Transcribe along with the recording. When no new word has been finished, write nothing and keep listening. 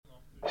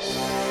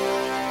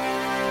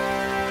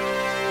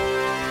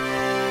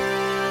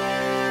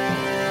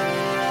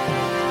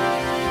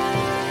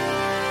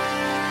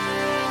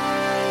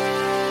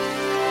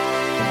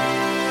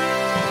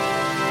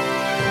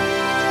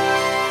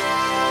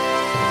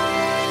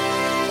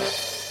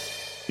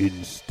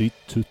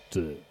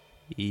Instituttet.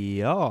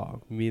 Ja,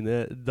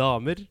 mine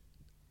damer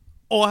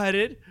og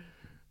herrer,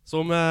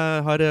 som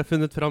har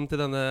funnet fram til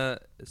denne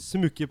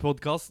smukke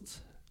podcast.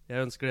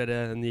 Jeg ønsker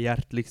dere en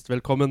hjerteligst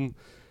velkommen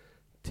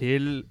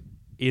til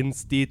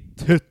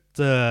Instituttet.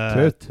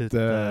 Nei.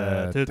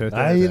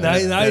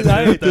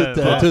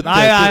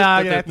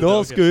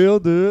 Nå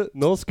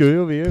skulle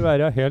jo vi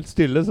være helt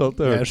stille, sånn at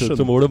det hørtes ut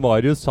som Ole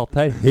Marius satt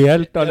her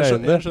helt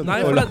alene.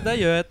 Nei, for det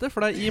gjør jeg ikke, for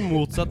det er i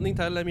motsetning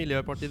til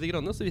Miljøpartiet De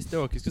Grønne, så visste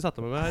jeg ikke skulle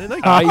sette meg med her i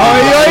dag.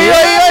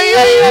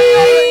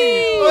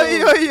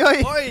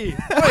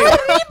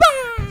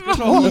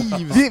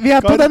 Vi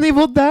er på det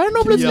nivået der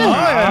nå, plutselig.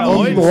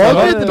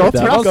 Nå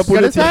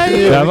flasker det seg.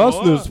 Det var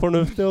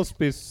snusfornuftig å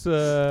spisse.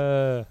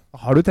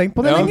 Har du tenkt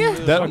på det lenge?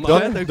 Du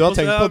har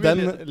tenkt på den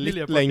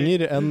litt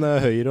lenger enn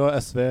Høyre og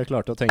SV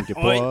klarte å tenke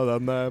på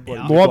den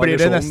Nå blir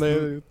det nesten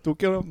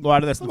Nå er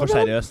det nesten for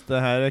seriøst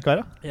her,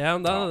 Kara. Ja,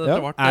 men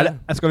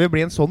det skal vi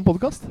bli en sånn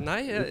podcast?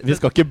 Nei, vi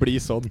skal ikke bli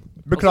sånn.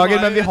 Beklager,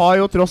 men vi har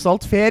jo tross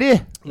alt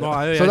ferie. Nå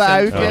er jo så det er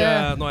jo ikke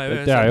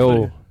det er jo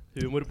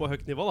humor på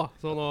høyt nivå, da.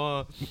 Så nå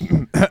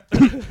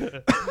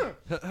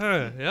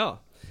ja.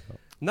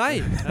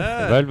 Nei.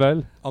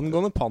 Vel.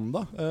 Angående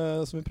panda,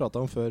 som vi pratet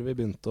om før vi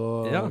begynte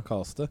å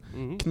kaste.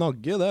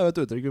 Knagge, det er jo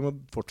et uttrykk vi må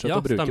fortsette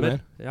å bruke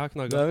mer. Ja,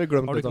 knagge. Det har vi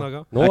glemt har du litt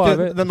knagga?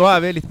 Nå er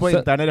vi litt på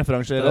interne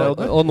referanser.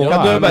 Og nå kan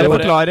du bare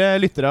forklare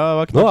lyttere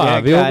hva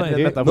knagge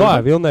er? Nå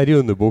er vi jo nede i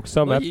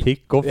underbuksa med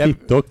pikk og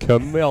fitte og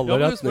køm i alle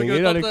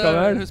retninger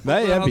allikevel.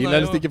 Nei, jeg vil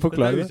helst ikke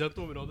forklare det.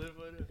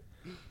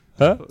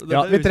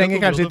 Ja, vi trenger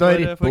kanskje ikke å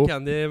rippe opp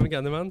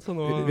Candyman, så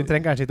nå vi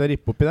trenger kanskje ikke å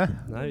rippe opp i det.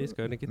 Nei, vi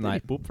skal ikke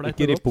rippe opp, for det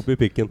ikke rippe opp i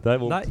pikken, det er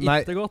vondt.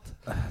 Nei, ikke godt.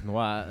 Nå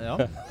er, ja.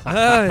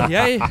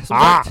 Som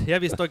sagt, jeg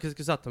visste ikke jeg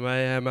skulle sette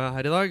meg med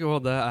her i dag, og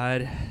det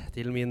er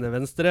til min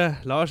venstre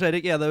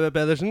Lars-Erik Edøve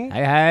Pedersen.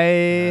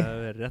 Hei.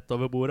 Rett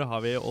over bordet har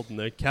vi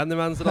Ådne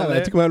Candymans Jeg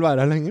vet ikke om jeg vil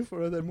være her lenger, for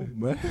det er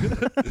momme.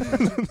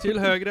 Til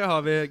høyre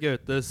har vi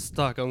Gaute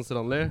Stakans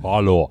Randli.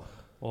 Hallo.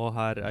 Og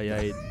her er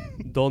jeg,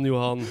 Don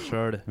Johan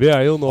selv. Vi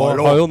er jo nå,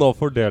 har jo nå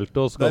fordelt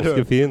oss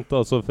ganske fint.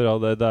 Altså fra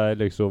det er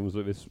liksom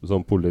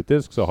sånn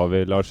politisk, så har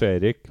vi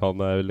Lars-Erik. Han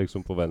er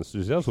liksom på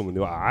venstresiden, som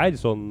han jo er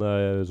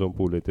sånn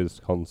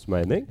politisk hans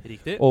mening.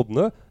 Riktig.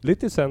 Ådne,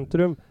 litt i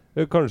sentrum.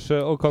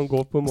 Kanskje, og kan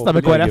gå på en måte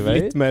Stemmer KrF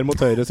litt mer mot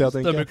høyre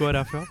siden, tenker jeg.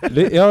 Stemmer KrF,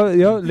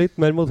 ja,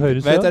 litt mer mot høyre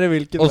siden.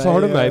 Og så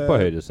har du meg på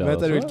høyre siden.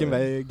 Vet dere hvilken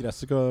vei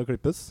gresset skal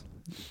klippes?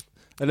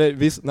 Eller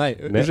hvis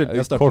unnskyld,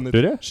 jeg starter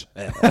kortere?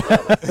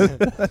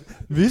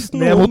 Hvis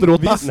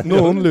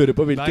noen lurer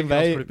på hvilken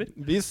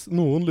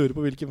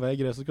vei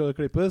gresset skal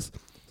klippes,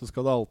 så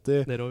skal det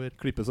alltid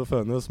klippes og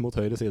fønes mot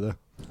høyre side.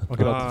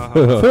 Akkurat.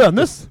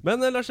 Fønes?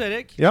 Men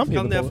Lars-Erik,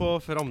 kan jeg få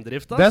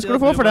framdrift da? Det skal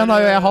du få, for den har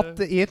jo jeg hatt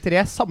i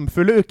 3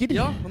 samfulle uker.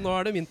 Ja, og nå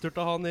er det min tur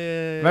til å ha den i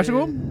Vær så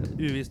god.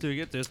 Uvist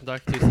uke. Tusen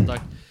takk.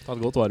 Ta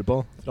godt vare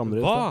på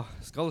framdrift. Hva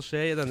skal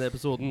skje i denne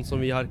episoden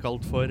som vi har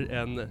kalt for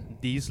en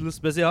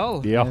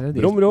diesel-spesial? Ja,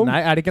 rom.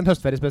 Nei, er det ikke en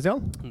høstferiespesial?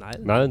 Nei,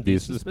 en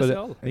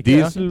diesel-spesial.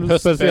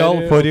 Diesel-spesial,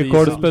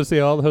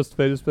 fårikål-spesial,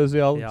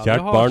 høstferiespesial.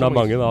 Kjært barn har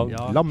mange navn.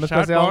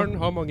 Lammespesial. Kjært barn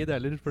har mange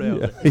deler.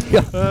 Trenger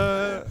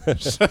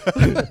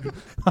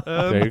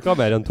ikke ha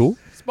mer enn 2.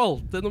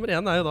 Spalte nummer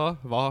 1 er jo da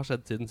hva har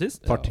skjedd siden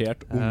sist.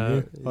 Partert unge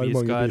har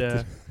mange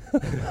biter.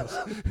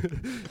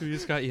 Vi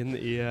skal inn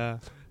i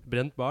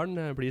brent barn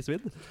blir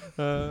svidd.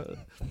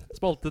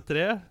 Spalte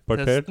 3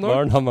 Partert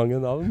barn har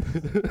mange navn.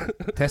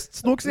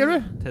 Testsnok, sier du?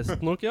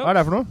 Testsnok, ja. Hva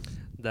er det for noe?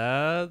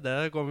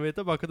 Det kommer vi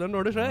tilbake til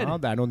når det skjer. Ja,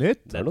 det er noe nytt.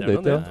 Det er noe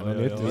nytt.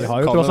 Vi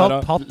har jo tross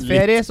alt hatt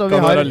ferie, så vi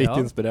har... Kan være litt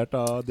inspirert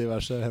av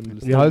diverse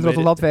hendelser. Vi har jo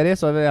tross alt hatt ferie,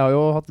 så vi har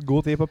jo hatt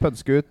god tid på å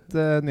pønske ut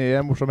nye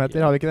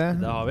morsomheter, har vi ikke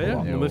det? Det har vi.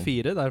 Nummer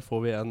 4, der får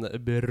vi en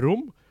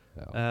brum.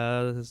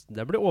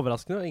 Det blir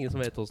overraskende, ingen som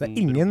vet hvordan... Det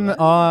er ingen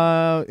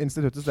av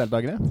instituttets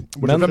deltakere,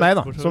 bortsett fra meg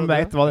da, som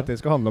vet hva dette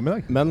skal handle om i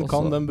dag. Men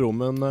kan den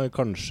brummen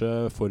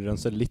kanskje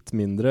forurense litt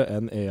mindre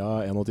enn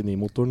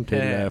EA189-motoren til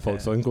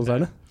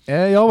Volkswagen-konsernet?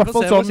 Ja, i hvert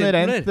fall sånn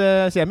rent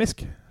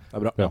kjemisk. Det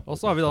er bra. Ja. Og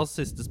så har vi da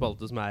siste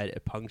spalte, som er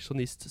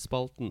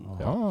pensjonistspalten.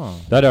 Ja.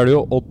 Der er det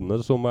jo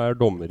Ådne som er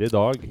dommer i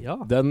dag. Ja.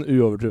 Den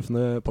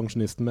uovertrufne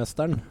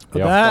pensjonistmesteren.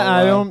 Ja. Det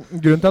er jo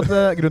grunnen til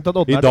at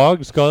Ådne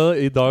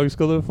I dag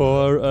skal du få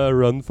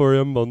run for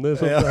your money,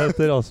 som det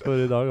heter. Altså,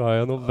 for i dag har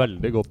jeg noe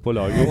veldig godt på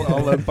laget,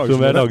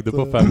 som jeg lagde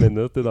på 5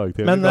 minutter i dag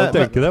til. Men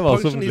tenke det, hva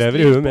som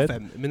lever i huet mitt.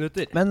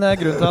 Men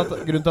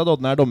grunnen til at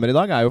Ådne er dommer i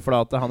dag, er jo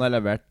fordi at han har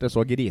levert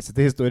så grisete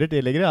historier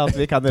tidligere, at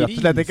vi kan rett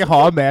og slett ikke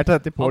ha mer til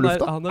dette på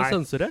lufta. Han er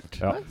sensurert.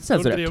 Ja.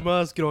 Sensurert. Han driver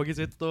med skroget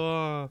sitt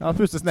og... Ja,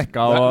 puste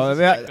snekka og...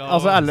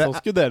 altså så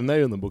skuderende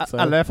i underbuksa.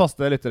 Alle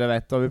faste lyttere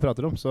vet hva vi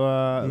prater om, så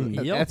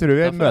jeg tror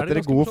vi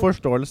møter god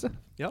forståelse.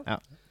 Ja,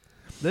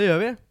 det gjør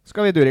vi.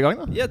 Skal vi dure i gang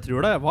da? Jeg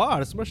tror det. Hva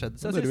er det som har skjedd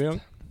siden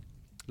sist?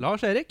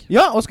 Lars Erik.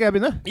 Ja, og skal jeg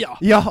begynne? Ja.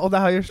 Ja, og det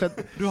har jo slett.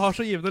 Du har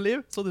så givende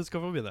liv, så du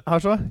skal få begynne.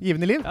 Har så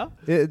givende liv? Ja.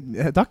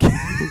 Takk.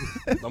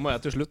 Da må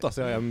jeg til slutt, da,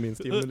 så jeg er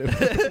minst givende liv.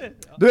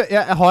 Du,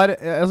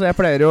 jeg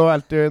pleier jo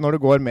alltid, når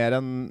det går mer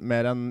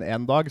enn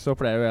en dag, så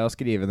pleier jeg å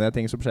skrive ned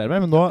ting som skjer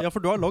meg, men nå... Ja,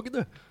 for du har logg,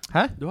 du.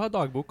 Hæ? Du har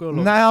dagbok og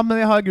logg. Nei, ja,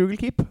 men jeg har Google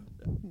Keep.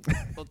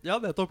 Ja,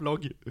 nettopp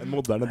logg. En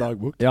moderne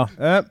dagbok. Ja,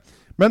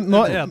 men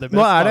nå er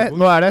det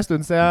en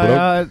stund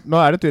siden nå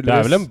er det tydeligvis... Det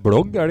er vel en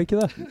blogg, er det ikke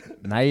det?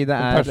 Nei, det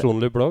er... En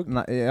personlig blogg?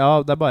 Nei, ja,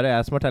 det er bare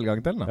jeg som har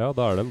tilgang til den da. Ja,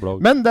 da er det en blogg.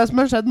 Men det som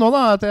har skjedd nå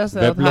da, er at jeg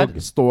ser at her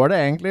står det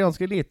egentlig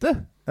ganske lite.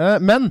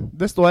 Men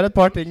det står et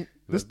par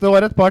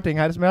ting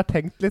her som jeg har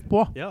tenkt litt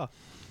på. Ja.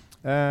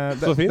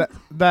 Så fint.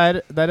 Det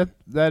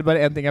er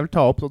bare en ting jeg vil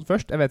ta opp sånn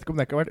først. Jeg vet ikke om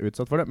dere har vært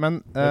utsatt for det,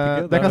 men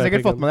det kan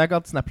sikkert fått med deg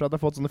at Snapchat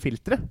har fått sånne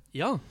filtre.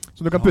 Ja.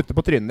 Som du kan putte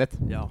på trynet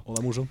ditt. Ja. Og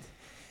det er morsomt.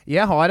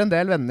 Jeg har en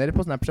del venner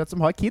på Snapchat som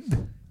har kid.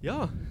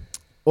 Ja.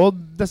 Og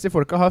disse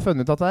folka har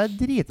funnet ut at det er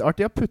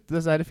dritartig å putte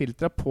disse her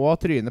filtrene på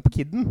trynet på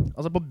kidden.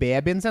 Altså på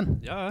babyen sin.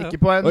 Ja. Ikke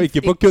på en... Og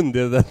ikke på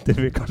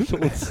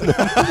kundeidentifikasjon.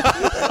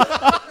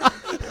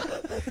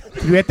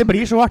 Tror jeg det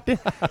blir så artig.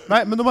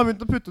 Nei, men de har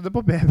begynt å putte det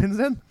på babyen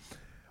sin.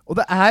 Og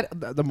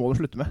det må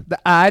du slutte med. Det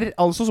er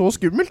altså så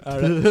skummelt.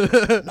 Er det?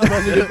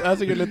 Det er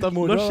sikkert litt av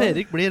moro. Når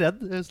Erik blir redd,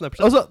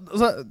 Snapchat.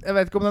 Altså, jeg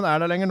vet ikke om den er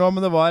der lenger nå,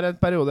 men det var en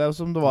periode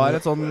som det var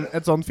et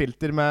sånn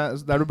filter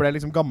med, der du ble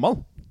liksom gammel.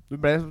 Du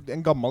ble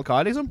en gammel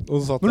kar, liksom.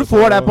 Når du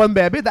får det på en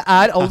baby, det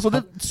er altså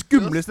det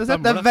skumleste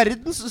sett. Det er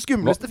verdens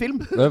skumleste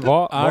film.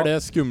 Er det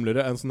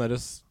skumlere enn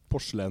sånne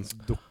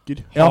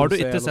porselensdukker? Ja, har du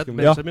ikke sett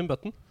Benjamin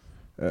Button?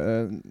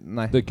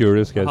 Nei. The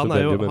Curious Case of Han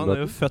Benjamin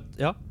er jo Button. født,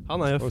 ja.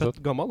 Han er jo født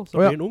gammel,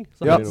 så blir han ung.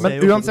 Ja,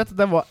 men uansett,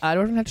 det er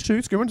jo helt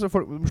sjukt skummelt, så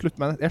folk må slutte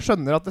med det. Jeg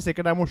skjønner at det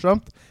sikkert er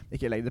morsomt.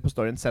 Ikke legg det på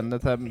storyen, send det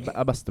til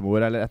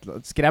bestemor eller et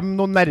eller annet. Skrem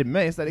noen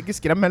nærme, i stedet ikke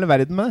skrem hele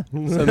verden med det.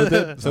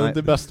 Send det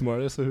til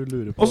bestemor, så hun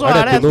lurer på. Og så er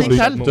det en ting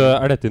selv.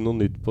 Er dette noe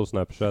nytt på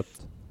Snapchat?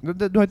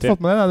 Du har ikke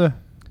fått med deg det, du?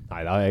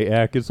 Nei da, jeg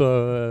er ikke så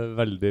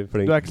veldig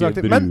flink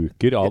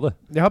bruker av det.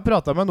 Jeg har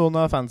pratet med noen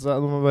av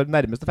våre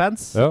nærmeste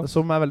fans,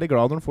 som er veldig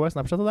glad når de får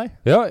Snapchat av deg.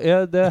 Ja,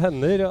 det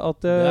hender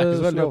at jeg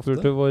snapper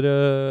til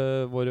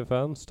våre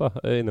fans da,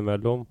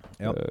 innimellom.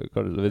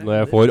 Når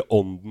jeg får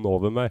ånden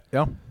over meg.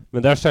 Ja.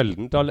 Men det er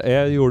sjeldent.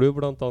 Jeg gjorde jo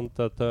blant annet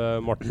dette,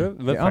 Marte.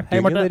 Men fikk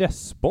ingen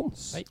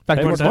respons.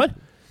 Fikk du ikke svar?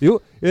 Jo,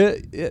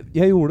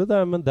 jeg gjorde det,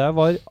 men det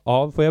var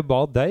for jeg ba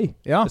deg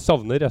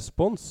savne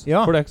respons.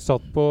 For jeg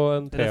satt på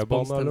en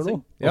T-bane eller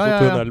noe. Altså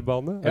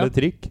tunnelbane, eller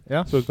trikk.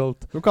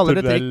 Såkalt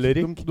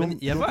tunnelrikk.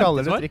 De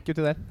kaller det trikk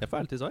uti der. Jeg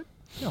får alltid svar.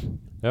 Ja.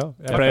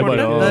 Jeg pleier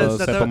bare å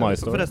se på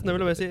MyStore. Forresten, jeg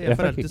vil si, jeg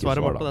får alltid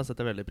svaret Marte, og det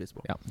setter jeg veldig pris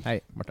på. Ja. Hei,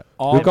 Marte.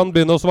 Du kan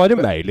begynne å svare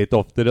meg litt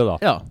oftere da.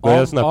 Når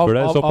jeg snapper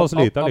det såpass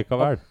lite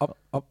allikevel.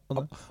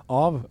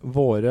 Av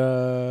våre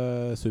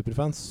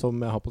superfans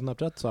som jeg har på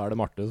Snapchat, så er det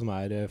Marte som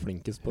er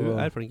flinkest på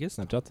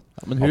Snapchat.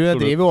 Ja, men hun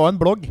driver jo også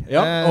en blogg,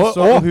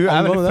 så hun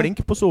er veldig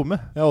flink på Zoom.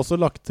 Jeg har også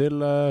lagt til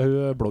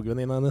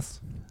bloggvenninna hennes.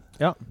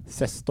 Ja.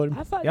 Sestorm.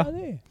 Ja.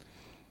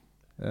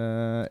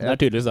 Det er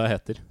tydeligvis det jeg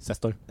heter.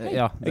 Sestor.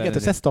 Ja, jeg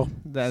heter Sestor.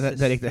 Det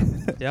er riktig.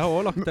 Jeg har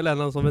også lagt til en eller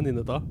annen sånn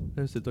venninne da.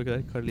 Jeg husker ikke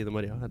det. Karoline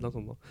Maria, et eller annet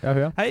sånt da. Ja,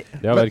 hun, ja. Hei.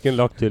 Jeg har hverken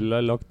lagt til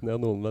eller lagt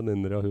ned noen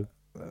venninner av hun.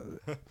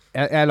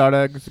 Jeg lar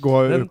det gå.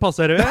 Den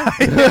passer jo.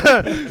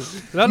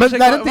 Men det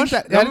er en ting.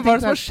 Hva er det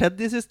som har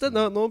skjedd i siste?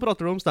 Nå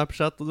prater du om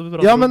Snapchat.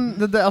 Ja, men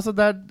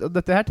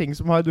dette er ting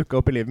som har dukket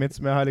opp i livet mitt,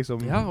 som jeg har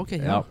liksom... Ja, ok.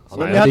 Ja.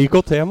 Han er en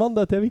IKT-mann,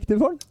 dette er viktig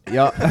for han.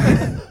 Ja.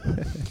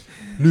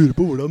 Lurer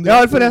på hvordan det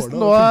har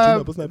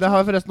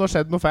forresten nå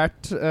skjedd noe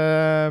fælt.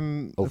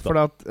 For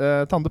at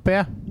Tande P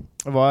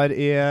var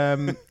i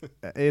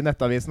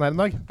Nettavisen her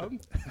en dag.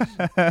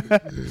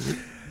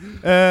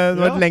 Det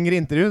var et lengre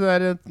intervju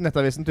der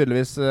Nettavisen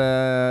tydeligvis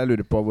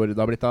lurer på hvor det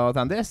har blitt av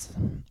Tandis.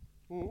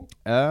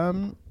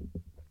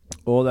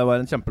 Og det var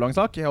en kjempelang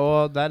sak.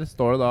 Og der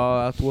står det da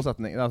 2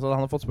 setninger. Altså,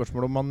 han har fått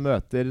spørsmål om han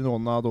møter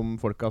noen av de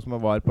folka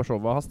som var på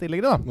showet hans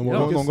tidligere da. Nå må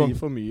du ikke si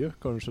for mye.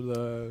 Kanskje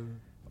det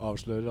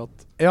avslører at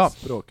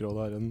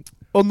Språkrådet er en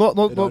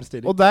rar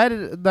stilling. Og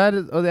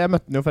jeg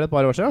møtte den jo for et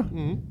par år siden.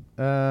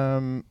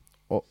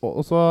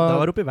 Og så det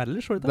var oppe i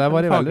Vellers, var det? Det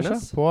var i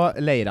Vellers, på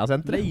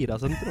Leira-senteret.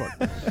 Leira-senteret var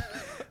det.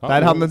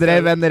 Der han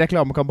drev en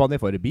reklamekampanje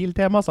for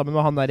Biltema sammen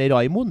med han der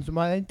Raimond, som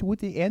er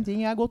en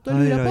ting jeg er godt å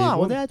lure på,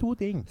 og det er 2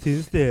 ting.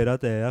 Synes dere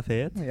at det er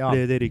fet? Ja.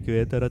 Det dere ikke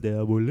vet er at det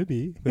er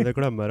bulimi, men det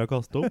glemmer å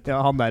kaste opp. Ja,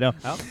 han der,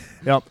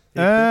 ja.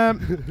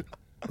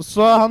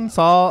 Så han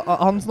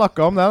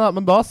snakket om det da,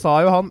 men da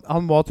sa jo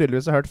han må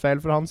tydeligvis ha hørt feil,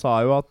 for han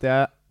sa jo at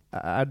jeg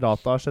er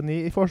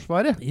datageni i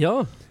Forsvaret.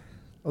 Ja.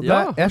 Og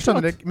jeg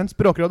skjønner ikke, men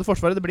Språkrådet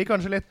Forsvaret, det blir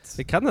kanskje litt...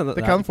 Det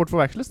kan fort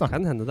forveksles da.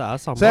 Kan hende det er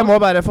samme. Så jeg må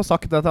bare få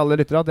sagt det til alle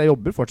lyttere at jeg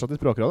jobber fortsatt i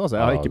Språkrådet. Altså,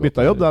 jeg har ikke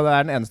byttet jobb, det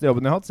er den eneste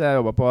jobben jeg har hatt, så jeg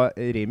jobbet på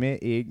Rimi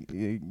i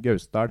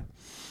Gausdal.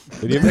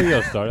 Rime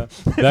Gøsdal, ja.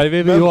 Der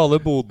vi jo alle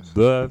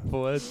bodde på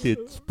et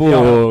tidspunkt.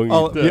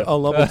 Ja, vi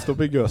alle har vokst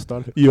opp i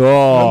Gøsdal. Ja.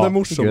 Men det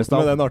morsomt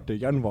med den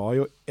artikkelen var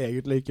jo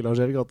egentlig ikke,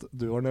 Lars-Erik, at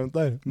du var nevnt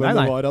der. Men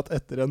det var at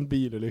etter en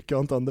bilulykke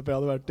Anton DP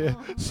hadde vært i,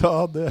 så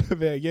hadde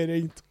VG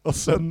ringt, og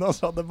sønnen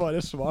hans hadde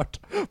bare svart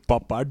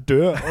 «Pappa er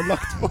død», og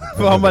lagt på.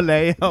 For han var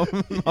lei.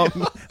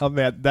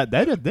 Det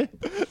er ryddig.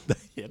 Det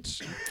er helt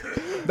sykt.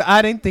 Det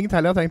er en ting til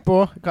jeg har tenkt på.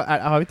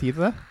 Har vi tid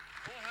til det?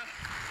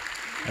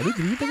 Er du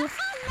drit, eller?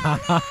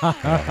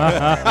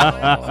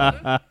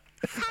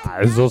 Er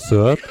jo så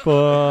søt på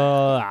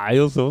Er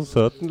jo så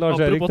søt,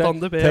 Lars-Erik.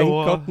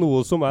 Tenk at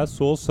noe som er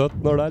så søtt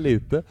når det er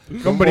lite,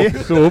 kan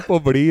vokse opp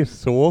og bli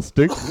så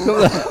stygt.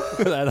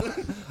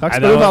 Takk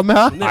skal du ha med,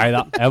 her.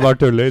 Neida, jeg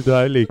bare tuller. Du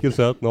er like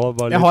søt nå.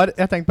 Jeg har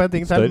tenkt på en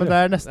ting til, men det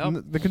er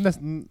nesten det kunne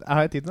nesten.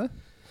 Har jeg tid til det?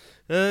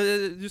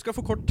 Du skal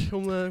få kort tid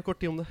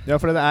om det. Ja,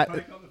 for det er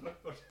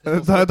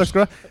takk skal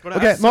du ha.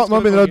 Ok, nå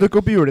begynner det å dukke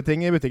opp juleting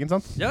i butikken,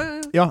 sant?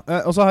 Ja,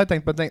 og så har jeg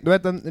tenkt på en ting. Du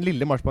vet den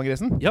lille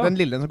marspangrisen? Ja. Den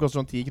lille som koster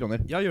sånn 10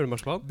 kroner. Ja,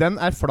 julemarsipan. Den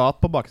er flat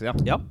på baksida.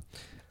 Ja.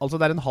 Altså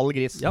det er en halv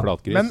gris. Ja.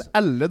 Men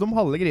alle de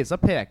halve grisa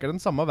peker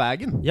den samme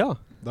veien. Ja.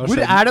 Hvor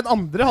er den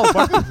andre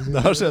halvparten?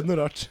 Det har skjedd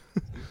noe rart.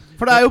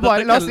 For det er jo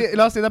bare, la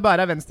oss si det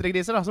bare er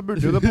venstregriser da, så burde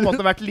jo det på en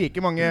måte vært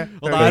like mange.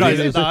 Og det er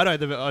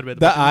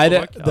arbeidet.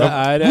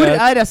 Hvor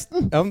er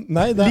resten? Ja,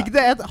 nei, ligger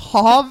det et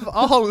hav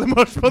av halve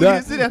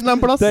marspanngriser i en eller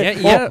annen plass?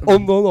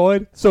 Om noen år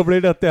så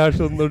blir dette her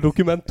sånn, når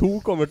Dokument 2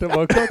 kommer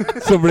tilbake,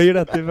 så blir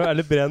dette,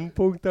 eller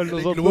Brennpunkt eller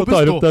noe sånt, og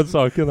tar opp den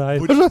saken her.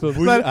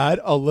 Hvor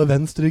er alle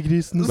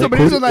venstregrisene? Så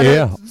blir det sånn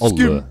alle?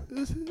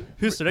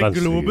 Husker du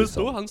Globus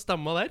stod? Han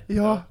stemma der.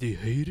 Ja. De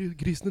høyre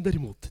grisene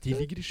derimot, de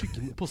ligger i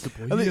skyggen og passer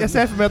på. Jeg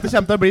ser for meg at det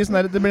kommer til å bli sånn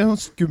der, det blir en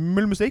sånn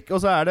skummel musikk,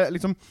 og så er det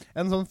liksom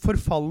en sånn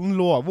forfallen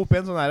låve oppi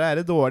en sånn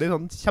der dårlig,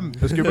 sånn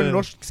kjempeskummel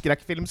norsk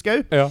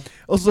skrekkfilmskau. Ja.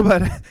 Og så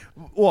bare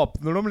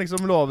åpner de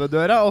liksom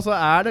låvedøra, og så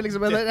er det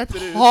liksom et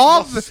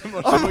hav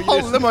av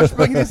alle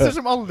marspanngriser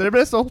som aldri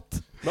ble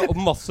solgt. Og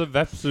masse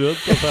veps rundt,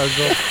 og så er det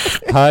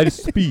sånn her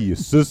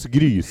spises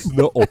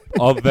grisene opp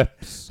av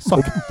veps.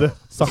 Sakte.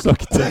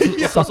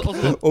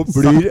 Og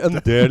blir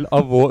en del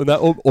av vår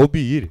og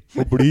bier.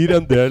 Og blir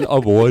en del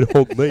av vår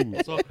honning.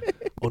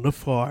 On a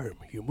farm,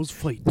 you must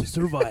fight to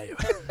survive.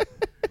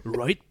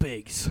 Right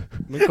pigs.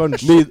 Men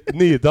kanskje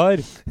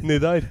Nidar,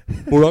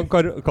 hvordan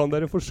kan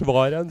dere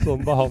forsvare en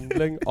sånn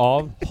behandling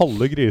av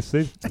halve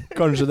griser?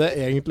 Kanskje det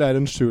egentlig er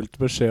en skjult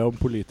beskjed om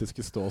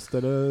politiske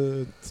ståsted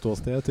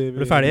til.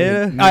 Er du ferdig?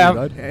 Ja,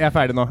 jeg er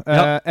ferdig nå.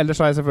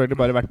 Ellers har jeg selvfølgelig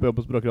bare vært på jobb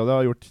på Språkrådet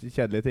og gjort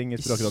kjedelige ting i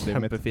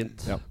språkrådlivet mitt. Kjempefint.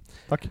 Ja.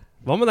 Takk.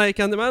 Hva med deg,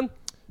 Candyman?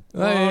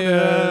 Nei,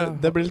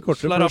 det blir litt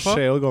kortere, for det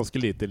skjer jo ganske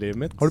lite i livet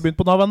mitt. Har du begynt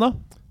på Nav ennå?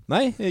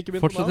 Nei, jeg har ikke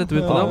begynt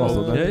på Nav.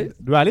 Okay.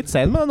 Du er litt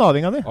sen med den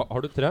navinga di.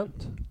 Har du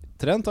trent?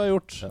 Trent har jeg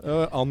gjort,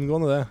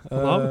 angående det.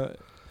 Jeg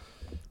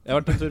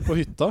har vært en tur på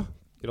hytta.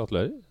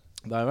 Gratulerer.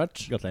 Det har jeg vært.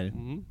 Gratulerer.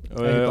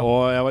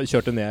 Og jeg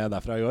kjørte ned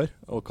derfra i går.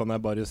 Og kan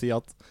jeg bare si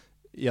at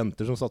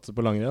jenter som satser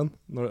på langrenn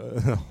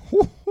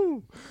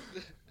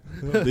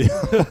de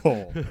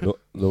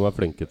er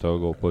flinke til å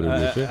gå på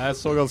rulleski. Jeg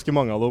så ganske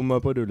mange av dem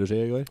på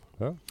rulleski i går.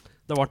 Ja.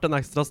 Det ble en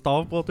ekstra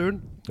stav på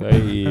turen. Ja,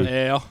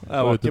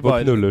 jeg var ikke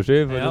bare knulleski,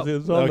 for å si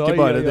det sånn. Det var ikke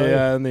bare de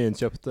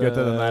nyinnkjøpte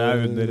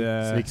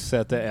Swix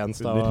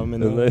CT1-stav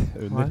mine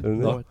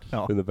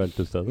under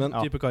beltestedet. Men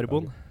type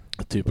karbon.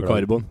 Type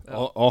karbon.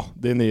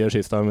 De nye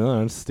skistavene mine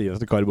er den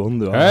stiveste karbon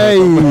du har.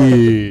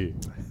 Hei!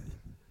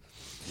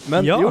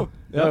 Men jo,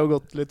 jeg har jo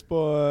gått litt på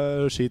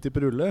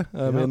skitype rulle.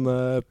 Min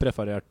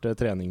prefererte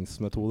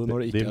treningsmetode når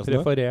det ikke er snø. Din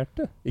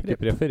prefererte? Ikke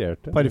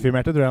prefererte.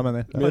 Parfymerte, tror jeg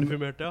mener.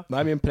 Parfymerte, ja.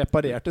 Nei, min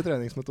preparerte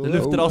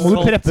treningsmetode. Må du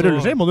preppe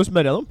rulleski? Må du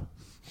smøre dem?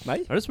 Nei.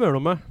 Er det smøre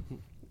dem med?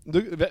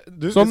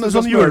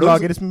 Sånn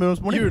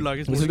jullagersmorning.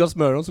 Hvis du skal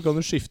smøre dem, så kan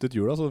du skifte ut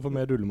hjula, så du får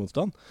mer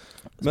rullemotstand.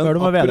 Men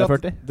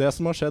akkurat det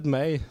som har skjedd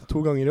meg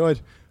 2 ganger i år,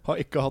 har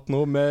ikke hatt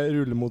noe med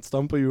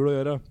rullemotstand på hjul å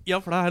gjøre.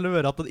 Ja, for det er heller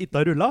vært at den ikke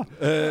har rullet.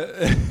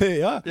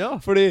 Ja,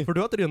 fordi for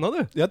du har trynet,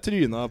 du. Jeg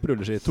tryna på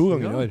rulleski 2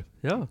 ganger i år.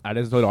 Ja. Er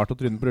det så rart å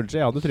tryne på rulleski?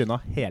 Jeg hadde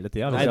tryna hele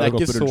tiden. Nei, det er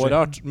ikke så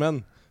rart,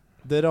 men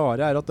det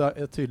rare er at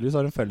jeg tydeligvis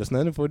har en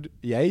fellesnevner, for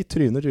jeg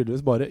tryner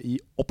tydeligvis bare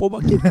i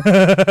oppoverbakker.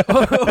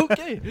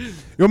 Okay.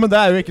 Jo, men det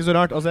er jo ikke så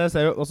rart. Altså, jeg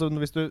ser jo,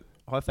 hvis du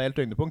har feil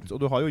tyngdepunkt,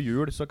 og du har jo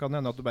hjul, så kan det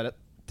hende at du bare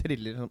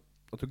triller sånn.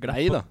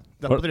 Nei da,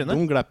 de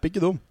glipper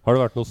ikke dum. Har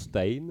det vært noe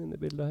stein inne i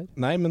bildet her?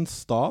 Nei, men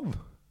stav.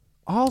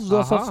 Så du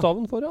har satt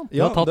staven foran? Du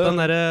har tatt den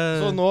der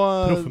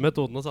proffe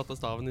metoden og satte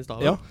staven i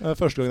staven. Ja,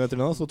 første gangen jeg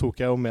trynet så tok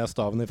jeg jo med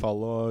staven i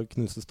fall og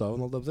knuste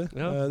staven, holdt jeg på å si.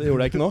 Det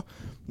gjorde jeg ikke nå.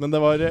 Men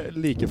det var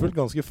like fullt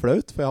ganske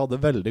flaut, for jeg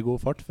hadde veldig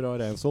god fart fra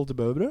Reinsvoll til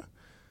Bøverud.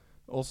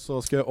 Og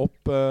så skal jeg opp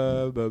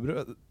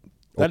Bøverud.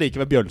 Det er like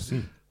ved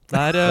Bjølsen.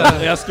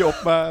 Jeg skal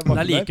opp med bakken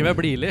der. Det er like ved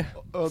Blili.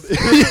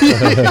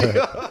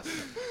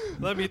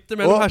 Det er midt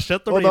mellom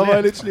Herseth og Blili. Og da var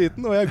jeg litt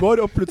sliten, og jeg går,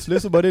 og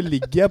plutselig så bare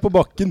ligger jeg på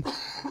bakken,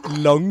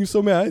 lang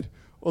som jeg er.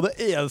 Og det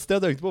eneste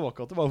jeg tenkte på var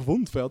at det var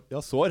vondt, for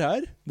jeg sår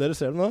her. Dere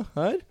ser det nå,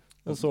 her,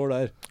 og sår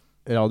der.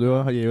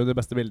 Radio gir jo det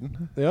beste bilden.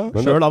 Ja.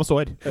 Selv av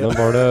sår. Men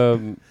var det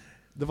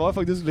Det var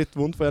faktisk litt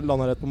vondt, for jeg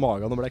landet rett på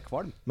magen og ble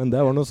kvalm. Men det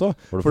var noe så.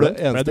 Var du For det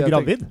flau? Ble du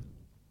gravid?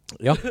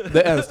 Ja,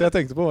 det eneste jeg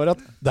tenkte på var at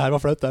der var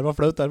flaut, der var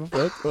flaut, der var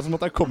flaut. Og så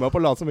måtte jeg komme opp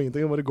og late som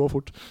ingenting og bare gå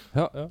fort.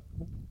 Ja.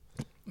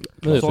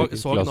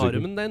 Så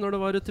armen deg når du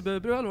var ute i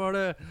Bøbru, eller var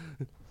det...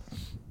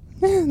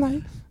 Nei.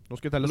 Nå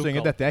skulle jeg til å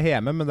synge 'Dette er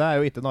hjemme', men det er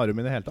jo ikke Narum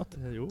i det hele tatt.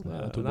 Jo,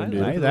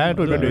 Nei, det er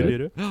Torbjørn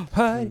Dyrud.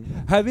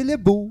 Her vil jeg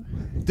bo.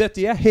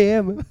 Dette er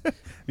hjemme.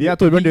 Vi er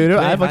Torbjørn Dyrud,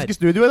 er faktisk i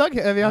studio i dag.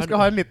 Vi skal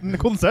ha en liten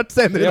konsert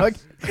senere i dag.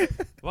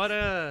 Var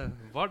det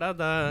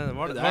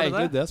Det er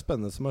egentlig det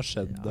spennende som har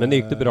skjedd. Men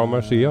gikk det bra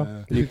med skia?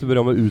 Gikk det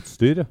bra med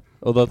utstyret?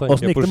 Og da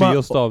tenker jeg på ski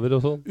og staver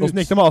og sånn.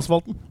 Hvordan gikk det med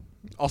asfalten?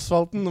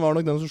 Asfalten var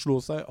nok den som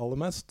slo seg aller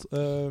mest.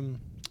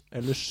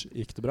 Ellers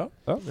gikk det bra.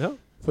 Ja.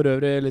 For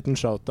øvrig en liten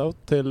shoutout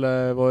til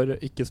vår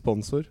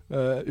ikke-sponsor,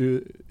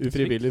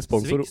 ufrivillig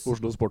sponsor Swix.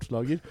 Oslo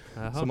Sportslager,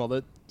 som hadde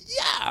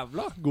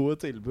jævla gode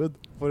tilbud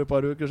for et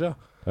par uker siden.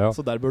 Ja.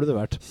 Så der burde det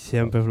vært.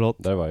 Kjempeflott.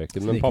 Der var jeg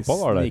ikke, men pappa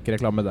var der.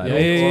 Snikreklame der.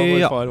 Og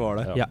vår Ja. far var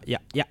det.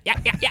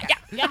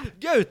 Ja.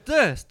 Gaute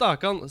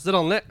Stakan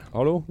Strandli,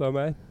 Hallo, det er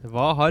meg.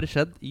 hva har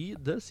skjedd i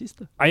det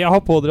siste? Nei, jeg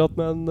har pådratt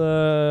med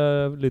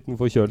en liten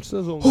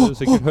forkjølelse, som du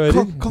sikkert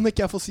hører. Kan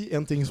ikke jeg få si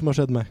en ting som har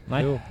skjedd meg?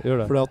 Nei. Jo,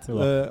 gjør det. Fordi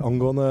at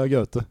angående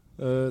Gaute,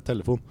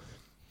 telefon.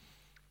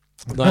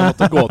 Da jeg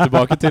måtte gå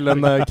tilbake til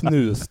den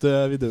knuste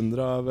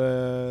vidundra av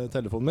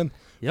telefonen min.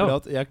 Ja. Fordi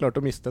at jeg klarte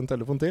å miste en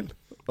telefon til.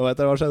 Og vet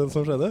dere hva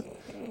som skjedde?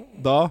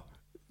 Da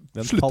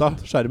slutta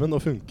skjermen å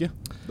funke.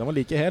 Den var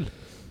like hel.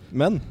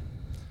 Men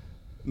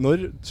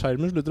når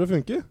skjermen slutter å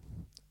funke,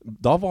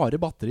 da varer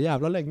batteriet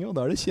jævla lenge, og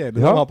da er det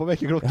kjedelig å ha på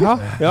vekkerklokke.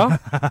 Ja.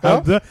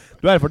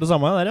 Du har erfart det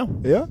samme der, ja?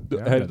 Ja. Du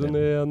held den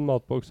i en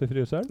matboks i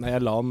fryseren? Nei,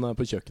 jeg la den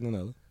på kjøkkenet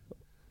nede.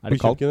 Er det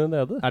På kaldt? kjøkkenet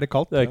nede? Er det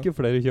kaldt? Det er ikke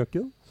flere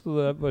kjøkken, så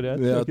det er bare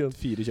Vi ett har kjøkken.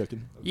 4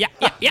 kjøkken. Ja.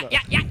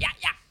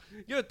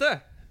 Gaute,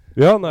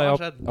 Ja, nei, hva har jeg,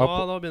 skjedd?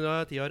 Nå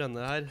begynner tida å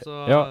renne her,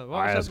 så ja, hva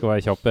nei, har jeg skjedd? skal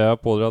være kjapp. Jeg har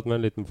pådratt med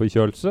en liten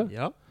forkjølelse.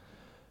 Ja.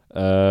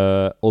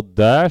 Og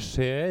det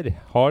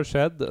har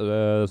skjedd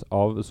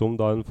som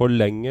da en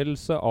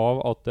forlengelse av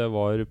at jeg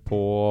var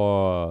på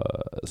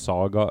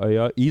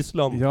Sagaøya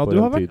Island Ja, for du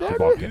har en vært tid der,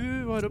 tilbake.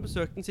 Du var og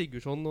besøkte en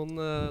Sigurdsson og en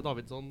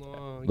Davidsson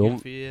og De-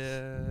 Gylfi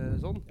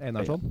sånn.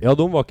 Einarsson. Ja,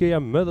 de var ikke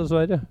hjemme,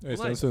 dessverre.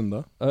 Øystein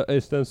Sunda.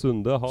 Øystein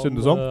Sunde,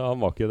 Sundesson? han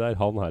var ikke der,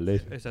 han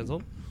heller.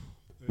 Øysteinsson.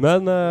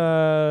 Men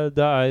det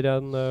er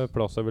en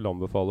plass jeg vil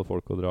anbefale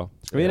folk å dra.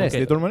 Skal vi reise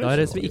Ok, dit, Tor Marius? Da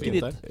reiser vi ikke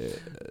Fint dit.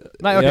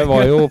 Nei, ok. Jeg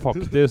var jo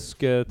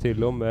faktisk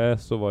til og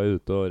med så var jeg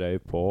ute og rei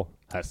på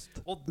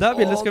hest. Og det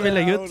bildet skal vi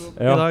legge ut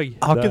Ja. i dag.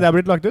 Har ikke det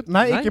blitt lagt ut?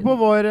 Nei, Nei. ikke på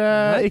vår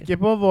Nei. Ikke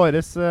på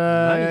våres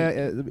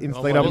Nå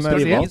Instagram. skal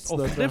det side. legges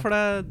offentlig, for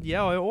jeg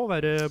har jo også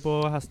vært på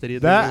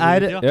hesterid. Det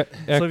er- ja.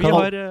 Jeg Så vi kan-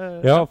 har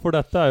Ja, for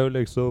dette er jo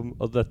liksom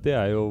dette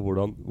er jo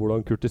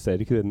hvordan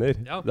kurtisere kvinner.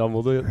 Ja. Da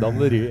må du ri Da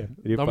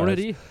på må du hest.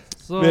 ri.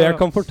 Så Men jeg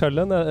kan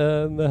fortelle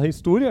en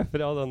historie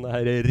fra denne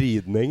her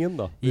ridningen,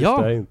 da. Ja.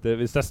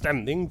 Hvis det er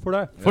stemning for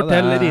det.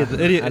 fortell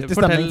Alltid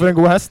stemning for en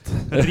god hest.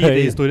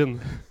 ridehistorien.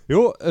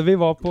 Jo,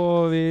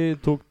 vi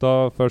tok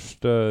da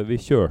først Vi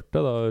kjørte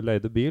da,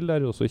 leide bil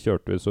der, og så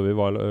kjørte vi, så vi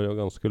var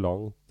ganske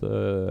langt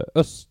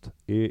øst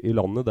i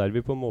landet, der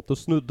vi på en måte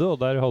snudde, og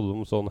der hadde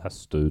de sånn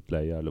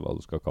hesteutleie, eller hva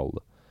du skal kalle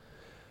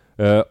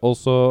det.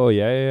 Og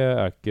jeg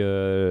er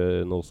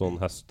ikke noe sånn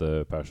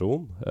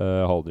hesteperson.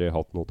 Jeg har aldri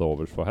hatt noe til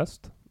overs for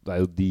hest. Det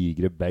er jo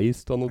digre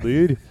beist av noe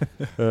dyr.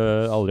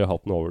 Aldri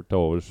hatt noe til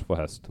overs for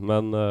hest.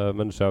 Men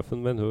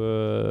sjefen min,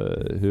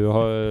 hun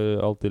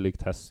har alltid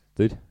likt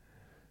hester.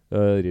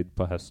 Ridd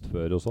på hest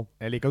før og sånn.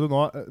 Jeg liker at du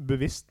nå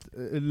bevisst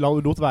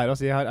lot være å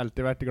si 'jeg har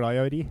alltid vært glad i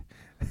å ri'.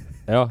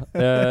 Ja,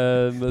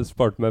 jeg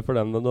sparte meg for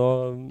den, men nå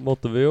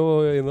måtte vi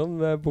jo innom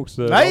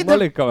buksevannet Nei,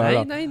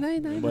 likevel. Nei.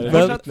 Bare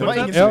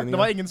Men- Det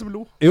var ingen som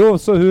lo. Jo,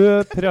 så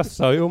hun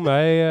pressa jo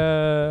meg,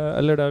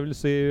 eller det vil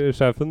si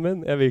sjefen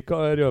min. Jeg vil ikke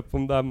røpe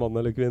om det er mann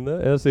eller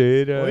kvinne. Jeg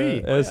sier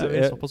Oi, jeg, Vi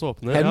er såpass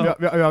åpne.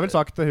 Vi Ja. har vel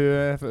sagt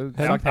det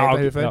sagt hei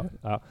til hun før.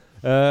 Ja.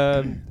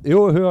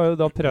 Jo, hun har jo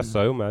da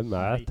pressa jo meg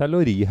med til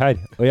å ri her.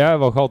 Og jeg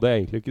hadde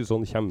egentlig ikke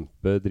sånn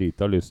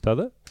kjempedrita lyst til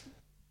det.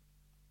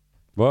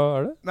 Hva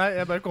er det? Nei,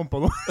 jeg bare kom på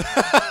noe.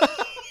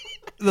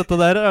 Dette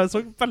der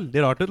så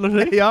veldig rart ut,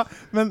 Lars. Ja,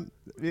 men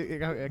jeg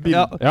kan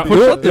Ja. Ja,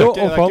 Fortsatt, jo, det er og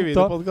ikke fant da.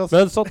 videopodcast.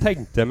 Men så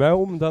tenkte jeg meg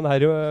om den her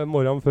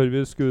morgenen før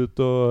vi skulle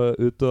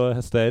ut og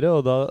hestere,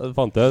 og da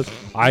fant jeg ut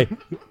nei,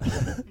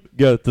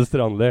 Gaute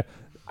Strandli,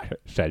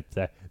 skjerp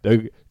deg.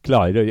 Du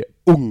klarer å ri.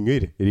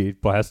 Unger rir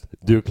på hest.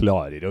 Du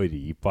klarer å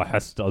ri på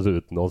hest altså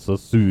uten å så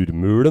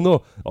surmule noe.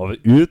 Og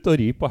ut og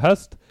ri på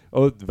hest.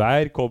 Og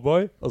hver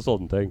cowboy og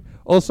sånne ting.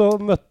 Og så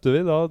møtte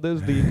vi da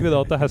gikk vi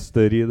da til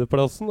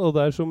hesterideplassen, og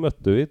der så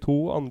møtte vi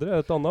to andre.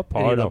 Et annet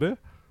par, da. Ridabu.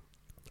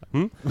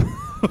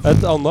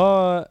 Et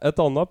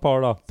annet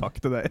par, da. Takk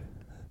til deg.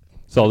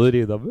 Sa du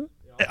Ridabu?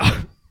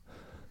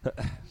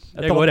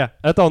 Jeg går, jeg.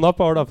 Et annet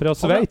par da fra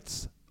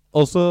Sveits.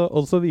 Og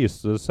så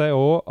viste det seg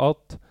òg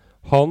at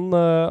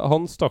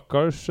han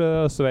stakkars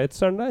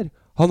sveitseren der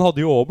Han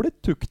hadde jo også blitt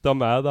tukta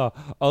med da,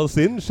 av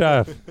sin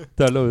sjef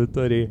til å ut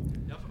og ri.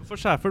 Ja, for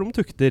sjefer, de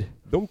tukter.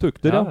 De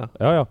tukter, ja.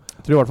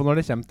 Jeg tror I hvert fall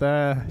når det kommer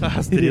til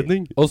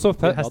hesteridning. Og så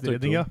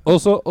hesteridning, ja. Og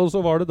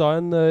så var det da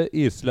en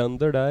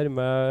islender der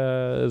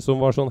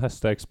som var sånn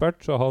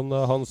hesteekspert, så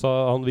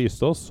han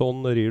viste oss,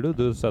 sånn rir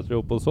du setter deg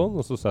opp og sånn,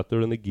 og så setter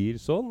du den i gir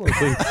sånn, og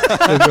så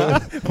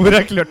Hvor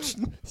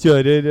kløtsjen?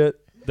 kjører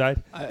der.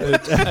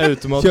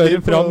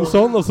 Kjører fram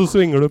sånn, og så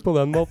svinger du på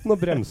den måten og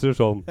bremser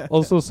sånn.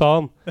 Og så sa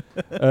han,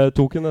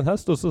 tok han en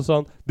hest, og så sa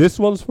han, "This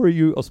one's for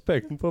you," og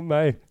spekte den på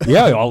meg. Jeg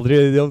har jo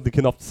aldri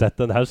knapt sett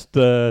en hest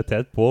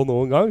tett på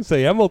noen gang, så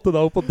jeg måtte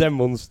da opp og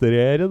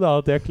demonstrere da,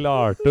 at jeg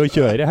klarte å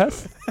kjøre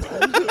hest.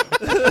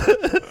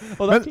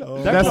 Og Men det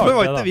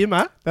var ikke vi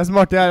med. Det som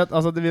er artig er at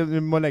altså, vi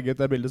må legge ut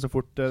det bildet så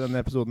fort denne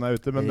episoden er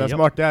ute, men det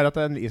som er artig er at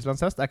en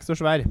islandshest er ikke så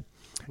svær.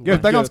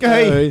 Gaute er ganske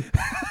høy.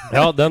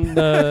 Ja,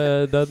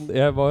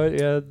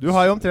 Du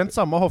har jo omtrent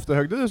samme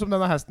hoftehøgde som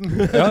denne hesten.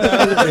 Ja,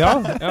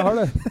 jeg har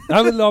det.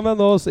 Nei, men la meg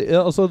nå si,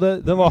 altså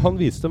det var han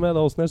viste meg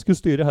da hvordan jeg skulle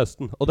styre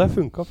hesten. Og det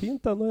funket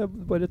fint da, når jeg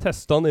bare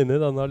testet han inn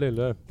i denne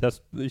lille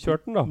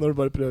testkjørten da. Når du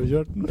bare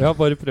prøvekjørte den? Ja,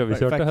 bare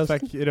prøvekjørte hesten.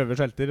 Fikk røve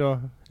skjelter og...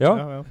 Ja.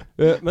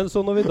 Men så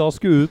når vi da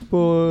skulle ut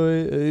på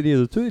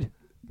ridetur,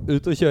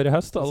 ut og kjøre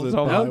hest alle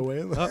sammen,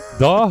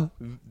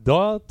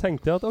 da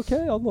tenkte jeg at ok,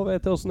 ja, nå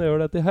vet jeg hvordan jeg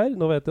gjør dette her.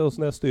 Nå vet jeg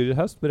hvordan jeg styrer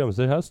hest,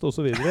 bremser hest og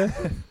så videre.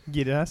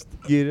 Girer hest.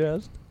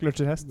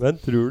 Kløtsjer hest. Men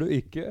tror du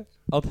ikke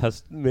at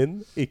hesten min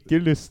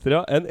ikke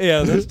lystra en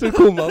eneste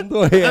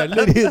kommando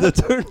hele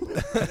rideturen?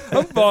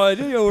 Han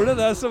bare gjorde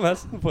det som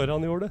hesten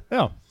foran gjorde.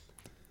 Ja.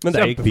 Men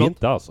det gikk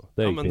fint da, altså.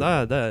 Ja, men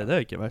det er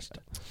ikke verst.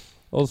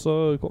 Og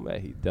så kom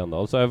jeg hit igjen da,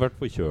 og så har jeg vært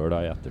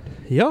forkjøla I ettertid.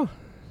 Ja.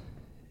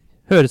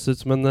 Høres ut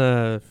som en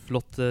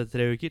flott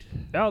 3 uker.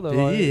 Ja, det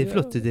var...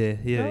 Flott idé.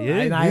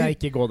 Nei,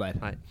 ikke gå der.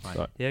 Nei.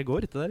 Jeg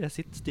går ikke der, jeg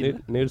sitter stille.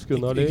 Nils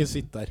Gunnarli. Ikke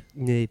sitt der.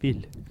 Nei,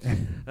 bil.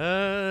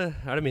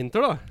 Er det min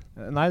tur da?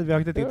 Nei, vi har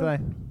ikke tid til deg.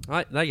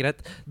 Nei, det er greit.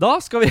 Da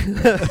skal vi...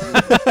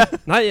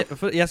 Nei,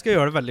 for jeg skal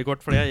gjøre det veldig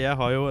kort, for jeg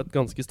har jo et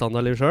ganske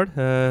standardliv selv.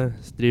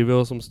 Driver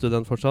jo som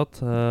student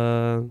fortsatt.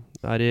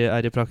 Er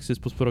I praksis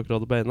på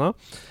Språkrådet på Eina.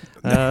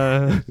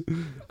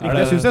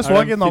 Jeg synes jeg så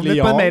navnet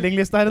på en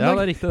mailingliste her en dag. Ja,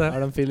 det er riktig det. Er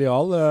det en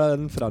filial, eller er det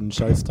en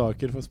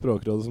franchise-taker for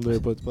Språkrådet som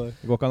driver på utpå der?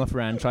 Det går ikke an å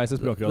franchise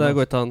Språkrådet. Det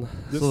går ikke an.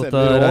 Så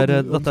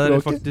dette er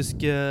faktisk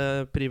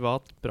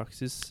privat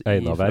praksis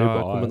fra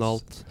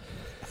kommunalt.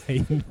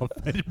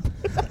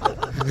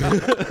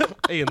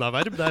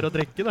 Einaverb, det er å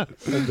drekke det.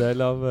 En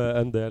del av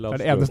det er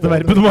det eneste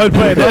verbet du har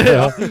på Eina.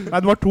 Ja. Nei,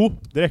 det var 2.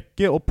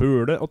 Drekke og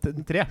pule og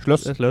 3.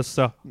 Sløss. Sløss,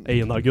 ja.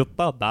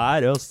 Eina-gutta,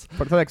 der oss.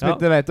 For det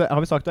ikke vet,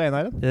 har vi sagt det Eina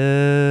her?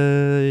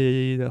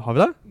 Har vi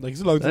det? Det er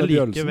ikke så langt til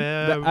Bjølsen. Det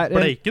er like ved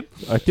Bleiken.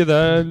 Er ikke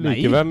det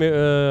like ved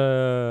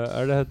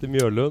Er det heter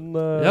Mjølund?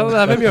 Ja, det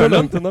er ved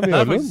Mjølund. Det er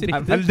faktisk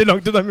riktig. Veldig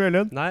langt unna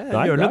Mjølund. Nei,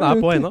 Mjølund er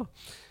på Eina.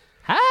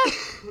 Hæ?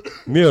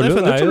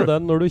 Mjølund er jo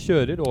den når du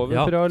kjører over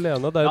fra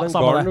Lena. Det er den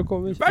garden du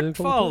kommer til. I hvert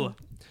fall!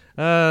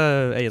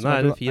 Eina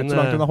er en fin... Så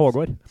langt unna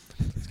Hågård.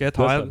 Skal jeg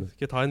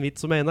ta en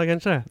vits om Eina,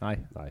 kanskje? Nei,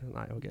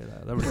 ok.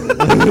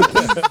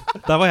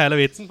 Der var hele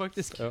vitsen,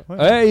 faktisk. Ja.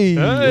 Hei!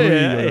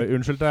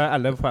 Unnskyld til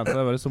alle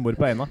fansene våre som bor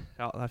på Eina.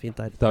 Ja, det er fint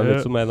der. Det er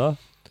vits om Eina?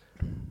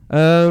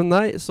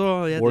 Nei, så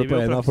jeg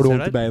driver jo og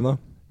praktiserer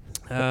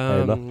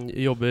der.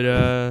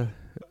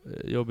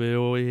 Jobber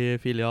jo I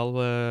filial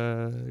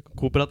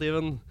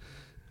kooperativen.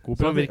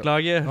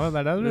 Samvirkelaget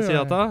ved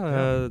Siata.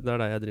 Det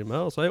er det jeg driver med.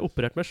 Og så har jeg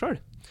operert meg selv.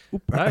 Det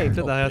er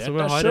egentlig det som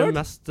jeg har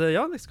mest...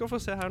 Ja, jeg skal få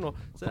se her nå.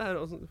 Se her,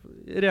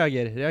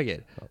 reager. Jeg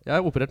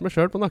har operert meg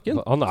selv på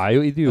nakken. Han er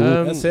jo idiot.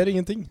 Jeg ser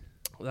ingenting.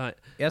 Nei.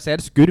 Jeg ser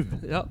skurv.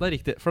 Ja, det er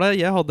riktig. For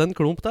jeg hadde en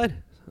klump der.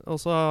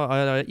 Og så har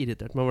jeg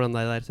irritert meg over den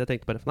der. Så jeg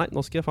tenkte bare, nei, nå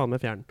skal jeg faen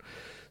meg fjerne den.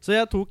 Så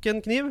jeg tok en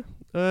kniv.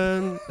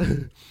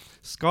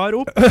 Skar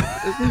opp.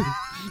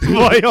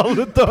 Hva I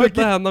alle dager?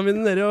 Putta hendene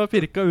mine nede og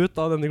pirka ut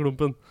av denne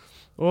klumpen.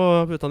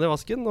 Og putta den I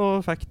vasken,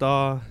 og fikk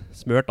da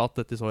smørt att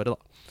dette såret da.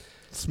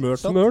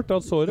 Smørt av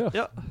såret?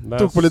 Ja.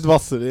 Tok på litt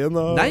vasselin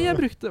og... Nei, jeg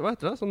brukte, hva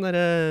heter det? Sånn der...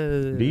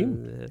 Lim?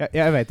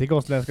 Jeg vet ikke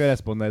hvordan jeg skal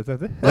respondere til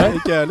dette. Nei,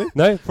 ikke heller.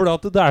 Nei, for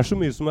det er så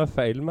mye som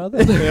feil med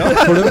det.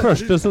 For det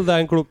første, så det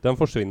en klump, den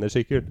forsvinner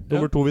sikkert.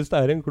 Nummer 2, hvis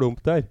det en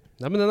klump der.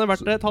 Nei, men den har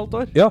vært der et halvt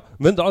år. Ja,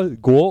 men da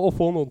gå og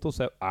få noen til å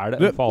se, er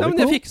det en farlig klump? Ja, men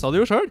jeg fiksa det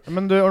jo selv.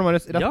 Men du, Ole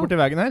Marius, rett bort I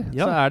veien her,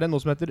 så det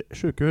noe som heter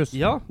sykehus.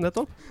 Ja,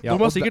 nettopp. De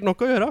har sikkert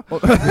nok å gjøre.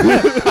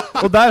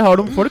 Og der har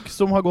de folk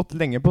som har gått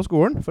lenge på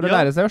skolen for å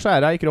lære seg å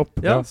skjære I kropp.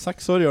 Ja,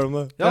 6 år gjør de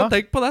det. Ja,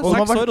 tenk på det.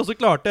 6 år, og så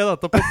klarte jeg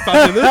dette på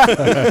 5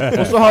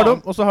 minutter.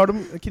 Og så har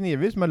de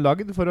kniver som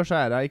lagd for å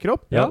skjære I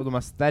kropp, og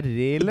de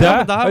sterile.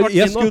 Det har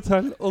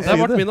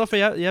vært min, for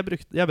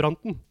jeg brant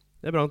den.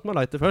 Jeg brant med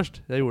lighter først.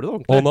 Jeg gjorde det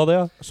ordentlig. Hånda det,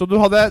 ja. Så du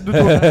tok...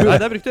 Nei,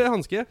 det brukte jeg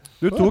hanske.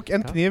 Du tok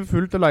en kniv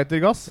fullt av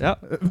lightergass. Ja.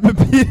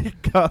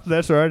 Pirka det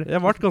selv. Jeg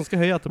ble ganske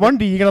høy etterpå. Var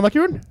den diger denne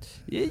kuren?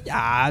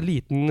 Ja,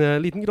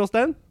 liten grå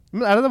stein.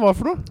 Men det var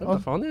for noe? Ja,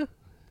 faen, ja.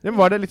 Ja,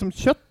 var det liksom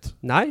kjøtt?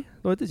 Nei,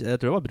 jeg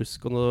tror det var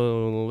brusk og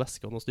noe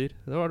væske og noe styr.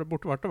 Det var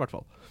borte hvert i hvert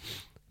fall.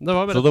 Det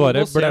var bare Så det var nå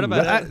en ser det blemme.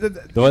 bare-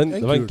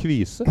 Det var en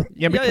kvise.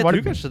 Jeg blir jeg tror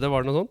kvalm. kanskje det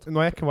var noe sånt. Nå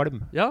er jeg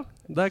kvalm. Ja,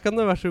 det kan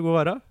det være så god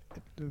være.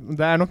 Det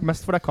er nok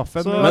mest for det er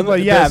kaffen. Så- Men det Men var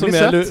det jævlig som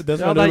jeg søtt. lu- det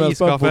som Ja, jeg det er lurer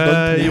mest på, iskaffe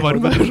hvordan i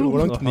varm versjon.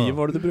 Hvordan kniv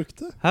var det du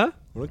brukte? Hæ?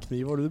 Hvordan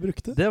kniv var det du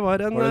brukte? Det var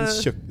en Var det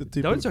en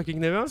det var en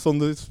kjøkkenkniv, ja. sånn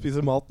du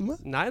spiser maten med?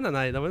 Nei,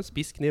 det var en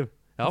spiss kniv.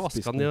 Jeg har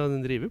vasket den i og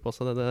den driver på,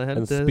 så den er En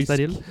helt spisk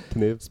steril.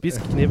 kniv.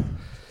 Spisk kniv.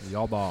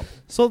 Ja da.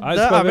 Så Nei,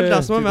 det skal er vel vi-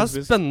 det som er mest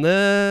tydeligvis.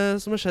 spennende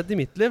som har skjedd i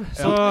mitt liv.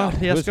 Så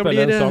jeg Vi skal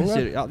spiller bli en sang,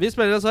 da. Ja, vi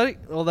spiller en sang,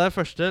 og det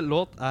første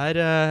låt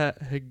er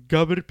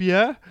Gabber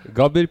Pierre.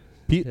 Gabber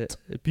Pete.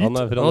 Han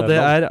er fra Og det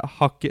Nederland. er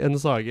Hakke en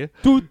sage.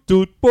 Tut,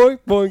 tut, boink,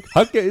 boink,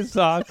 hakke i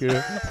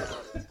saker.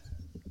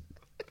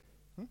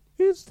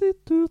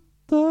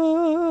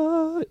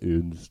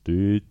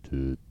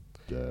 Instituttet.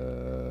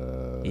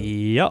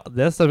 Ja,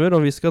 det stemmer,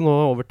 og vi skal nå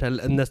over til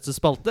neste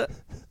spalte.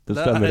 Det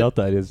stemmer at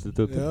det er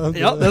instituttet.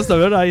 Ja, det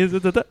stemmer, det er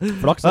instituttet.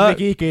 Flaks at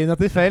vi ikke gikk inn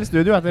til feil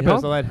studio etter Ja,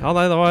 pausen der. ja,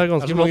 nei, det var Det er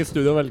ganske så mange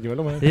studier å velge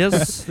mellom her.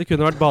 Yes, det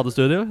kunne vært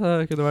badestudio,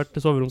 det kunne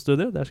vært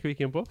soveromsstudio. Der skal vi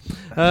ikke inn på.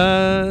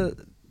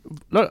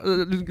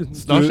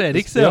 Lars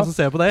Erik ser ja. altså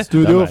ser på deg.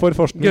 Studio Det er meg. for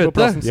forskning Gaute. på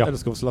plassens Ja.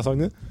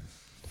 elskovslasagne.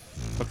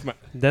 Takk for meg.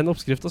 Den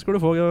oppskrifta skal du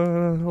få,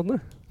 Hodne.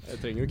 Jeg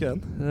trenger jo ikke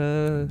den.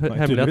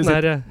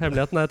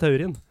 Hemmeligheten er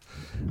teorien.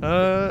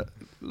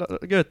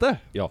 Gaute,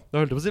 Ja. du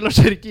holdt på å si Lars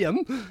Erik igjen.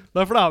 Det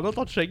er fordi han har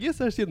tatt skjegget,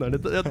 så jeg kjenner han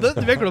litt. Ja,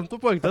 vi har glemt å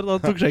poengtere da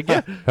han tok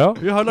skjegget. Ja.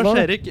 Vi har Lars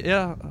Erik,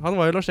 han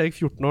var jo Lars Erik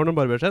 14 år når han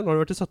barberte seg. Nå har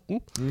han vært til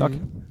 17. Takk.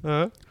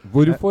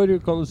 Hvorfor,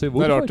 kan du si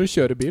Det er rart hvorfor? å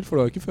kjøre bil, for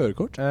du har jo ikke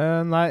førerkort.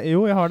 Nei,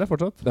 jo, jeg har det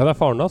fortsatt. Det er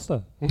faren hans,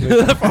 det.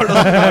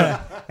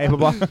 Hei,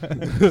 pappa.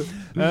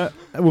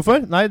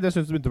 Hvorfor? Nei, det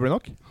syns du begynte å bli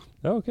nok.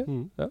 Ja, ok.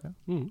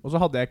 Og så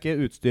hadde jeg ikke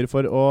utstyr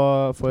for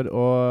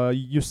å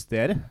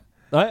justere.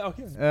 Nei, ok.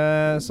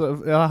 Så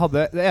jeg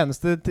hadde det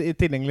eneste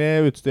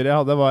tilgjengelige utstyret jeg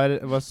hadde,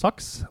 var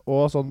saks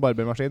og sånn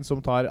barbermaskin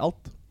som tar alt.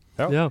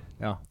 Ja.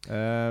 Ja.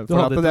 Du For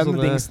hadde at ikke den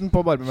sånne- dingsen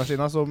på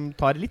barbermaskina som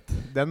tar litt,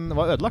 den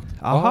var ødelagt.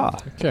 Aha.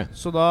 Okay.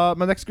 Så da,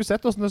 men jeg skulle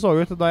sett hvordan det så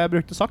ut da jeg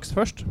brukte saks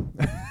først.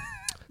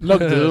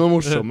 Lagde du noen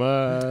morsomme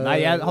Nei,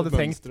 jeg hadde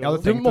tenkt det,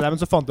 men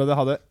så fant jeg at jeg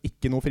hadde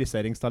ikke noe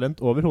friseringstalent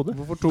overhodet.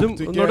 Hvorfor Du- tok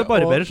du ikke når du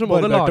barberer, så må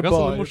og det barberte lage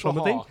sånne bare morsomme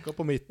på ting. haka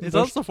på midten Ikke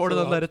sant? først, Så får du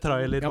den der Ja,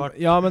 trailerbart.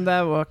 ja, men det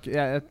var ikke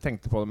jeg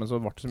tenkte på det, men så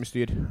ble det så mye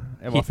styr.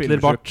 Jeg var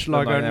Hitlerbart fyllesyk den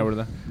dagen lageren. jeg gjorde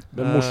det.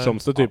 Den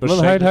morsomste type Men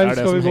skjegg her er det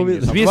skal som vi gå henger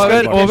videre. sammen. Vi Hva skal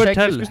var det over skjegg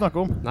til- vi skulle snakke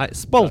om? Nei,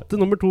 spalte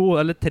nummer 2,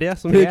 eller 3,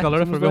 som vi Tre, kaller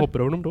det, som for det vi står. hopper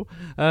over nummer 2.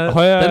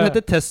 Har jeg- Den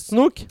heter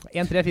Testsnok.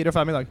 1, 3, 4 og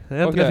 5 i dag.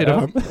 1, 3, 4,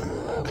 5.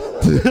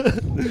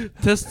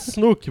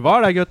 Testsnok. Hva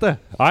er det, Gaute?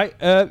 Nei,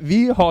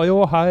 vi har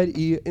jo her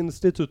i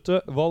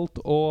instituttet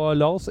valgt å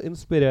la oss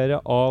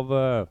inspirere av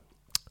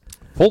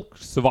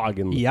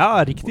Volkswagen.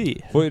 Ja,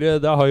 riktig. For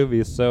det har jo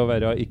vist seg å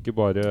være ikke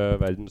bare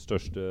verdens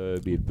største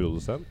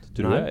bilprodusent,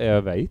 tror Nei. jeg.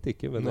 Jeg veit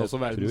ikke, men Men også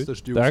jeg verdens tror.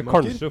 største Det er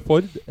juksemaker. kanskje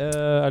Ford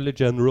eller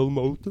General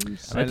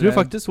Motors. Jeg tror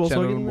faktisk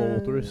General Volkswagen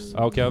Motors.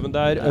 Ja, ok, men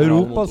det er Ja,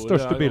 Europas motorer største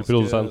er ganske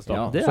bilprodusent. sterkt.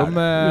 Da. Det er Som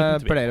det, uten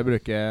tvil. pleier å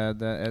bruke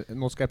det,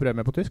 nå skal jeg prøve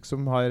meg på tysk,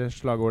 som har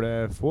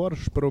slagordet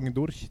 'Vorsprung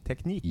durch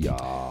Technik'. Ja.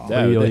 Det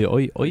er Oi, jo oi, det.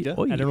 oi, oi,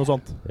 oi. Eller noe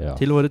sånt. Ja.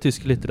 Til våre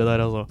tyske lyttere der,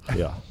 altså.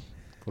 Ja.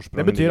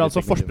 Det betyr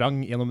altså forsprang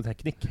gjennom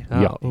teknikk.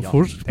 Ja, og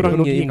forsprang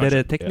Teknologi, i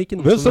dere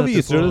teknikken. Men som så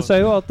heter viser på- det seg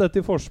jo at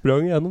dette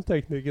forsprang gjennom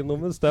teknikken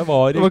deres, det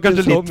var Det var ikke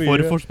kanskje så litt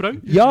mye for forsprang?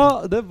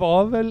 Ja, det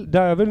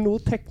er vel noe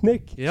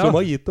teknikk Ja. som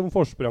har gitt dem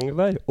forspranget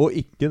der, og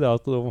ikke det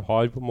at de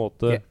har på en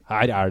måte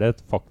Her er det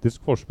et faktisk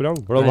forsprang.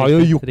 For de har jo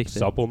Riktig,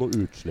 juksa riktig. på noen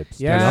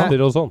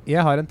utslippstester og sånn.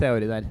 Jeg har en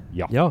teori der.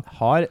 Ja. Ja.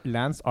 Har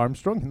Lance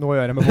Armstrong noe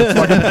å gjøre med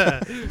Volkswagen?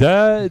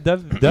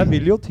 Det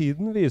vil jo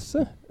tiden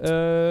vise.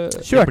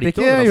 Kjørte blir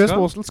ikke ikke US overrasket.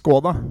 Postal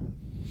Skoda?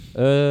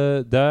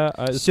 Det er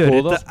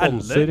Kjører Skoda ikke alle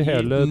sponser i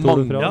hele Tour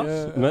de mange-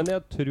 France. Men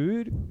jeg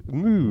tror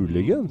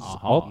muligens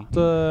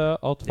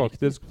at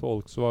faktisk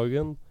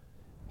Volkswagen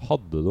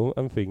hadde de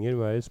en finger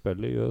med i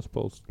spillet i US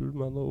Postal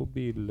med noe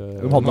bil...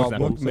 De hadde nok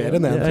Nok mer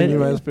enn én finger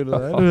med i spillet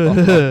der.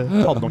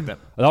 Hadde nok det.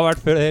 Det har vært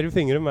flere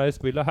fingre med i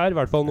spillet her. I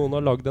hvert fall noen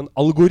har lagd en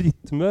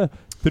algoritme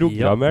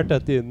programmert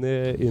dette inn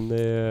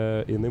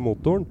i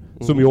motoren.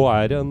 Som jo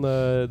er en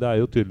Det er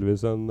jo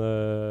tydeligvis en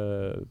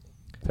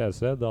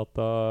PC,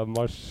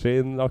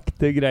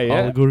 datamaskinaktig greie.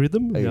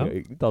 Algorithm, ja.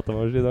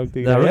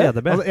 Datamaskinaktig Det er jo greie.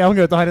 EDB. Altså, jeg og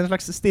Gaute har en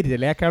slags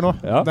stirrelek her nå.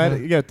 Ja. Der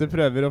Gaute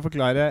prøver å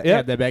forklare Ja.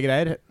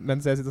 EDB-greier,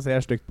 mens jeg sitter og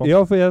ser stygt på han.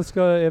 Ja, for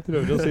jeg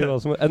prøver å si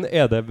hva som en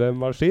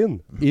EDB-maskin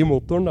i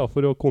motoren da,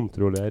 for å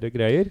kontrollere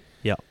greier.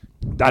 Ja.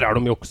 Der har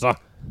de juksa!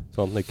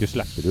 Sånn at den ikke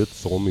slipper ut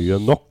så mye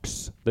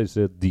NOx,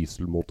 disse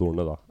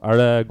dieselmotorene da. Er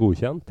det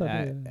godkjent?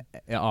 Eller?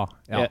 Ja.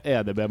 ja.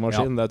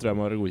 EDB-maskin, det tror jeg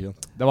må være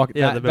godkjent. Det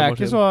er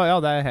ikke så Ja,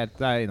 det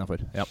er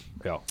innafor. Ja.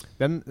 Ja.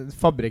 Den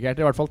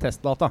fabrikkerte i hvert fall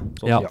testdata.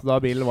 Så Ja. da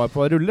bilen var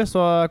på rulle,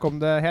 så kom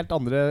det helt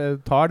andre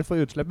tall for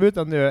utslipp ut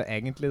enn det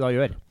egentlig da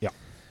gjør.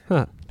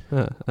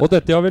 Og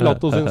dette har vi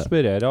latt oss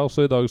inspirere av,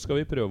 så i dag skal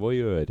vi prøve å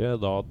gjøre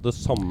da det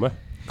samme.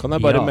 Kan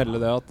jeg bare Ja. melde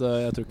det at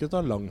jeg tror ikke det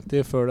tar lang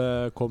tid før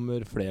det kommer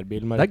flere Det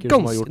bilmerker er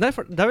som har ganske gjort Nei,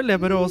 for det er vel det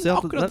med å si at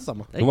akkurat det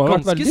samme. det De er har vært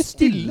ganske veldig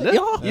stille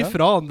Ja.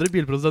 ifra andre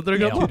bilprodusenter.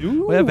 akkurat nå.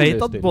 Ja. Og jeg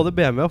vet at Stille. både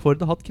BMW og Ford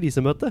har hatt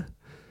krisemøte.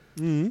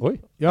 Oi.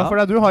 Ja, for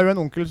du har jo en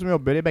onkel som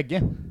jobber i begge.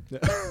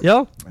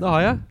 Ja, det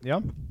har jeg. Ja.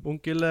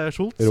 Onkel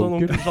Schultz og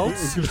onkel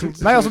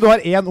Schaltz. Nei, altså du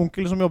har en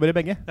onkel som jobber i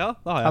begge. Ja,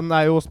 det har jeg. Han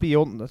er jo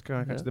spion. Det skal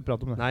jeg kanskje ikke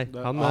prate om det. Nei,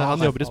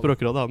 han jobber i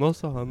Språkrådet, han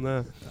også. Han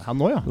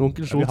også, ja.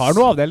 Onkel Schultz. Vi har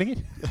noen avdelinger.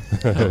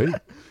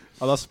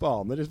 Ja, det er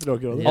spaner i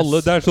Språkrådet. Alle,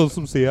 det er sånn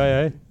som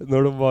CIA.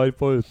 Når de var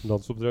på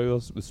utenlandsoppdrag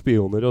og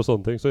spioner og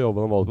sånne ting, så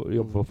jobbet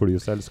de på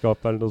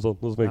flyselskap eller noe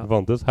sånt, noe som ikke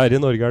fantes. Her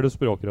i Norge er det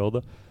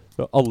Språkrådet.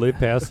 Så alle i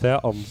PST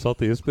er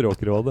ansatt i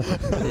Språkrådet.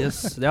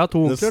 Yes, jeg har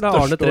 2 onkler. Det er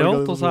Arne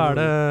Treholt, og så er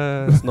det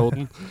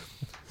Snowden.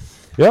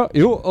 Ja,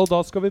 jo, og da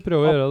skal vi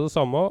prøve å gjøre det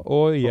samme,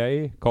 og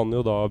jeg kan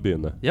jo da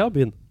begynne. Ja,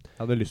 begynn.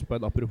 Jeg hadde lyst på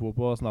et apropos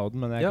på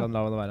Snowden, men jeg kan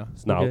la det være.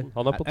 Snowden,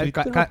 han er på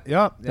Twitter.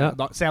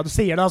 Se at du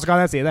sier det, så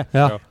kan jeg si det.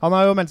 Ja. Han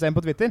har jo meldt seg inn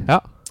på Twitter.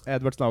 Ja.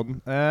 Edward Snowden.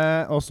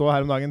 Og så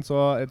her om dagen, så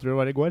jeg tror det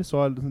var i går,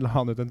 så la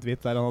han ut en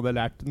tweet der han hadde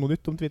lært noe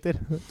nytt om Twitter.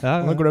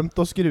 Han hadde glemt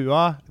å skru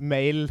av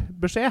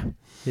mailbeskjed.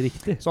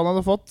 Riktig. Så han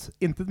hadde fått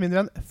intet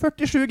mindre enn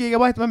 47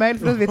 gigabyte med mail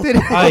fra Twitter.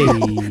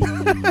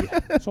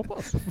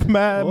 Såpass.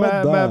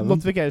 med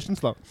notifications,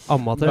 da.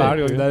 Amatør. Hver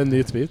gang det er en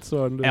ny tweet,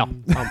 så er det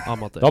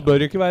amatør. Da bør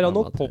det ikke være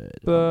noe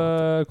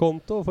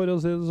pop-konto, for å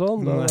si det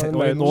sånn. Nå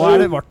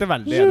ble det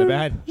veldig EDB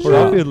her. For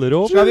da fyller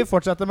opp. Skal vi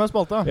fortsette med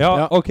spalta?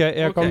 Ja, ok,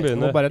 jeg kan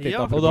begynne.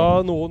 Ja. Og da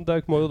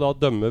dere må jo da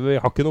dømme. Vi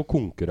har ikke noe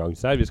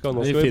konkurranse her. Nå skal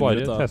vi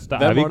bare teste.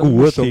 Er vi Hvem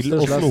gode til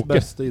å snoke?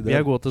 Vi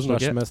er gode til å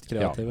snoke. Mest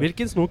kreative.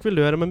 Hvilken snok vil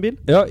du gjøre med en bil?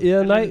 Ja,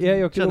 nei, jeg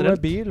gjør ikke noe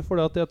med bil,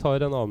 fordi at jeg tar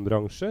en annen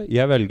bransje.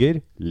 Jeg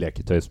velger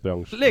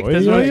leketøysbransjen.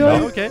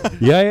 Leketøysbransjen, ok.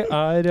 Jeg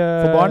er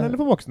For barn eller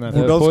for voksne?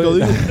 Hvordan skal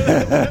du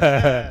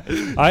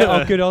Nei,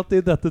 akkurat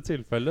i dette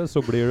tilfellet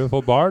så blir det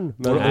for barn,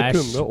 men det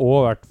kunne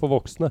også vært for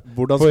voksne.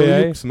 Hvordan skal du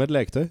jukse med et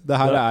leketøy? Det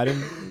her er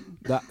en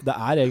det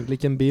er egentlig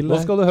ikke en bil. Nå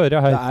skal du høre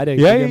her. Det er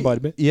egentlig ikke en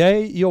Barbie.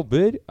 Jeg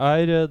jobber,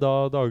 er da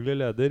daglig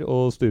leder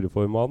og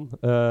styreformann,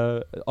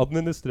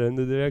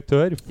 administrerende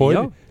direktør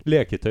for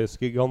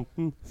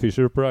leketøysgiganten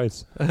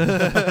Fisher-Price.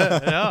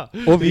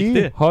 Og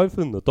vi har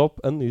funnet opp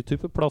en ny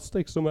type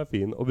plastikk som er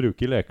fin å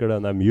bruke i leker.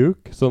 Den er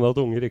mjuk, sånn at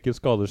unger ikke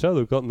skader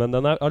seg, men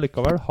den er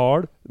allikevel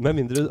hard, med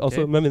mindre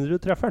du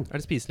treffer den. Er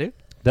det spiselig?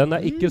 Den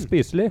er ikke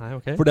spiselig,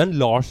 for den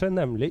lar seg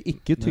nemlig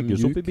ikke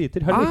tygges opp i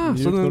biter heller.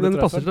 Så den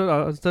passer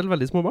til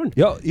veldig små barn?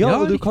 Ja,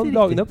 og du kan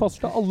lage den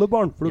passer til alle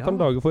barn. For du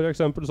kan lage for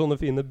eksempel sånne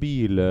fine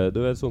biler.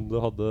 Du vet sånn du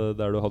hadde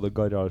der du hadde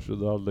garasje.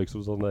 Du hadde liksom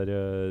sånn der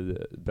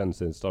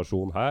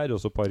bensinstasjon her, og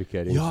så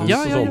parkeringshus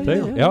og sånne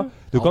ting. Ja,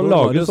 du kan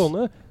lage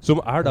sånne som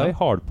er da i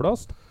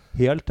hardplast.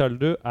 Helt til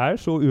du er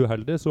så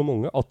uheldig som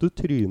unge at du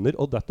tryner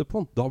og detter på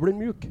den. Da blir den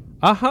mjuk.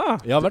 Aha!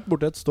 Jeg har vært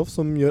borti et stoff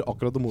som gjør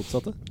akkurat det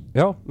motsatte.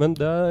 Ja, men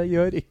det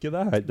gjør ikke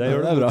det her. Det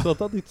gjør det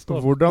motsatte av ditt stoff.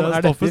 Hvordan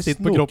er dette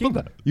sitt på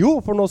kroppen? Jo,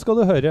 for nå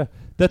skal du høre.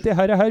 Dette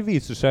her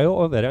viser seg jo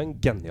å være en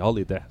genial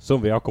idé som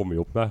vi har kommet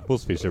opp med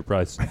hos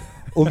Fisher-Price.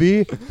 Og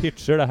vi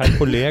pitcher det her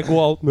på Lego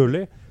og alt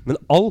mulig.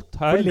 Men alt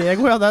her... For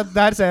Lego, ja,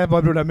 der ser jeg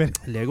bare problemer.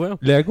 Lego, ja.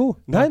 Lego?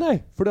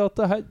 Nei. Fordi at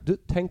det her...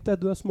 Tenk deg,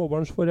 du er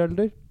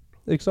småbarnsforelder.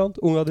 Ikke sant?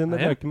 Unga dine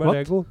leker med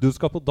Lego. Du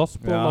skal på dass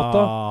på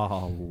natta.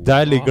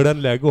 Der ligger den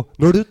Lego.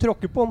 Når du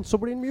tråkker på den, så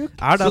blir den mjuk.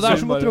 Så det er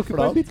som å tråkke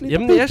på en bitte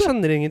liten pute. Jeg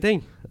skjønner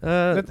ingenting.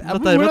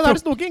 Hvordan er det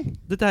snoking?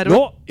 Dette er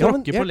å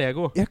tråkke på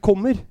Lego. Jeg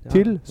kommer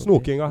til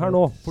snokinga her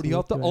nå. Fordi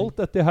at alt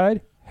dette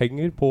her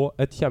henger på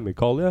et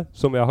kjemikalie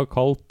som jeg har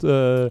kalt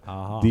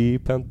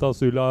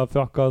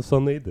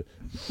dipentasulafrakasanid.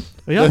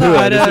 Ja, det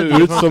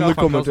høres ut som du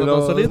kommer til å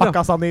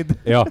Fakasanid.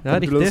 Ja,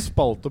 til å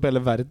spalte opp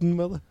hele verden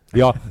med det.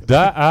 Ja,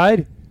 det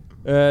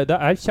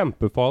er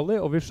kjempefarlig,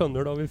 og vi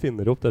skjønner da vi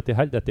finner opp dette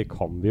her. Dette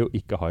kan vi jo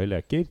ikke ha i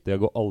leker. Det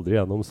går aldri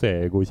gjennom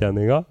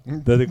CE-godkjenninga.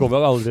 Dette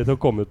kommer aldri til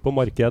å komme ut på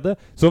markedet.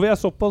 Så vi er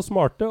såpass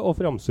smarte og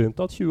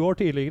fremsynte at 20 år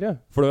tidligere,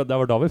 for det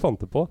var da vi fant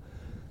det på,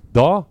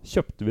 da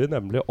kjøpte vi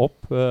nemlig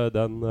opp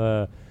den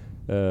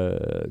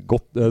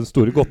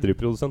store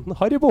godteriprodusenten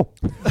Haribo,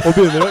 og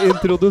begynner å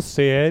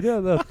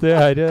introdusere dette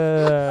her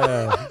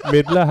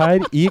middelet her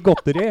i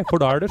godteri,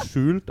 for da er det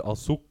skjult av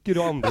sukker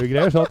og andre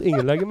greier, sånn at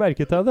ingen legger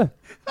merke til det.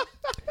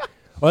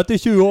 Og etter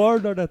 20 år,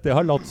 når dette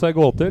har latt seg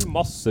gå til,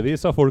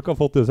 massevis av folk har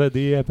fått til seg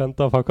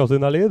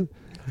dipentasulafakasanid,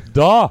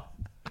 da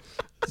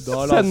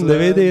sender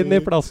vi det inn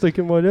i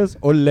plastikken vår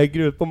og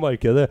legger ut på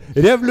markedet.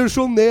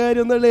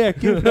 Revolusjonerende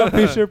leker fra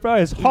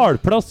Fisher-Price.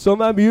 Hardplast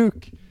som er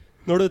mjuk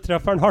når du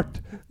treffer den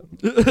hardt.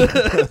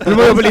 Du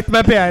må jobbe litt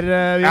med PR.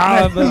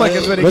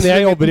 Men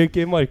jeg jobber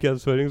ikke i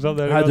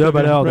markedsføringsavdelingen. Nei, du er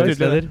bare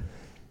avdelingsleder.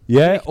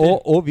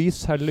 Og vi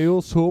selger jo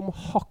som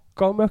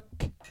hakka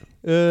møkk.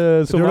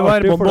 Tror det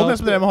var Bonbon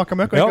som drev med hakka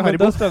møkk, og ikke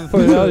Haribo. Det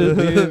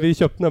stemmer, vi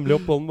kjøpte nemlig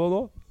opp Bonbon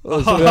nå.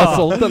 Så vi har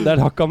solgt en del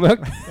hakka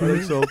møkk. Har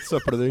du solgt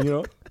søppeldynger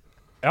også?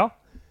 Ja.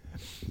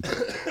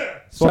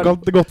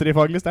 Såkalt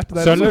godterifaglig sterkt.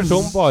 Selger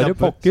som bare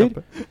pokker.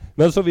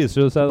 Men så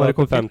viser det seg da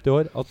på 50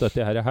 år at dette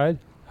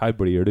her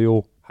blir det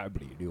jo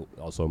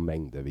altså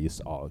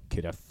mengdevis av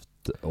kreft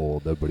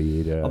og det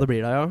blir det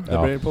blir det, ja. Det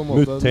blir på en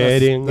måte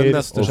muteringer den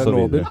neste og så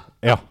Chernobyl. videre.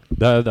 Ja,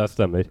 det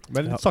stemmer.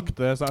 Men litt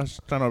sakte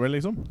Chernobyl,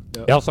 liksom.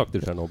 Ja, sakte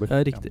Chernobyl.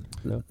 Ja, riktig.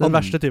 Den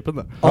verste typen,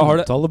 det.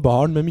 Antallet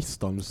barn med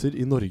misdannelser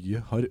i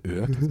Norge har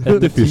økt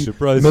Etter Fisher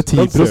Price med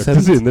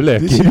 10% sine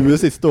leker. de 20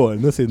 siste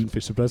årene siden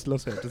Fisher Price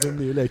lanserte sine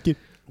nye leker.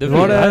 Det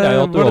Var det- her er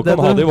jo at du var det også kan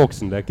det ha du- det i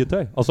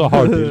voksenleketøy. Altså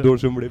harddildoer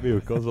som blir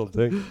mjuke og sånne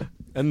ting.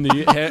 En ny,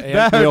 Det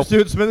helt ny, høres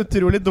ut som en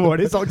utrolig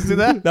dårlig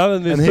salgsidé. Nei,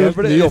 men hvis en du- helt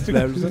for det- ny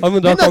opplevelse. Ja,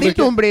 men da kan du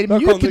ikke- blir da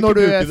kan du ikke når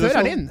du bruke det fører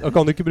som- den inn. Da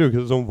kan du ikke bruke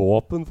det som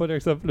våpen, for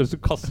eksempel. Hvis du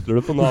kaster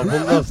det på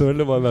naboen, da, så vil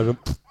det bare være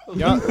sånn.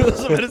 Ja,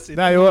 det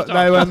er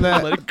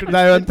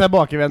jo en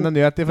tilbakevendende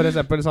nyhet i for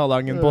eksempel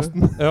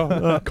Salangen-posten.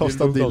 Ja,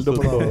 Kastet dildo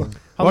på naboen.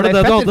 Var det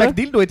det du hadde? Fikk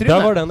dildo i Det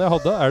var trynet. den jeg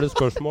hadde. Er det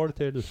spørsmål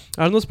til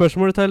Er det noen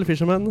spørsmål til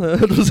Fisherman?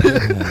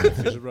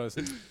 Fisher Price.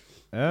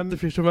 The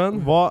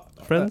Fisherman, Hva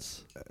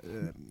Friends.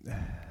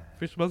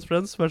 Fisherman's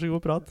Friends, vær så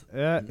god, prat.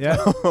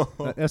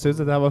 Jeg syns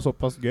dette her var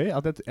såpass gøy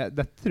at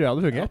dette tror jeg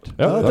hadde fungert.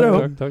 Ja, det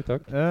tror jeg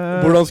takk.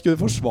 Hvordan skulle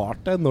du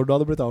forsvart deg når du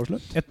hadde blitt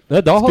avslørt?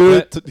 Nei, da hadde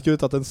Skulle jeg, du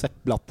tatt en Sepp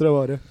Blatter og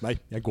bare Nei,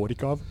 jeg går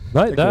ikke av.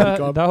 nei, Jeg det, går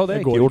ikke av. det hadde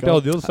jeg Jeg ikke går gjort. ikke Jeg av.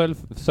 hadde jo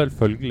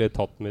selvfølgelig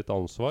tatt mitt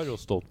ansvar og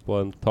stått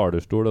på en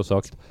talerstol og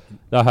sagt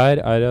det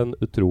her er en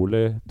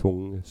utrolig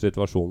tung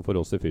situasjon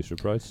for oss i Fisher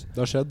Price.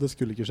 Det har skjedd, det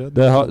skulle ikke skjedd.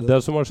 Det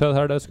som har skjedd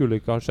her, det skulle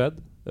ikke ha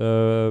skjedd.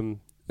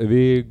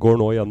 Vi går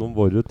nå gjennom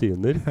våre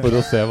rutiner for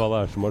å se hva det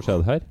er som har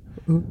skjedd her.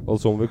 Og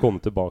så må vi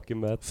komme tilbake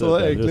med et Så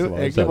bedre egentlig, svar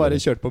egentlig bare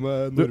senere. kjørt på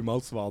med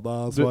normalt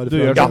svada-svar. du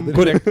gjør Ja, sånn.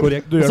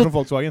 korrekt. Du gjør Så- som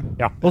Volkswagen.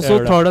 Ja, Og jeg så gjør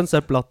det. tar du en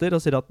Sepp Latter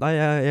og sier at nei,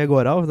 jeg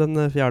går av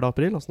den 4.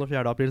 april. Og så når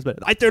 4. april spør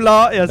jeg, nei, tulla!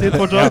 Jeg sier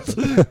fortsatt.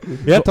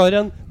 Jeg tar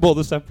en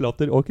både Sepp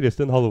Latter og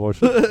Kristin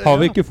Halvorsen. Har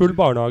vi ikke full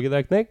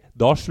barnehagedekning,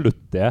 da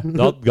slutter jeg.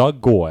 Da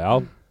går jeg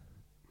av.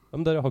 Ja,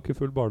 men dere har ikke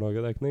full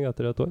barnehagedekning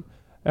etter et år?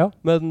 Ja,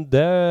 men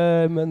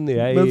jeg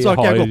Men så har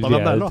ikke jeg gått av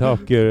den der nå.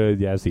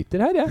 jeg sitter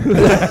her, jeg.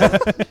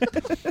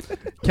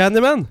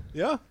 Candyman,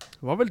 Ja.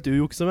 hva vil du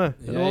jukse med?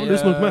 Eller hva vil du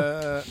snoke med?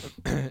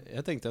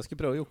 Jeg tenkte jeg skulle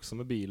prøve å jukse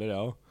med biler, jeg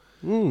òg.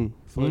 Mm.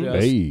 For Mm.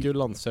 jeg Hey. skulle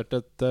lansert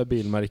et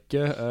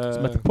bilmerke.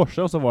 Som heter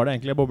Porsche, og så var det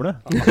egentlig en boble.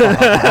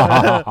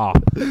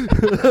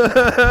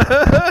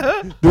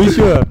 Du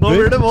Nå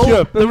blir det vold.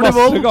 kjøper Det blir masse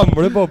vold.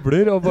 gamle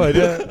bobler og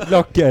bare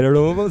lakkerer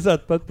dem og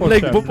setter på et Porsche.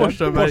 Legg på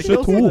Porsche-merket.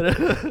 Porsche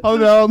 2. Han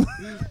vil ha en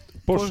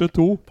Porsche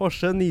 2.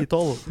 Porsche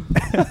 912.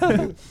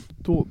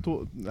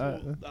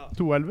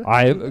 211.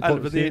 Nei,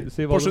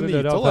 si hva Porsche du vil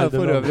gjøre. 912 er for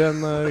Ferdinand. øvrig en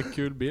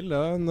kul bil. Det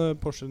er en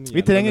Porsche 911.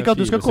 Vi trenger ikke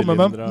at du skal komme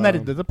med firesylindere.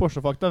 nerdete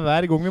Porsche-fakta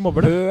hver gang vi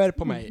mobber det. Hør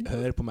på meg,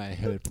 hør på meg,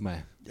 hør på meg.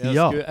 Jeg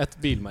Ja. skulle et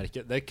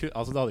bilmerke.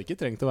 Altså det hadde ikke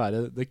trengt å være.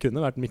 Det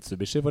kunne vært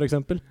Mitsubishi, for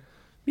eksempel.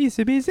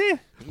 Easy-peasy.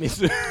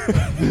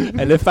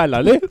 Eller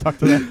Ferrari. Takk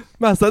til dere.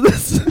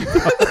 Mercedes.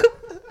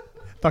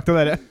 Takk til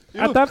dere.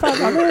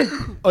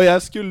 Og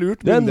jeg skulle lurt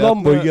Det er en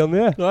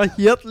Lamborghini. Du er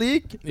helt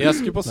lik. Jeg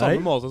skulle på samme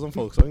Nei. måte som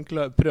Volkswagen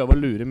prøve å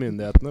lure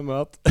myndighetene med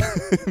at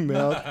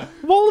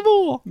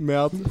Volvo. med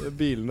at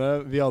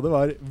bilene vi hadde,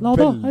 var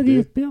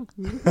veldig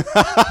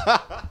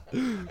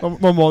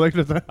Nå må dere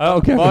slutte. Ja,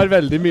 ok. var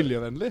veldig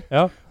miljøvennlig.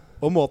 Ja.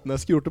 Og måten jeg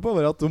skulle gjort det på,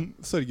 var at de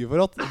sørger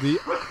for at de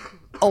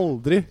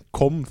aldri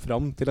kom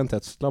fram til en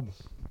testlab.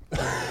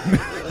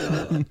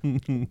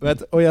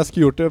 Og jeg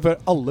skulle gjort det for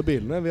alle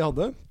bilene vi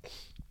hadde.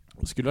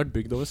 Skulle vært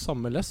bygd over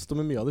samme lest og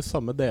med mye av de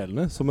samme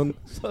delene som en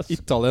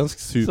italiensk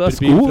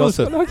superbil fra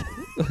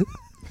 70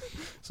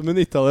 Som en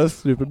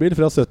italiensk superbil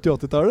fra 70- og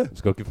 80-tallet.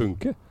 Skal ikke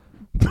funke.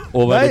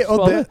 Nei,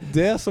 og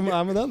det som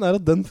er med den, er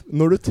at den,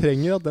 når du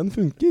trenger at den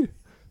funker,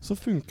 så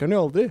funker den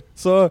jo aldri.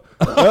 Så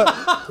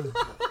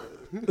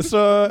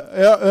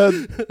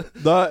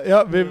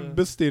vi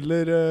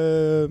bestiller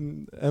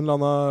en eller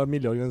annen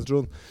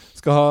miljøorganisasjon.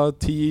 Skal ha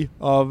 10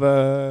 av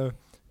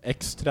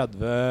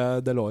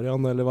X30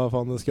 DeLorean, eller hva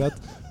faen det skal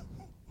hete.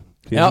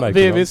 Ja,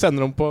 vi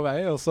sender dem på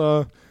vei, og så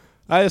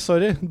nei,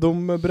 sorry, de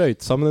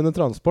brøyt sammen under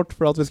transport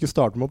for at vi skulle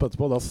starte dem opp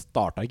etterpå. Da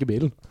starta ikke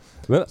bilen.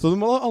 Men- Så de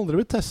hadde aldri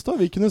blitt testa.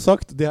 Vi kunne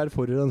sagt de her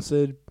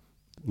forurenser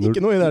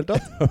ikke noe i det hele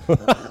tatt.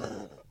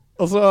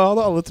 Og så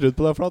hadde alle trodd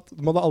på det, for at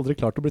de hadde aldri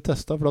klart å bli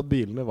testa, for at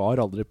bilene var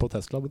aldri på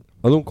testlaben.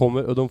 Ja,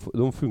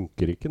 de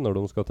funker ikke når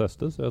de skal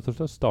testes. Rett og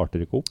slett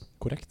starter ikke opp.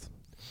 Korrekt.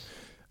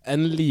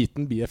 En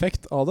liten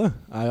bieffekt av det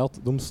er at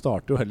de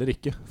starter jo heller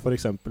ikke. For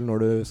eksempel når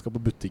du skal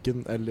på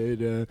butikken,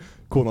 eller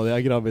kona di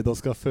er gravid og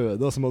skal føde,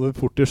 og så må du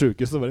fort til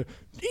sykehuset og bare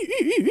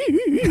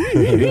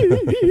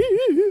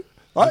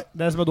Nei,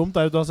 det som er dumt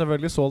er at du har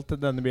selvfølgelig solgt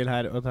denne bilen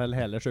her og til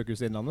hele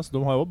Sykehuset Innlandet, så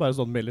de har jo bare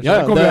sånne biler. Ja, så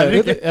det kommer det heller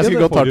er, ikke. jeg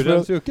skal godt takke for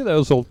forurenser jo ikke. Det er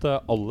jo solgt til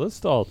alle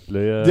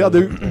statlige de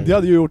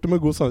hadde jo gjort det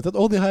med god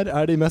samvittighet. Å, de her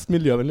er de mest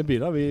miljøvennlige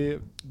bilene.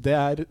 Det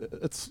er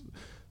et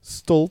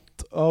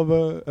stolt av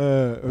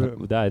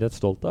Det er rett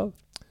stolt av.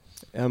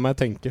 Jeg må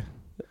tenke.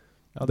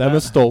 Ja, det er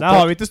med stolthet. Det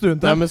har vi til stuen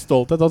Det er til. med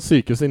stolthet at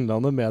Sykehuset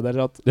Innlandet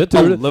meddeler at Det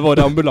tror du- alle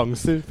våre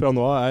ambulanser fra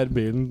nå av er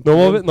bilen. Nå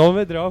må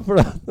vi dra, for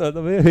da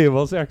må vi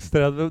hive oss i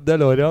X30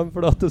 DeLorean,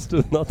 for at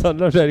stunden at han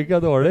Lars Erik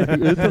er dårlig.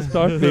 Ut og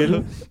start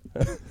bilen.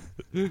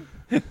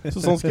 Så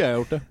sånn skal jeg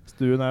gjort det.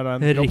 Stuen er da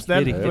en Riktig,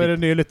 kroppsdel riktig. for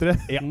nye lyttere.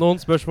 Noen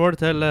spørsmål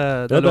til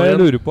Det jeg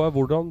lurer på er,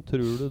 hvordan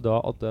tror du da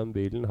at den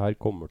bilen her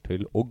kommer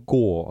til å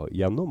gå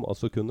gjennom?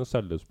 Altså kunne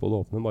selges på det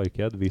åpne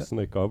marked hvis den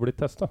ikke har blitt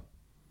testet?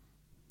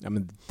 Ja,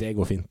 men det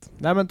går fint.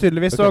 Nei, men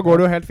tydeligvis så går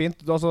det jo helt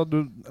fint. Altså,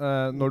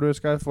 når du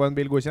skal få en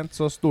bil godkjent,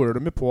 så stoler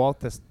de jo på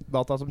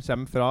testdata som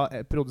kommer fra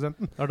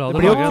produsenten. Det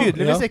blir jo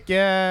tydeligvis ikke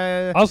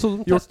Altså,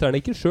 de tester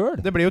den ikke selv.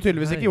 Det blir jo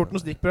tydeligvis ikke gjort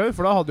noen stikkprøver,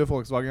 for da hadde jo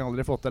Volkswagen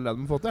aldri fått til det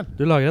de fått til.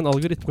 Du lager en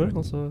algoritme,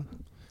 altså.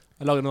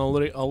 Jeg lager en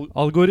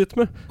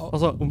Algoritme.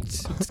 Altså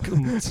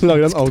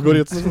lager en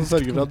algoritme som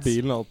sørger for at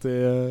bilen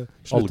alltid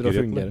slutter å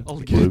fungere.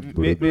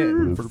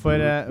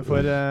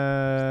 For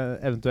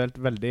eventuelt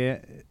veldig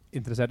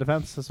interesserte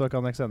fans, så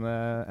kan jeg sende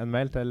en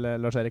mail til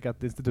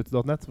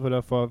larserik@instituttet.net for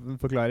å få en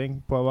forklaring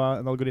på hva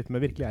en algoritme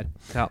virkelig er.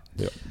 Ja.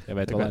 Jeg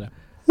vet hva det er.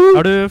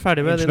 Er du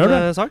ferdig med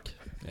din sak?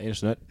 Jeg er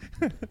ingeniør.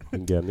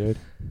 Ingeniør.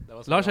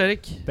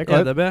 Lars-Erik, Dere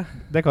EDB.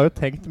 har jo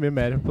tenkt mye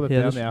mer på dette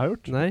enn jeg har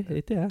gjort. Nei,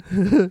 ikke jeg.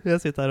 Jeg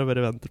sitter her og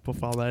bare venter på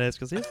faen er det jeg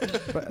skal si.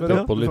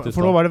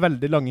 For nå var det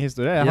veldig lange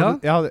historier.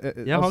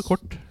 Jeg har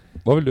kort.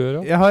 Hva vil du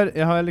gjøre? Jeg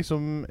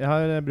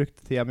har brukt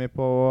tida mi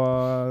på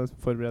å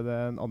forberede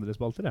en andre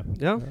spalter, jeg.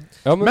 Ja.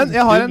 Men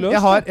jeg har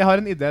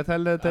en idé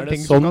til Er det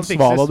ting som sånn kan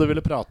Svala fikses. du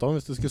ville prate om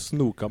hvis du skulle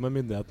snoka med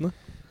myndighetene?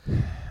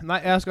 Nei,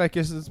 jeg skal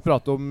ikke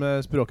prate om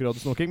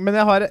språkrådsnoking. Men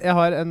jeg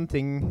har en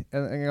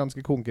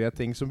ganske konkret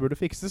ting som burde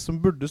fikses, som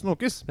burde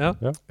snokes. Ja.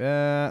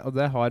 Og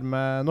det har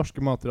med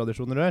norske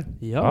mattradisjoner å gjøre.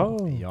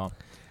 Ja.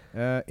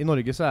 I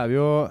Norge så er vi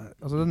jo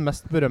altså den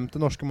mest berømte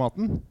norske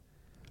maten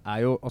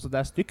er jo altså det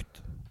er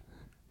stygt.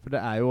 For det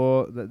er jo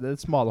det er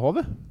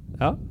smalahove.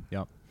 Ja.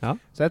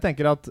 Så jeg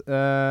tenker at Så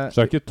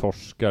er det ikke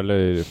torsk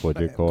eller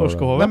fårikål?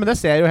 Torskehove. Nei, men det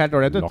ser jo helt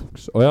dårlig ut.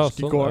 Laks. Åja,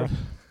 sånn. Ja.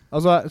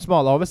 Altså,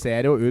 smalahove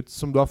ser jo ut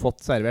som du har fått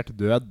servert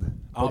død.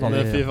 Ja, men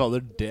fy fader,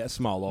 det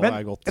smalahove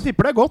er godt. Jeg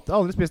tipper det er godt. Jeg har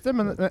aldri spist det.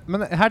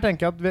 Men her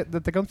tenker jeg at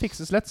dette kan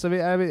fikses lett. Så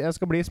jeg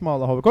skal bli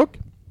smalahovekokk.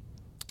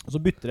 Og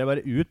så bytter jeg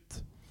bare ut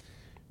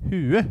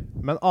huet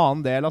med en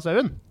annen del av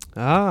sauen.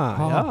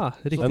 Ja,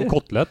 riktig. En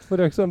kotelett,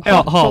 for eksempel.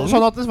 Ja,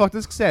 sånn at det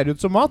faktisk ser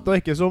ut som mat, og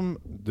ikke som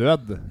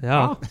død.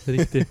 Ja,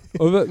 riktig.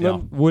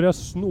 Men hvor er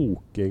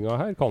snokinga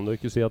her? Kan du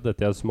ikke si at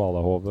dette er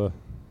smalahove?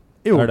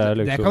 Jo, det det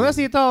liksom kan jeg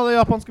si til alle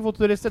japanske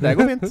fototurister. Det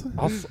går fint.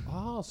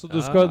 Så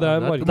du skal Det er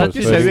Det er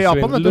ikke sau i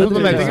Japan, vet du.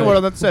 De vet ikke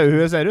hvordan et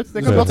sauehue ser ut.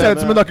 Det kan godt se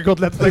ut som en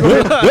nakkekotelett.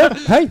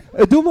 Hei!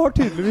 De har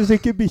tydeligvis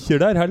ikke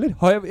bikkjer der heller.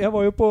 Jeg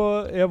var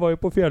jo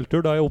på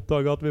fjelltur da jeg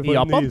oppdaga at vi får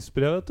en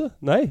isbre, vet du.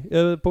 Nei,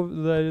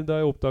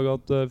 da jeg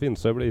oppdaga at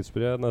Finse ble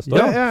isbre neste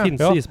år.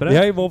 Finse isbre.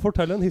 Jeg må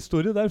fortelle en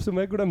historie der som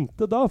jeg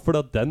glemte da, for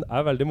at den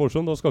er veldig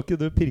morsom. Da skal ikke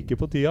du pirke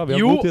på tida. Vi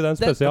har god tid, den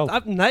spesial.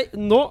 Nei,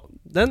 nå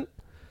den.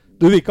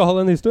 Du vil ikke ha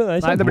den historien?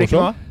 Nei, det blir ikke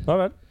noe. Ja,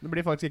 vel. Det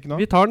blir faktisk ikke noe.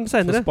 Vi tar den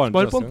senere. Spar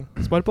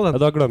på den.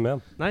 Ja, da glemmer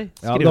jeg den. Nei,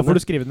 da får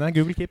du skrive den ned.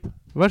 Google Keep.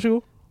 Vær så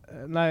god.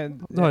 Nei,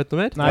 du har ikke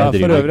noe mer? Nei,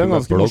 for øvrig en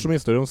ganske morsom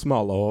historie om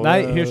smalahove. Nei,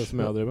 hysj. Som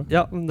jeg har drevet.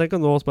 Ja, den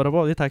kan du også spare på.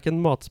 Vi tar ikke en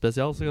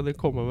matspesial, så kan du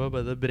komme med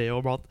både bre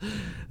og mat.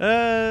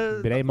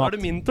 Brei mat. Da er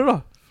det min tur, da.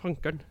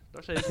 Fankeren. Da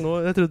skjer ikke noe.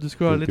 Jeg trodde du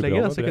skulle være litt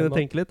lenger, så jeg kunne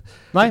tenke litt.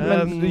 Nei,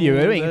 men du gjør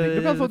jo ingenting.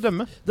 Du kan få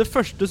dømme. Det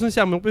første som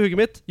kommer opp i hugget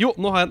mitt. Jo,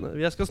 nå har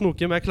jeg skal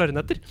snoke med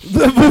klarinetter.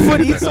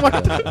 Hvorfor i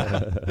svart?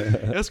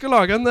 Jeg skal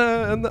lage en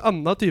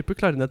annen type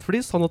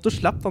klarinettflis, sånn at du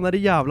slipper den der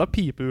jævla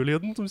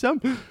pipeulyden som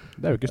kommer.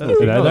 Det er jo ikke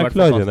snoking. Det er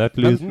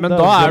klarinettlyden. Men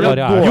da er det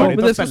dårlig. Jo,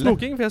 men det skal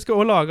snoking, for jeg skal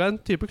også lage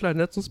en type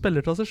klarinett som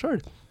spiller til seg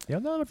selv. Ja,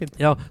 det hadde vært fint.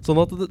 Ja,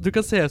 sånn at du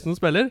kan se ut som du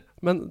spiller,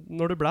 men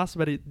når du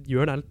blæser, bare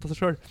gjør den alt til seg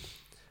selv.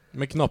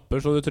 Med knapper,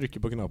 så du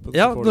trykker på knappen.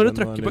 Ja, når du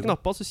trykker på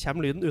knappa, så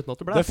kommer lyden uten at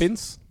du blæser.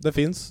 Det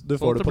finns. Du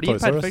får det på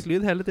Toys R Us. Det blir perfekt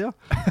lyd hele tida.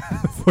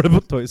 Får det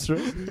på Toys R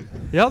Us?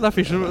 Ja, det er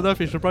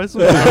Fisher Price.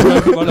 Det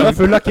er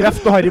full av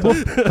kreft og Haribo.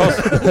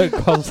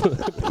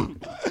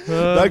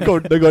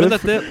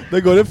 Det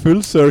går en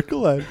full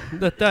circle der.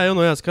 Dette er jo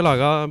noe jeg skal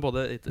lage,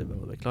 både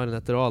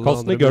klarinetter og alle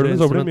Kast den i andre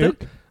gulvet, så blir det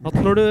instrumenter. At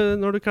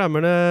når du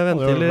klemmer ned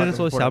ventiler,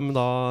 så kommer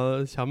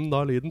da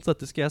lyden. Så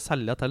dette skal jeg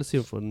selge til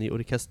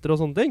symfoniorkester og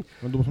sånne ting.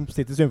 Men de som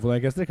sitter i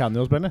symfoniorkester kan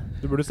jo spille.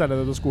 Du burde selge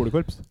det til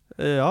skolekorps.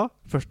 Ja,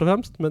 først og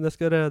fremst. Men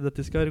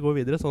dette skal gå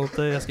videre, sånn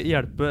at jeg skal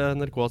hjelpe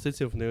NRK sitt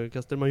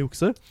symfoniorkester med å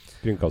jukse.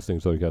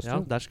 Kringkastingsorkester.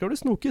 Ja, der skal det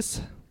snokes.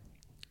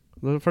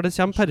 For det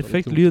kommer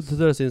perfekt lyd til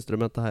disse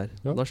instrumentet her.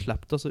 Ja. Da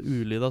slipper det altså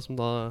ulyder som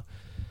da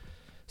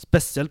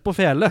spesielt på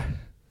fele.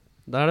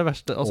 Det er det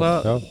verste.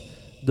 Altså,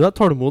 du er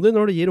tålmodig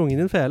når du gir ungen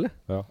din fele.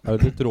 Ja. Er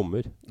det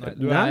trommer? Nei,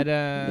 du er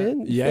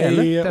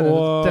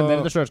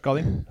tenner til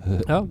sjølskaling.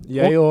 Ja.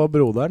 Jeg og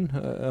broderen,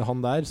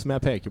 han der som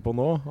jeg peker på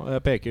nå,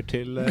 jeg peker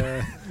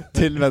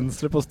til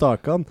venstre på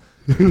stakan.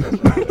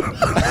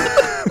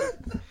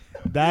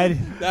 Det er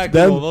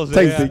ikke lov å si.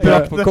 Tenkte ikke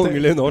jeg på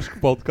kongelig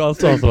norsk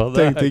podcast, altså.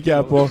 Tenkte ikke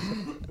jeg på.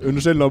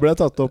 Unnskyld, nå ble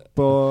jeg tatt opp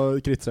og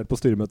kritisert på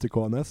styremøtet i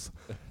KNS.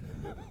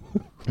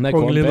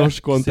 Kongelig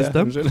norsk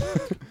system.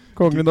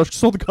 Kongelig norsk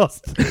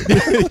soddkast.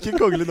 Ikke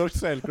kongelig norsk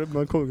seilklubb,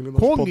 men kongelig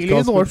norsk podcast.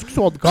 Kongelig norsk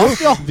soddkast,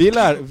 ja. Vi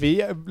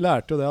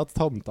lærte jo det at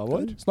tanta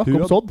vår Snakk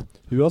om sodd.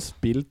 Hun har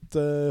spilt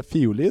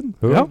fiolin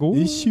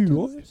i 20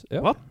 år.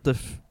 Ja. What the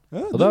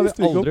Ja, Og det har vi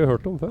aldri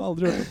hørt om før.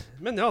 Aldri hørt om.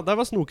 Men ja, det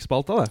var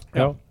snokspalta, det.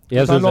 Ja.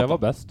 Jeg synes jeg var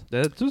best.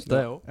 Det syns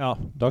jeg òg. Ja,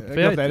 Takk.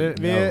 gratulerer.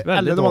 Vi, Ja,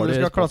 alle de veldig andre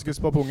skal dårlig klaskes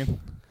på pungen.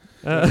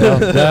 Ja,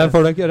 det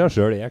får dere gjøre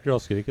selv. Jeg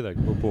klasker ikke deg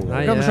på pungen.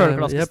 Nei, kan selv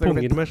klaskes, jeg det går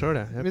punger fint. meg sjøl,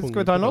 jeg. Skal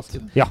vi ta en låt?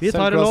 Ja. Vi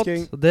tar en låt.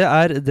 Selvklasking. Det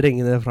er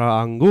drengene fra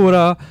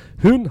Angora.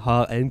 Hun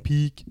har en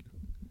pik.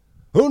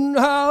 Hun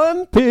har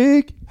en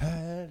pik.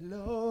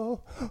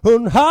 Hello.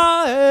 Hun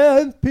har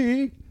en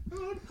pik.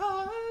 Hun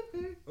har en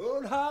pik.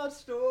 Hun har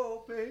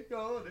stor pik,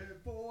 og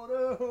det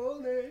burde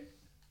hun ikke.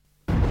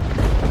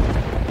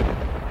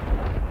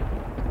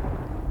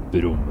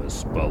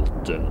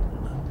 Brummespalten.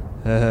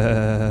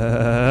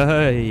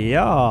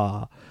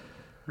 Ja.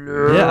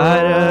 Det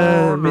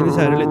er mine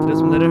kjære lyttere,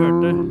 som dere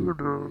hørte. En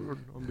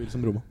bil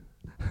som brumma.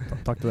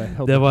 Takk til deg.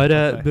 Det var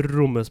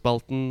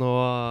brummespalten, og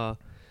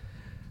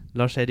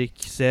Lars-Erik,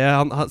 se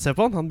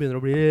på han. Han begynner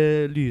å bli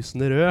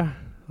lysende rød.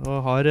 Og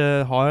har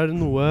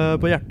noe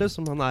på hjertet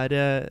som han er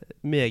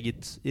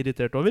meget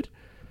irritert over.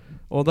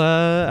 Og det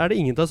er det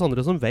ingen av oss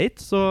andre som vet,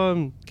 så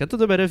kan ikke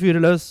du bare fyre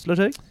løs,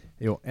 Lars-Erik?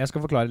 Jo, jeg skal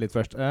forklare litt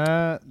først. Det Nå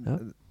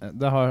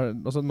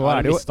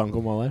er det jo mistanke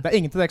om hva det er. Det er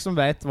ingen av dere som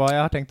vet hva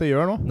jeg har tenkt å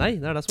gjøre nå. Nei,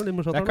 det er det som er litt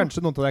morsomt. Det er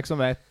kanskje noen av dere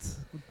som vet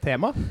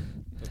tema.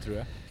 Det tror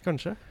jeg.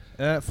 Kanskje.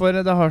 For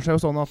det har seg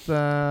jo sånn at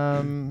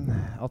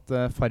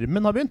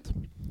Farmen har begynt.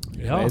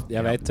 Ja.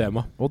 Jeg vet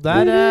tema. Og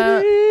der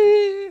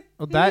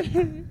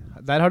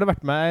har det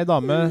vært med ei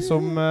dame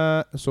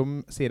som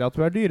sier at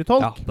hun er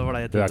dyretolk. Ja, det var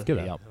det jeg Du er trodde.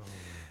 ikke det. Ja.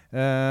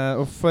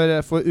 Og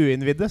for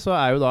uinnvidde så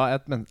er jo da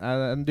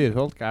en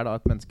dyretolk er da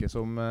et menneske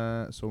som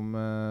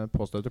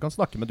påstår at du kan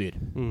snakke med dyr.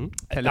 Mhm.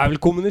 Det er vel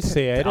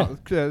kommunisere.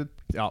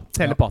 Ja,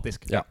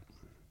 telepatisk. Ja.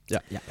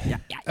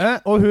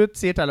 Og hun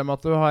sier til dem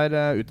at hun har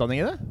utdanning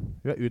i det.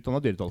 Hun er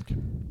utdannet dyretolk.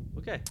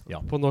 Ok. Ja.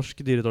 På Norsk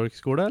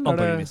dyretolkskole? eller er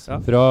det- Antageligvis. Ja.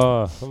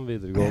 Fra den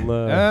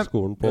videregående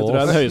skolen på Jeg tror det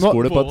er en Ås.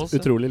 høyskole På på Ås, et ja.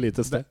 utrolig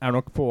lite sted. Det er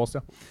nok på Ås,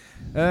 ja.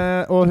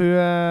 Og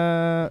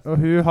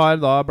hun har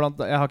da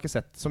jeg har ikke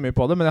sett så mye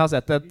på det, men jeg har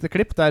sett et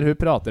klipp der hun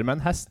prater med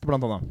en hest,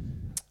 blant annet.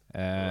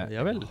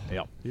 Ja vel.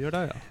 Ja. Vi gjør det,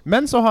 ja.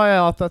 Men så har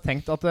jeg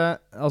tenkt at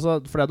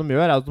for det de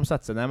gjør, er at de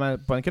setter seg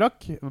ned på en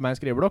krakk med en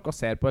skriveblokk og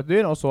ser på et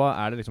dyr, og så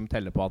er det liksom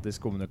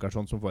telepatisk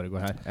kommunikasjon som foregår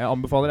her. Jeg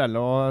anbefaler alle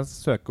å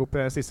søke opp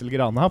Sissel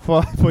Grana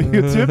på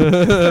YouTube.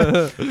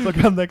 Så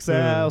kan dere se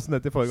hvordan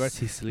dette foregår.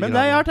 Men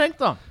det jeg har tenkt,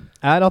 da,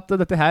 er at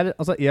dette her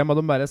i og med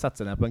at de bare setter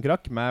seg ned på en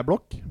krakk med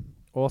blokk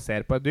og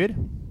ser på et dyr,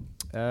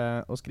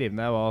 og skriver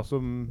ned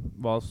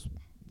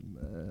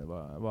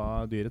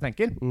hva dyret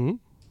tenker. Mhm.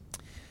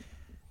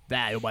 Det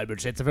er jo bare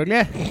bullshit,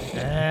 selvfølgelig.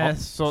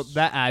 Så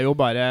det er jo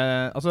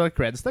bare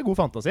creds, det er god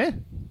fantasi.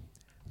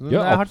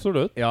 Ja,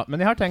 absolutt. Ja, men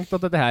jeg har tenkt at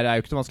dette her er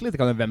jo ikke så vanskelig. Det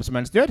kan jo hvem som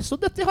helst gjøre, så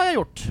dette har jeg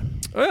gjort.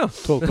 Åja.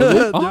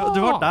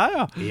 Du var der,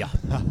 ja. Ja.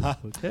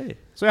 Ok.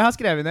 Så jeg har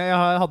skrevet ned. Jeg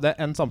hadde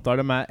en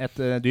samtale med et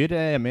dyr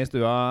hjemme i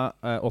stua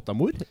åtta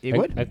mor i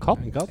går. En katt?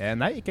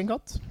 Nei, ikke en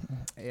katt.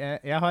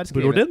 Jeg har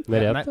skrevet Bror din?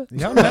 Merete?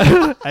 Ja,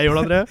 Hei, Jon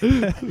André.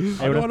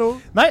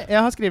 Nei, jeg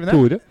har skrevet ned.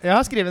 Tore? Jeg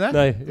har skrevet ned.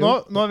 Nei.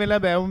 Nå vil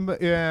jeg be om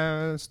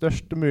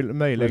størst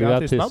mulig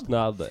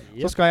tystnad.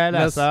 Så skal jeg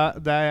lese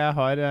det jeg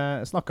har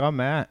snakket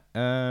med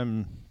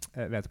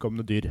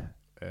vedkommende dyr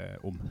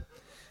om.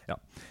 Ja.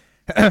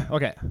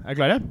 Ok, er dere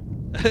klare?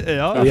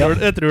 Ja,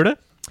 jeg tror det.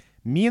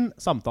 Min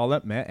samtale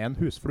med en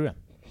husflue.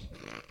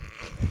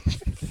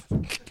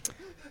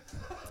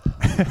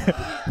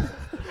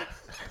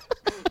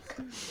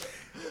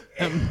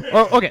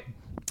 Ok.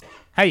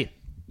 Hei.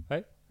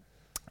 Hei.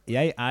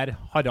 Jeg er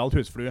Harald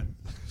Husflue.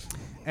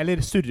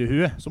 Eller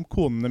Surrehue, som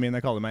konene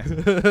mine kaller meg.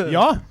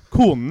 Ja,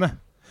 konene.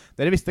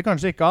 Dere visste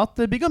kanskje ikke at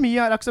bigami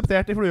er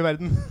akseptert i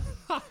flueverden.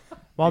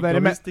 Hva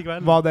dere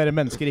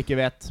mennesker ikke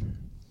vet.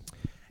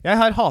 Jeg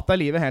har hatet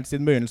livet helt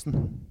siden begynnelsen.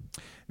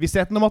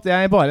 Vissheten om at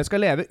jeg bare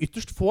skal leve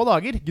ytterst få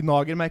dager,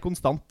 gnager meg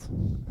konstant.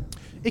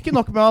 Ikke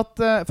nok med at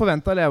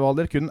forventet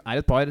levealder kun er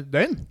et par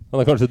døgn. Han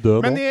er kanskje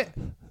død nå?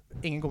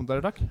 Ingen kommentarer,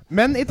 takk.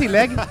 Men i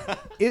tillegg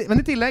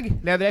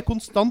lever jeg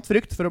konstant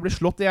frykt for å bli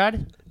slått i hjel,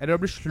 eller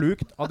å bli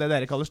slukt av det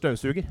dere kaller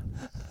støvsuger.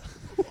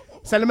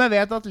 Selv om jeg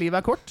vet at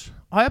livet er kort,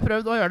 har jeg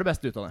prøvd å gjøre det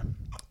beste ut av det.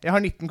 Jeg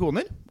har 19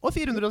 koner og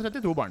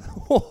 432 barn.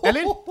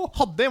 Eller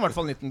hadde i hvert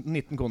fall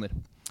 19 koner.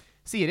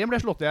 Siri ble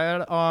slått i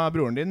hjel av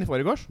broren din i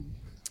forgårs.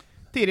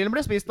 Tiril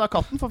ble spist av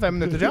katten for 5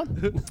 minutter siden.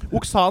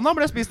 Oksana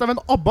ble spist av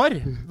en abbar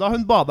da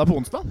hun bada på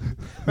onsdag.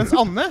 Mens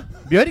Anne,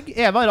 Bjørg,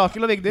 Eva,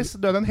 Rakel og Vigdis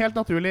døde en helt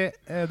naturlig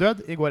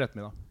død i går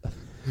ettermiddag.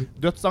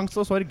 Dødsangst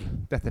og sorg.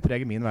 Dette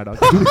preger min hverdag.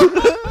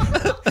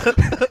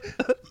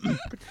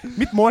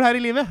 Mitt mål her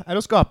i livet er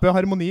å skape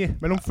harmoni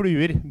mellom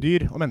fluer,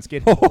 dyr og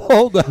mennesker.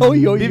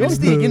 Vi vil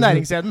stige i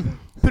næringskjeden.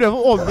 Prøve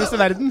å overbevise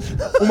verden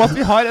om at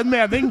vi har en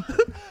mening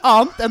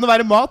annet enn å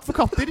være mat for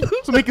katter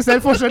som ikke ser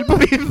forskjell på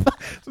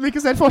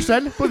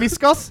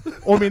Whiskas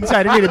og min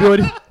kjære lillebror.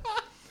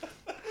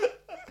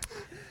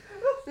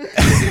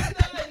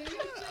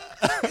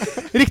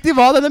 Riktig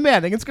hva denne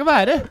meningen skal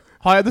være,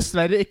 har jeg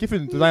dessverre ikke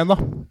funnet ut av ennå.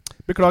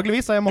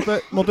 Beklageligvis har jeg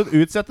måttet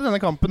utsette denne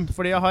kampen,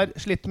 fordi jeg har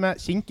slitt med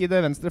kink i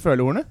det venstre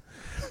følehornet.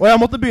 Og jeg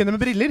har måttet begynne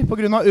med briller på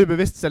grunn av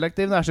ubevisst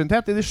selektiv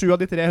nærsynthet i de 7 av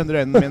de 300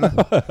 øynene mine.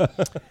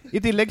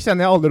 I tillegg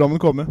kjenner jeg alderdommen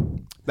komme.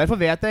 Derfor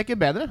vet jeg ikke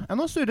bedre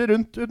enn å surre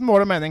rundt uten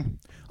mål og mening.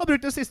 Jeg har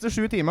brukt de siste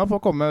 7 timer på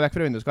å komme vekk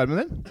fra vinduskarmen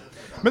din.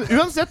 Men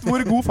uansett hvor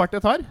god fart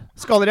jeg tar,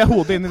 skaller jeg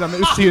hodet inn i denne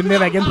usynlige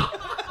veggen.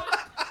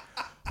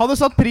 Hadde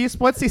satt pris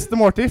på et siste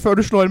måltid før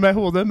du slår med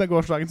hodet med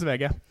gårsdagens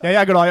VG. Jeg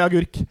er glad i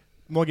agurk.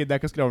 Nå gidder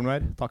jeg ikke å skravle noe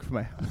mer. Takk for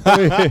meg.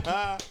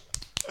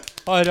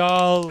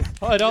 Harald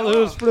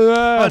Husflue!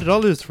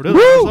 Harald Husflue.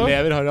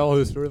 Lever Harald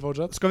Husflue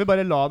fortsatt? Skal vi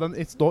bare la den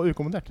stå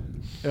ukommentert?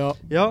 Ja.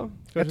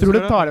 Jeg tror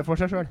det tar det for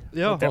seg selv.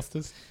 Ja.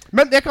 Fantastisk.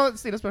 Men jeg kan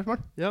stille et spørsmål.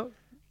 Ja.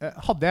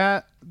 Hadde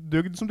jeg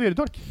dugd som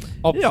dyretolk?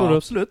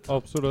 Absolutt.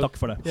 Takk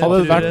for det. Hadde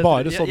det vært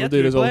bare jeg sånne tror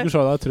dyretolker, så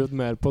hadde jeg trodd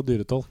mer på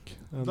dyretolk.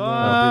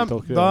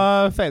 Da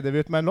fader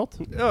vi ut med en låt.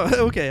 Ja,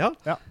 ok, ja.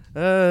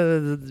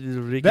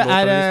 Det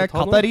er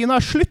Katarina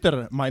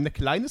Schlüter, Meine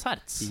kleines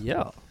Herz.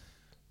 Ja.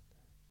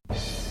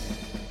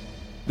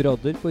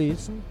 Brodder på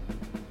isen.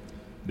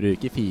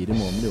 Bruker 4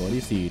 måneder i år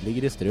i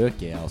sydligere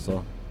strøk, jeg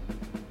altså.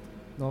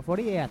 Nå får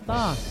de eta.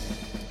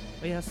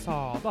 Og jeg sa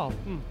det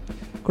 18.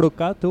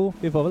 Klokka er 2.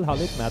 Vi får vel ha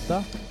litt mat da.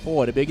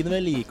 Forebyggende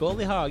vedlikehold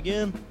i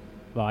hagen.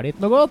 Var det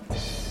ikke noe godt?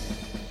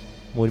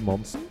 Mor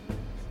Monsen?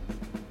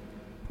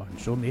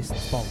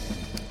 Pensjonistspalten.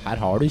 Her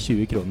har du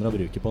 20 kroner å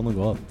bruke på noe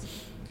godt.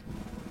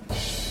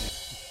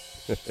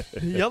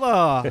 Ja da,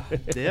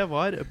 det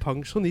var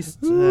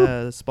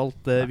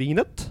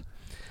pensjonistspaltevignett.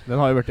 Den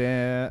har jo vært i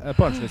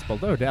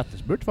pensjonistspalte, har vært i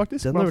etterspurt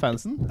faktisk, Den har blant vært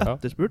fansen.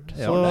 Etterspurt.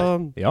 Ja. Så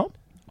Ja.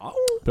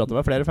 Prater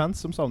med flere fans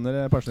som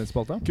savner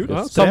pensjonistspalte. Kult.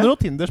 Ja, Savner noe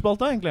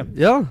Tinder-spalte, egentlig.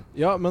 ja,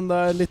 men det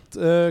er litt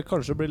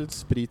kanskje blir litt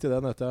sprit i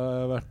den etter jeg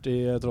har vært i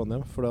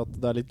Trondheim. For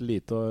det er litt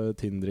lite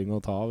tindring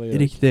å ta av.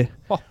 riktig.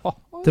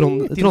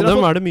 Tinder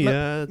Trondheim har er det mye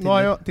Nå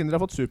har jo Tinder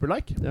har fått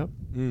superlike, Ja.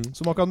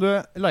 så nå kan du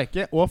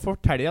like og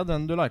fortelle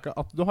den du liker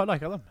at du har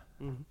liket dem.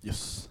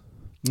 Yes.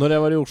 Når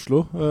jeg var i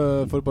Oslo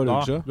for et par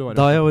uker siden,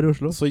 Da jeg var i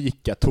Oslo. så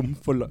gikk jeg tom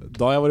for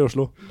Da jeg var i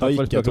Oslo, da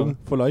gikk jeg tom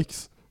for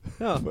likes.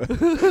 Ja.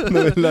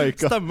 Når vi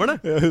liket. Stemmer det.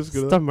 Jeg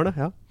husker det. Stemmer det,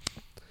 ja.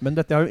 Men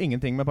dette har jo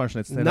ingenting med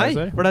pensjonistene Nei,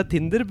 for det er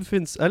Tinder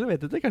finnes. Eller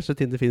vet du ikke, kanskje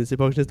Tinder finnes i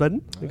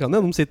pensjonistverden? Det kan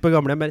jo, de sitter på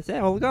gamle og bare Se,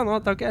 Olga, nå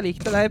tar ikke jeg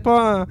likte deg på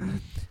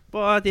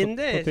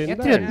Tinder. Jeg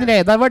trodde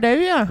Reidar var død,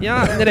 ja.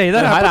 Ja,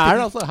 Reidar Her er på er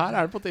det altså, her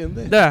er det på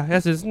Tinder. Du,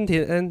 jeg syns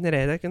en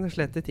Reidar kunne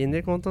slette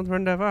Tinder-kontoen før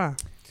han døde.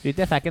 Jeg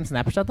fikk en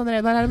Snapchat av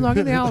Reidar her om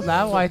dagen. Ja,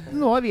 der var ikke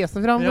noe å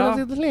vise fram. Ja, for å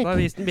si det slik. da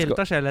viste han bildet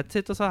av skjelettet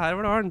sitt, og så her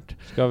var det varmt.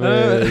 Skal vi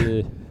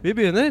Vi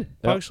begynner.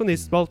 Ja.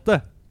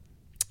 Pensjonistspalte.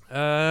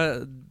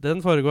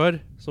 Den foregår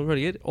som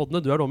følger.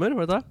 Ådne, du er dommer,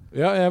 var det det?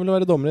 Ja, jeg vil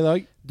være dommer i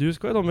dag. Du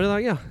skal være dommer i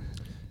dag, ja.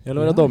 Jeg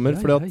vil være dommer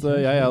fordi at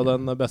jeg er jo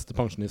den beste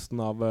pensjonisten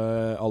av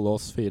alle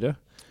oss 4.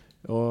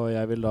 Og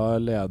jeg vil da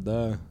lede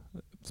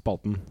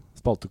spalten.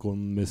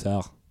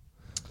 Spaltekommissær.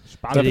 Så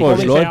jeg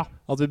foreslår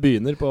at vi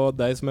begynner på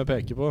deg som jeg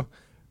peker på,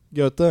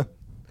 Gaute.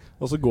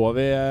 Og så går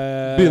vi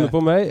begynne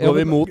på meg? Går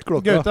vi mot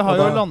klokka. Gaute har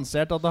jo og da-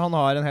 lansert at han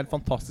har en helt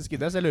fantastisk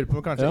idé, så jeg lurer på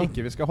om kanskje Ja.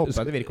 ikke vi skal hoppe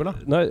etter Wirkola.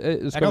 Nei,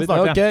 kan skal vi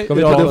starte. Ok, Skal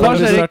vi radio- ta det?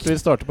 Lars Erik. vi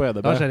starter på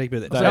EDB. Lars Erik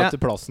begynner. Det er jo til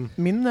plassen.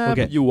 Min,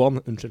 Ok. Johan,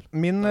 unnskyld.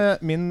 min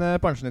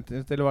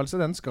pensjonisttilværelse,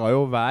 den skal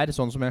jo være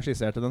sånn som jeg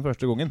skisserte den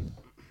første gangen.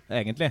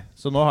 Egentlig.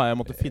 Så nå har jeg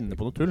måttet finne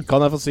på noe tull.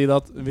 Kan jeg få si det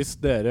at hvis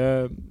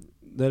dere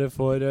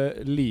får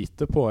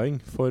lite poeng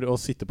for å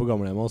sitte på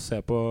gamlehjemmet og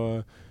se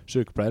på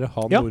sykepleiere,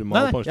 ha Ja,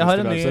 normal nei, jeg har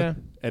en ny pensjonisttilværelse,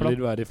 eller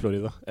være i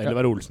Florida, eller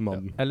være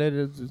Olsenmannen.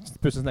 Eller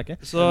pusse snekke.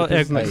 Så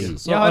Jeg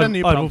har en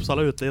ny plan. Arve Oppsal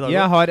er ute i dag.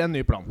 Jeg har en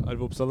ny plan.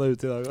 Arve Oppsal er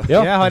ute i dag, da.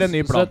 Ja, Jeg har en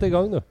ny plan. Sett i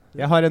gang, du.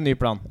 Jeg har en ny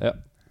plan. Ja.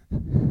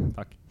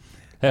 Takk.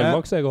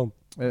 Helmaks, Egon.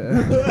 Takk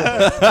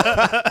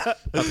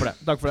for det.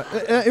 Takk for det.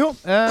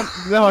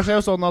 Det har seg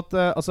jo sånn at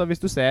altså hvis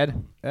du ser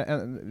det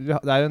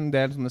er jo en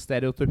del sånne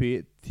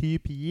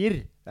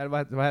stereotypier. Eller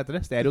hva heter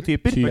det?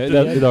 Stereotyper. I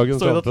dagens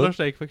Står det at samfunn. Lars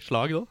Erik fikk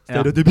slag da?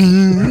 Ja.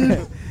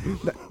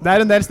 Det er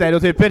en del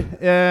stereotyper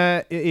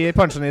i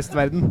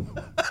pensjonistverden.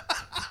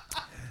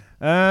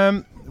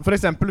 For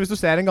eksempel hvis du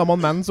ser en gammel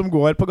mann som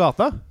går på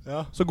gata,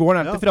 Ja. så går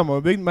han alltid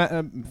framoverbygd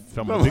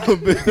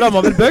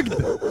framoverbygd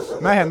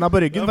med hendene på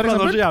ryggen, for Han har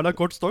så eksempel. jævla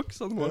kort stokk,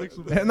 så han må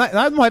liksom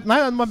Nei, de må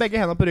ha begge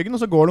hendene på ryggen, og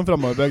så går de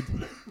framoverbygd.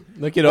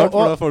 Det er ikke rart, Og-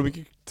 for da får de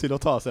ikke til å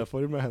ta seg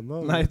for med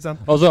hendene. Nei, ikke sant?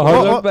 Altså, har du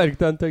Og- lagt merke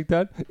til en ting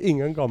til?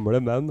 Ingen gamle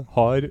menn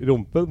har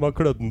rumpe. Man har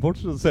klødd den bort,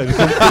 så det ser ut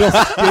som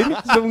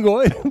frosker som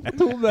går.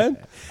 2 menn.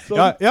 Så,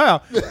 Ja.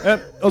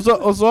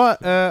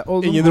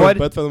 Og de Ingen går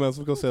rumpe er et fenomen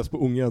som kan ses på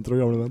unge jenter og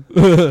gamle menn.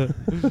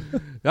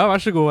 Ja, vær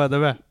så god,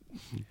 EDB.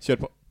 Kjør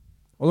på.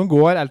 Og de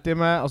går alltid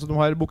med Altså de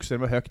har bukser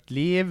med høyt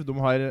liv. De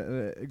har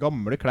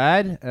gamle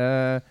klær.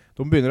 De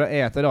begynner å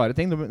ete rare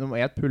ting. De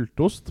et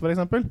pultost, for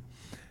eksempel.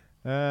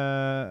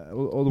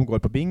 Og de går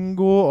på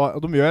bingo.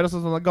 Og de gjør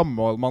altså sånne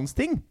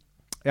gammelmannsting.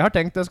 Jeg har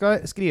tenkt jeg skal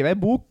skrive ei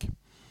bok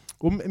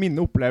om mine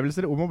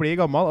opplevelser om å bli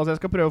gammel. Altså jeg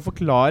skal prøve å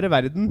forklare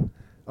verden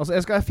Altså,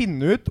 jeg skal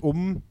finne ut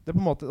om det på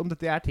en måte, om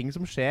dette er ting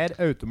som skjer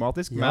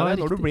automatisk med deg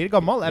når du blir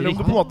gammel, eller om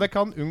du på en måte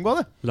kan unngå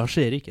det.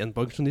 Lars-Erik, en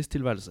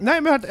pensjonisttilværelse. Nei,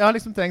 men jeg har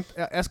liksom tenkt,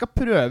 jeg skal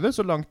prøve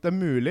så langt det er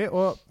mulig å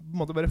på en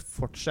måte bare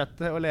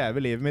fortsette å leve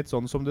livet mitt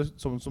sånn som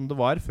det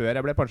var før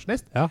jeg ble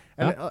pensjonist.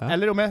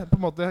 Eller om jeg på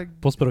en måte...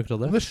 På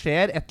Språkrådet? Om det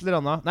skjer et eller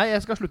annet... Nei,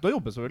 jeg skal slutte å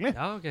jobbe, selvfølgelig.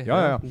 Ja, ok. Ja.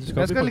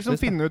 Jeg skal liksom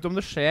finne ut om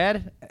det skjer...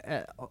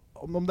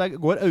 om det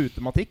går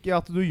automatikk i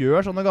at du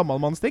gjør sånne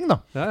gammelmannsting da.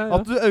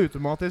 At du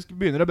automatisk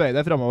begynner å bøye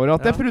deg fremover,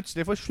 og at jeg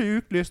plutselig får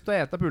sjukt lyst til å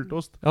ete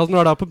pultost. Ja, altså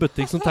når du er på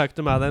butikk som tar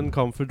til meg den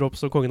Comfort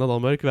Drops og Kongen av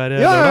Danmark hver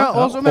og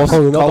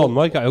Kongen av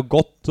Danmark er jo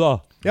godt da.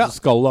 Ja,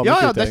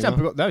 det er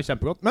kjempegodt. Det er jo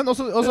kjempegodt. Men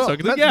også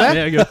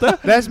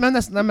det som jeg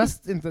nesten er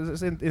mest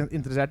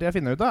interessert i å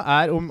finne ut av,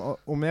 er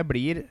om jeg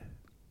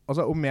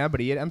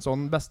blir en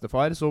sånn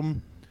bestefar som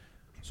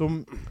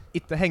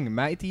ikke henger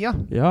med i tida.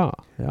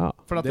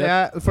 For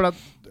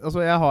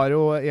jeg har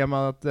jo, i og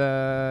med at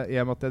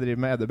jeg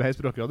driver med EDB i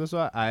Språkrådet, så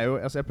er jo,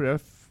 jeg prøver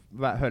å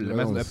holde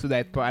meg up to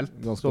date på alt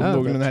sånn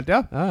noenlunde hele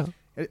tida.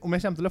 Om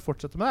jeg kommer til å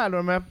fortsette med det, eller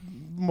om jeg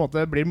på en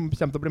måte kommer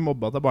til å bli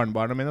mobbet av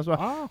barnebarna mine, så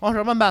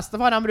men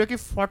bestefar, han bruker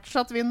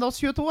fortsatt Windows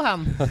 22,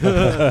 han.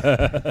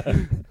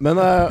 Men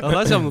det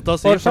kommer du til å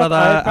si, for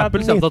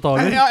Apple kommer til å ta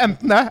over. Ja,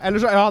 enten det, eller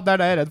så, det er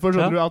det jeg er redd for,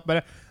 skjønner du, at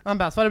bare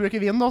bestefar bruker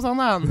Windows, han.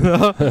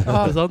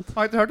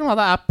 Har ikke hørt om det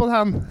er Apple,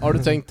 han. Har du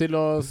tenkt til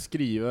å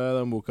skrive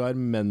den boka her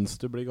mens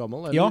du blir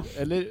gammel?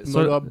 Eller når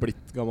du har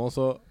blitt gammel,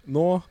 så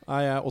nå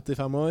er jeg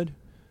 85 år,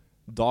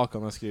 da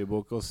kan jeg skrive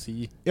bok og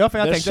si... Ja, for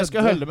jeg tenkte jeg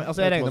skulle holde med...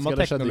 Altså, jeg regner med at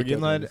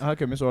teknologien har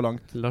kommet så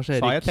langt.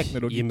 Lars-Erik,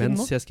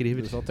 imens jeg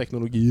skriver. Du sa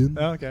teknologien.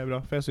 Ja, ok, bra.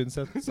 For jeg synes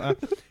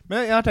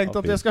men jeg har tenkt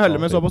at jeg skal holde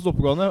med såpass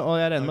oppegående, og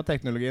jeg regner med at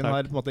teknologien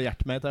har på en måte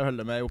hjert meg til å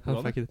holde med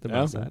oppegående.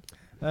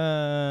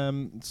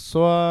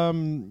 Så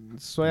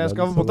jeg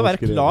skal på en måte være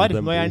klar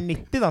når jeg er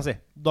 90, da, si.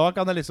 Da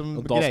kan jeg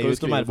liksom greie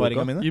ut om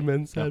erfaringene mine.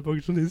 Imens jeg er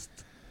pensjonist.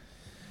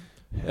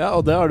 Ja,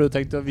 og det har du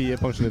tenkt å vie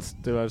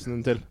pensjonisttilværelsen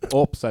din til.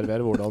 Og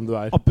observere hvordan du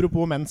er.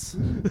 Apropos mens.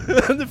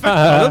 Du fikk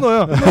det nå,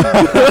 ja.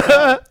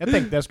 Jeg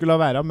tenkte jeg skulle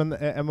la være, men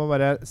jeg må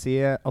bare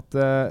si at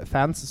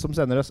fans som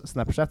sender oss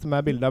Snapchat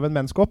med bilde av en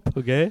menskopp,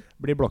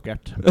 blir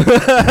blokkert.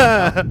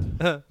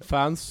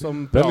 Fans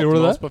som prater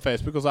med oss på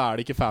Facebook, og så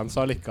er det ikke fans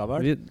av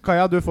likevel.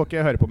 Kaja, du får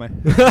ikke høre på meg.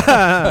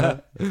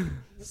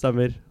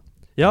 Stemmer.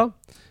 Ja.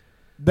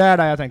 Det er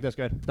det jeg tenkte jeg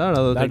skulle gjøre. Det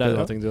er det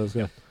jeg tenkte jeg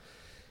skulle gjøre.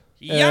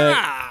 Ja!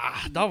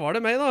 Da var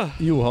det meg, da.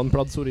 Johan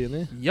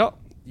Pladzorini. Ja,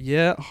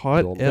 jeg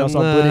har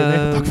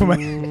Takk for meg.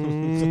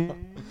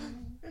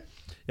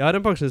 Jeg har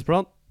en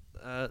pensjonsplan.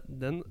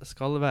 Den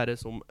skal være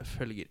som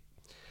følger.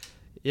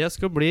 Jeg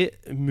skal bli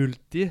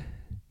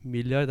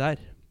multimilliardær.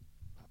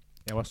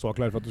 Jeg var så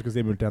klar for at du skulle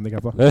si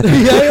multihandikappet.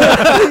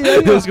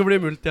 Du skal bli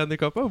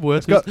multihandikappet.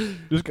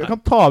 Du kan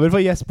ta over for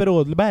Jesper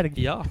Odelberg.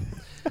 Ja.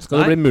 Skal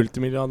du bli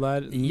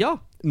multimilliardær? Ja.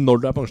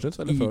 Når du er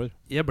pensjonist, eller før?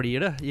 Jeg blir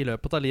det i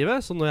løpet av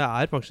livet. Så når jeg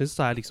er pensjonist,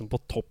 så er jeg liksom på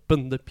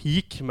toppen. The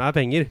peak med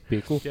penger.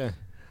 Okay.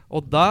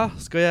 Og da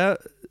skal jeg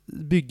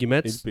bygge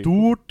med et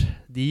stort,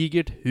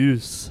 digert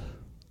hus.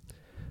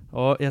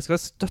 Og jeg skal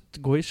støtt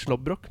gå i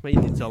slåbrok med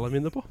initialene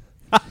mine på.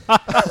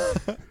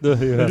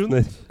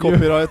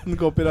 Copyrighten.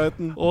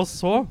 Og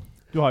så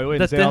du har jo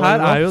dette her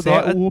er jo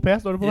da COP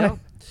står det på deg.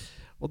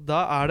 Og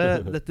da er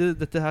det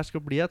dette her skal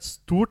bli et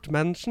stort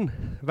mansion.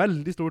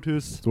 Veldig stort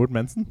hus. Stort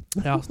mensen?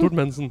 Ja, stort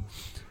mensen.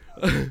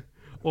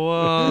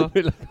 Og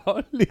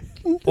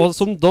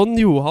som Don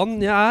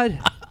Johan jeg er,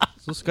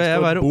 så skal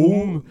jeg være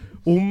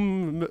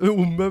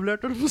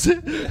ommøblert, holdt jeg på å si.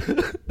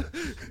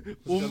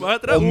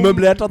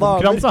 Ommøblert av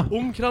damer.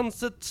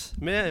 Omkranset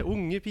med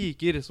unge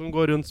piker som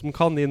går rundt som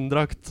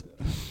kanindrakt.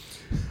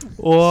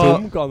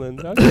 Som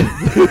kanindrakt?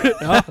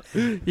 Ja,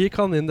 i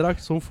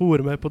kanindrakt som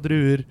for meg på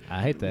druer.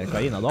 Jeg heter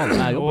Karina Dahl.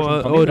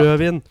 Og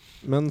rødvin.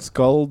 Men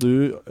skal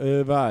du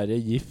være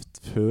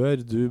gift før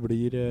du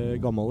blir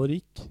gammel og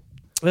rik?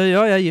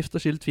 Ja, jeg er gift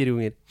og skilt 4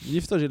 ganger.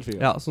 Gift og skilt 4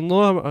 ganger. Ja, så nå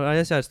er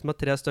jeg kjæreste med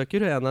 3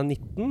 stykker. En er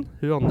 19,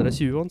 hun andre er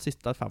 20, og den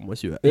siste er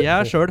 25. Jeg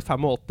er selv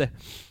 85.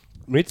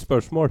 Mitt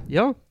spørsmål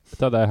til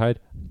deg her.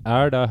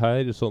 Er det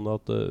her sånn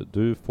at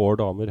du får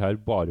damer her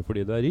bare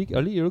fordi du er rik,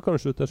 eller gir du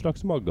kanskje ut et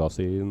slags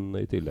magasin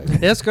i tillegg?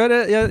 Jeg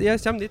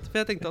kommer dit, for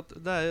jeg tenkte at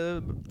det er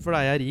fordi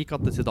jeg er rik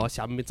at det da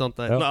kommer, ikke sant?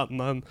 Det er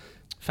en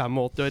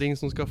 85-åring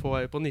som skal få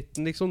ei på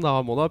 19, liksom,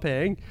 da må du ha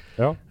penger.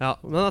 Ja,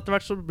 men etter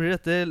hvert så blir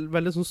dette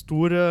veldig sånn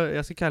stor,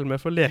 jeg skal kalle meg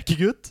for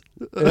lekegutt.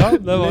 Ja,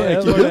 det var det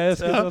jeg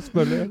skulle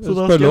spørre. Så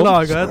da skal jeg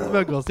lage et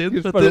magasin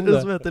som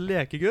heter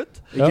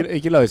Lekegutt.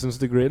 Ikke License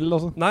to Grill,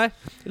 altså? Nei,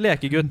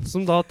 Lekegutt,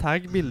 som da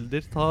tagger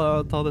bilder,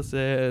 ta disse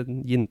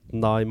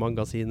jentene da i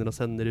magasiner og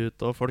sender ut,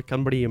 og folk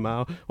kan bli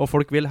med, og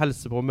folk vil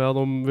helse på meg, og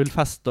de vil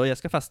feste, og jeg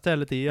skal feste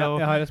hele tiden. Ja,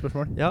 jeg har et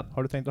spørsmål. Ja.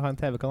 Har du tenkt å ha en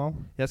TV-kanal?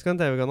 Jeg skal ha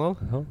en TV-kanal.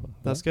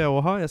 Det skal jeg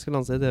også ha. Jeg skal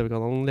lansere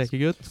TV-kanalen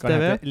Lekegutt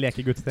TV.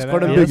 Lekegutt TV.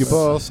 Skal det bygge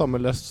på samme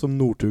lest som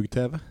Northug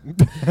TV?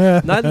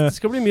 Nei, det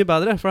skal bli mye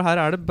bedre, for her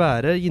er det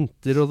bare jenter,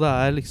 og det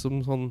er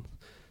liksom sånn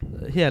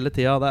hele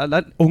tiden. Det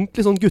er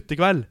ordentlig sånn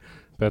guttekveld.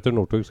 Peter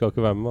Northug skal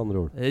ikke være med andre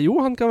ord. Jo,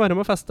 han kan være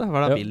med å feste. Hva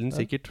er det Ja. bilen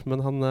sikkert, men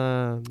han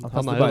Han er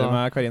fester jo bare da...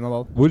 med Karina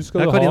Dahl. Hvor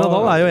skal du Karina ha...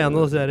 Dahl er jo en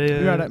av disse her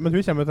Hun er det, men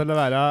hun kommer til å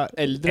være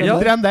Eldre Ja.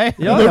 eldre enn deg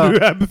Ja, når ja. du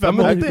er Ja, men 85.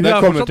 hun- Jeg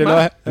er kommer fortsatt til å,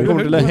 med. jeg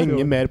kommer til å Hun-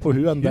 henge mer på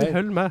hun enn Hun deg.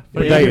 høll med.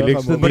 Den Ja.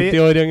 deiligste Blir-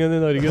 90-åringen i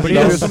Norge.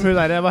 Blir hun som hun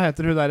der, hva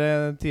heter hun der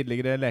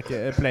tidligere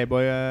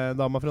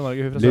Playboy-dama fra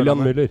Norge? Hun fra Lilian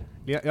Sørlandet. Müller.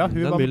 Ja, hun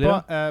Lilian var med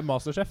Müller, på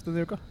Masterchef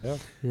denne uka.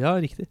 Ja,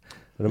 riktig.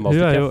 Er det Hun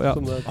er jo- Masterchef ja.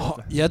 som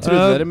det Jeg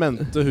trodde dere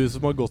mente hun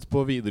som har gått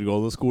på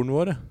videregående skolen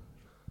vår.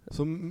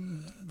 Som,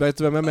 vet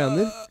du hvem jeg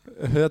mener?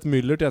 Hun het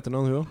Müller til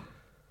etternavn, hun også.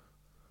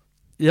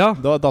 Ja.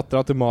 Det var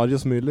datteren til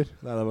Marius Müller.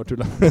 Nei, det var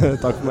tulla.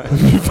 Takk for meg.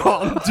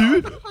 Faen,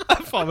 du!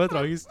 Faen meg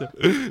tragisk, du.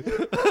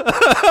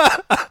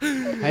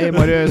 Hei,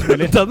 Marius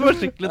Müller. Den var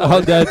skikkelig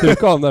dårlig. Jeg tror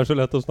ikke han er så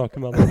lett å snakke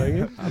med han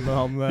lenger. Ja, men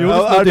han, Jo, Ja,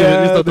 hvis er det er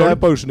det dårlig.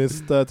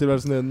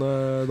 pensjonisttilværelsen din,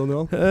 Don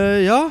Johan?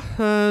 Ja.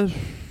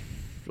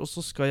 Og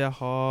så skal jeg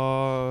ha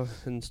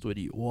en stor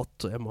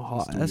yacht, og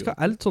jeg skal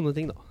ha alt sånne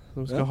ting, da.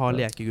 De skal Ja. ha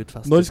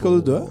lekeguttfest. Når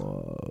skal du dø?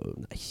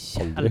 Nei,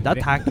 kjære, det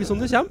tar ikke som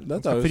det kommer. Det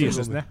skal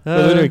fryses ned.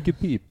 Skal du røyke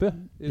pipe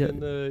i ja.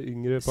 din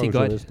yngre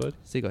Sigar. pensjonistår?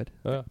 Sigar.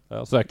 Ja,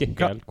 så det er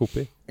ikke helt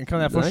kopi. Kan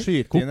jeg få Nei,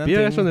 skyte inn en Kopi, jeg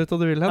ting skjønner ikke hva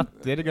du vil hen.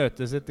 etter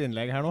Gaute sitt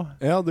innlegg her nå?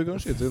 Ja, du kan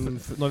skyte inn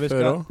Når vi før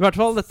skal, også. I hvert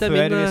fall, dette er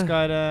før min vi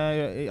skal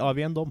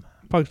avgi en dom.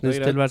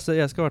 pensjonisttilværelse.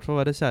 Jeg skal i hvert fall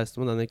være kjæreste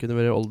med den jeg kunne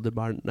være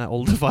oldebarn... Nei,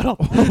 oldefar.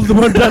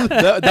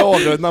 Det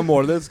overordnede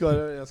målet ditt skal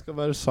være jeg skal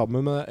være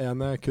sammen med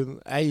en jeg kunne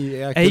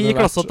Jeg i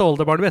klassa til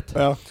oldebarnet mitt.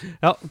 Ja.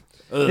 Ja,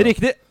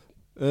 riktig.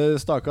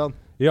 Stakan,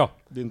 Ja,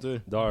 din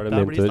tur. da er det Der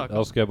min blir tur. snakket.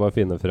 Da skal jeg bare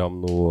finne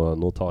fram noe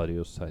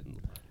notarius her.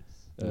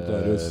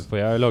 Notarius. For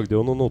jeg lagde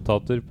jo noen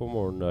notater på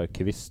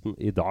morgenkvisten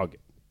i dag.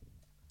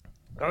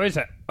 Skal vi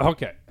se.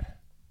 Ok.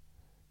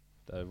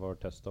 Der var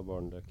test av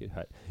barnedekker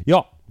her.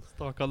 Ja.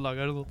 Stakan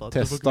lager notater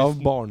Test av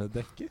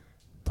barnedekke.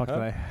 Takk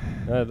til deg.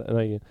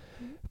 Nei.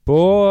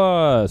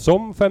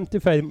 Som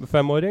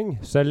 55-åring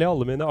selger jeg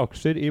alle mine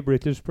aksjer i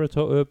British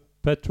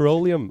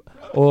Petroleum.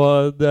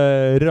 Og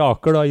det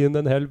raker da inn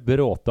en hel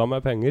bråta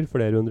med penger,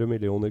 flere 100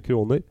 millioner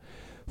kroner.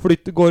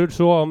 Går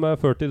så av med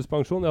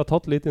førtidspensjon. Jeg har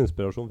tatt litt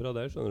inspirasjon fra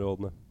det, skjønner du,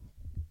 Ådne.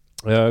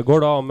 Går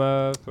da av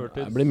med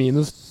førtids... Det blir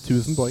minus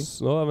 1000 poeng.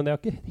 Nå, men jeg har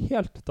ikke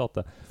helt tatt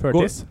det.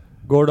 Førtis.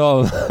 Går da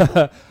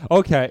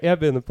Ok, jeg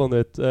begynner på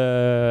nytt.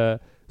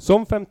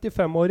 Som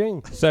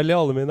 55-åring selger jeg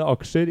alle mine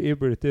aksjer i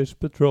British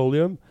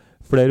Petroleum.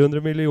 Flere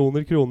 100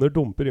 millioner kroner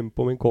dumper inn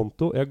på min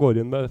konto. Jeg går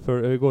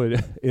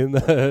inn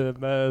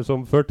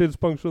som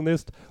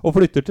førtidspensjonist og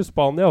flytter til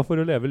Spania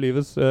for å leve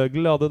livets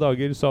glade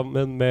dager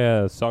sammen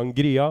med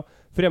sangria,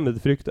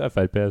 fremmedfrykt og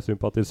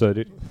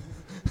FrP-sympatisører.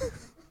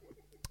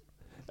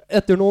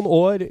 Etter noen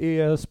år i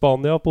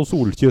Spania på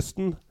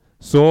solkysten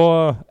så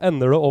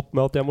ender det opp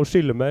med at jeg må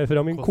skille meg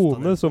fra min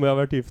kone, som jeg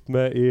har vært gift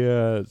med i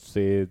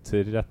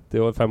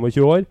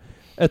 30-25 år.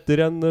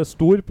 Etter en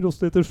stor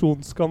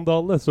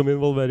prostitusjonsskandale som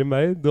involverer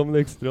meg,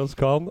 Dominic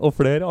Strauss-Kahn og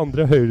flere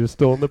andre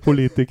høyrestående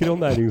politikere og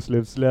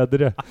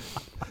næringslivsledere.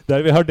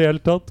 Der vi har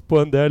deltatt på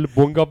en del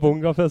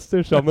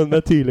bunga-bunga-fester sammen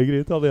med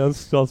tidligere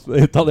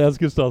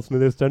italienske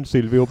statsministeren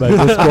Silvio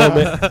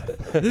Berlusconi.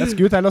 Jeg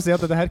skulle til å si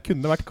at dette her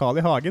kunne vært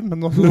Carl I Hagen,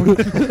 men nå...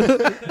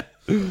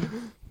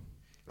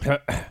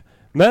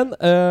 Men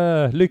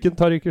lykken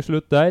tar ikke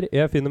slutt der.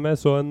 Jeg finner meg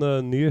så en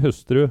ny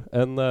hustru,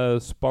 en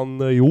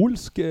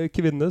spanjolsk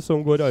kvinne som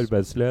går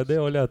arbeidsledig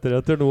og leter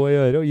etter noe å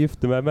gjøre, og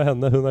gifter meg med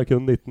henne. Hun er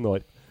kun 19 år.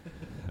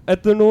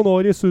 Etter noen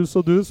år i sus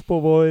og dus på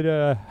vår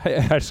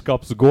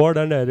herskapsgård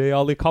der nede i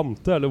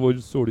Alicante, eller hvor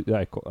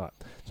nei,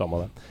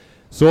 samme det.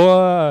 Så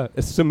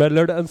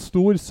smeller det en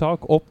stor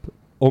sak opp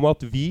om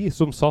at vi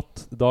som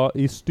satt da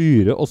i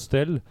styre og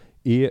stell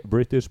i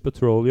British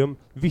Petroleum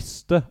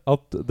visste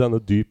at denne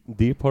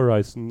Deep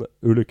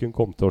Horizon-ulykken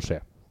kom til å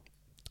skje.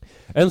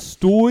 En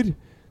stor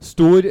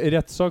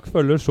rettssak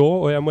følger så,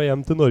 og jeg må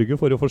hjem til Norge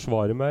for å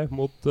forsvare meg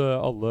mot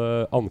alle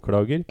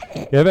anklager.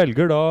 Jeg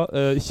velger da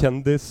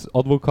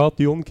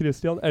kjendisadvokat Jon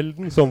Christian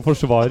Elden som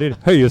forsvarer,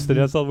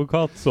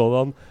 høyesterettsadvokat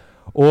sådan,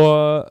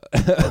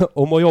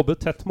 og må jobbe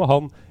tett med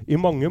han i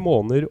mange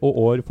måneder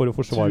og år for å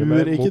forsvare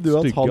meg mot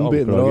stygge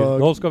anklager.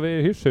 Nå skal vi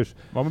hysj.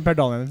 Hva med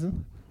Per Danielsen?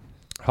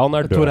 Han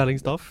er død. Tor Erling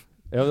Staff.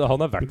 Ja, han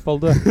er i hvert fall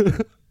død.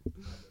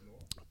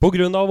 På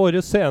grunn av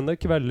våre sene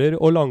kvelder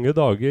og lange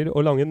dager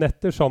og lange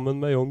netter sammen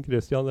med Jon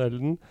Christian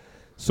Elden,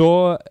 så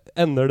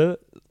ender det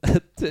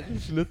til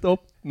slutt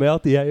opp med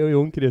at jeg og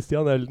Jon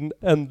Christian Elden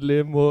endelig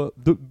må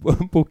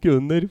bukke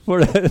under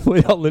for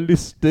alle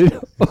lyster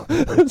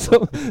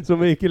som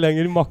vi ikke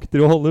lenger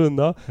makter å holde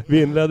unna.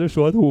 Vi innleder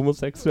så et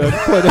homoseksuelt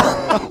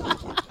forhold.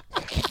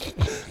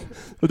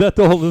 Og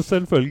dette holdes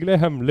selvfølgelig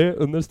hemmelig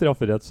under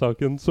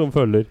strafferettssaken som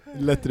følger.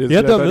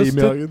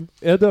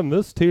 Jeg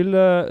dømmes til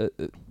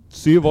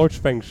 7 års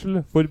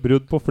fengsel for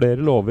brudd på flere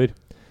lover.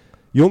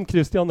 Jon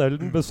Christian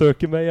Elden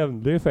besøker meg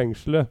jevnlig i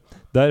fengselet,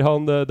 der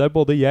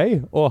både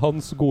jeg og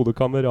hans gode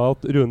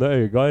kamerat Rune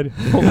Øygard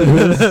holder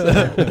hus.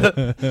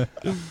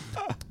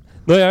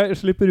 Når jeg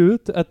slipper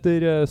ut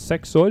etter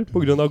 6 år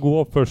på grunn av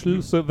god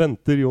oppførsel, så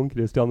venter Jon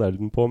Christian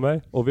Elden på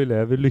meg, og vi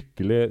lever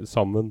lykkelig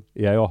sammen,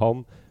 jeg og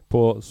han,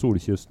 på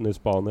solkysten i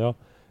Spania.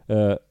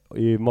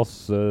 I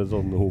masse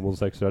sånne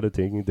homoseksuelle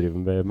ting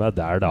driver vi med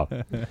der da.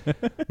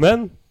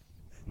 Men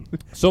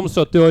som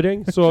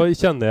 70-åring så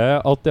kjenner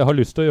jeg at jeg har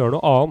lyst til å gjøre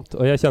noe annet,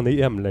 og jeg kjenner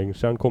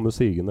hjemlengselen komme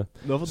sigende.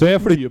 Du har fått Så jeg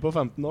gjort mye på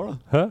 15 år da.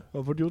 Hæ? Du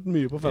har fått gjort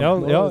mye på 15 Ja, år.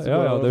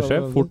 ja, det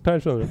skjer fort her,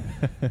 skjønner du.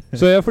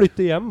 Så jeg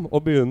flytter hjem og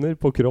begynner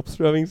på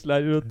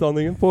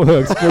kroppsøvingslærerutdanningen på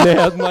Høgskolen i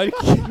Hedmark.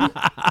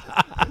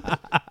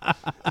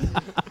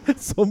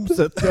 Som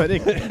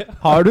 70-åring.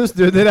 Har du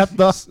studierett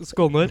da?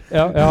 Skåner.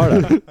 Ja, jeg har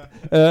det.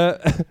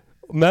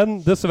 Men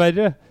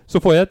dessverre så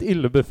får jeg et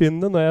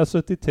illebefinnende når jeg er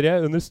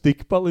 73 under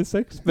stikkball i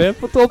 6B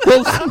på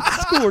Toppholsen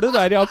skole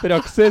der jeg har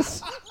praksis.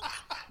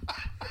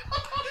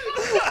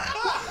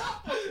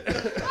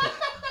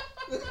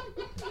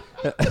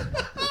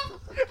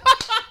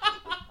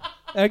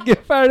 Jeg er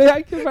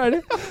ikke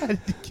ferdig.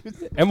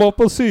 Jeg må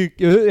på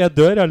sykehus. Jeg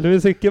dør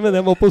heldigvis ikke, men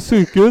jeg må på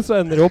sykehus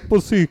og ender opp på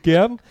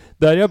sykehjem.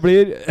 Der jeg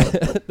blir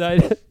der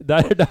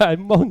det er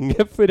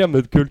mange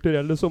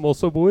fremmedkulturelle som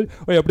også bor.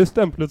 Og jeg blir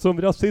stemplet som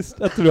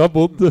rasist etter å ha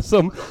bodd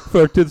som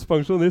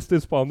førtidspensjonist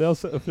i Spania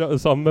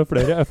sammen med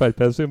flere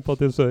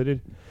FrP-sympatisører.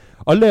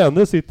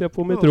 Alene sitter jeg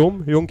på mitt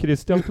rom. Jon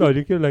Christian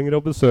klarer ikke lenger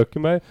å besøke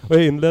meg, og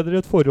jeg innleder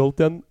et forhold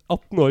til en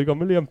 18 år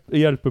gammel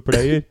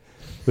hjelpepleier.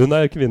 Hun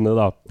er kvinne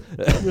da.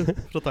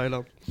 Fra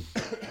Thailand.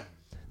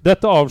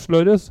 Dette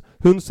avsløres,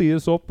 hun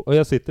sies opp, og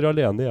jeg sitter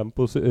alene igjen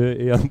på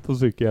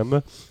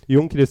sykehjemmet.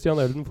 Jon Christian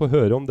Elden får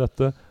høre om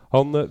dette.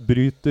 Han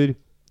bryter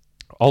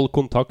all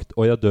kontakt,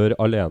 og jeg dør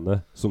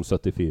alene som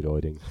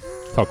 74-åring.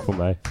 Takk for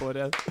meg. For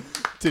en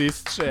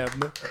trist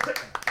skjebne.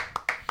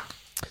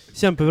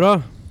 Kjempebra.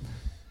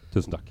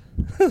 Tusen takk.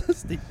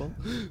 Stikkball.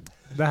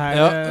 Det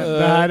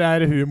her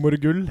er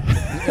humorgull.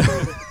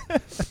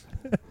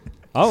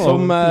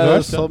 Som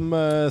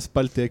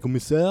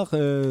spaltekommissær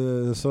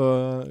så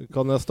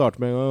kan jeg starte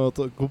med en gang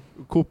å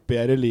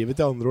kopiere livet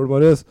til andre ord,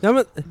 Marius. Ja,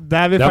 men Det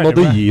er vi Der må ferdig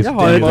du med. gi Jeg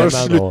har spillet bare med nå.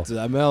 Slutte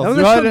deg med, Ja, altså. men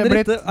Du jeg har skjønner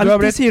blitt- ikke. du har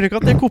Alltid blitt- sier du ikke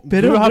at jeg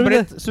kopierer Du har andre,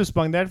 men blitt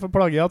suspendert for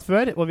plagiat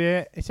før, og vi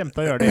kommer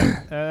til å gjøre det igjen.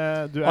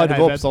 Du er Arve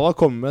herved Oppsal har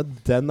kommet med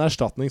den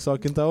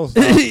erstatningssaken til oss.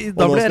 det-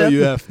 Da Og nå blir jeg skal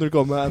Hugh redd. Hefner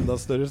komme med enda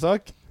større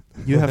sak.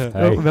 Hugh Hefner.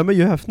 Hei. Hvem er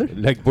Hugh Hefner?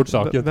 Legg bort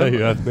saken Hvem- til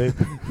Høyhetner.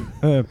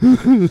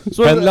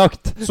 Så,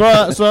 Henlagt.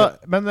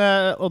 men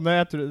Ådne,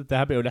 jeg tror det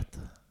her blir jo lett.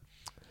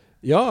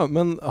 Ja,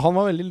 men han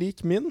var veldig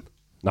lik min.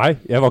 Nei,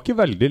 jeg var ikke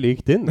veldig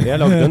lik din. Jeg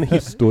lagde en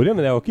historie,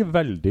 men jeg var ikke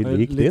veldig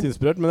lik Litt din.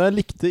 inspirert, men jeg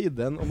likte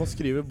ideen om å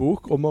skrive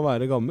bok om å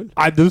være gammel.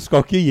 Nei, du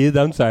skal ikke gi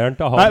den seieren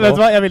til Nei, han vet du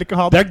nå. hva? Jeg vil ikke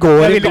ha Det går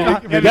Jeg vil ikke. ikke ha-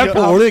 jeg vil Det ikke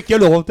ha- får du ikke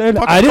lov til.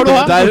 Takk Er det skal du ha.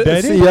 det Der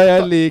vurdering? sier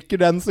jeg liker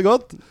den så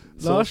godt.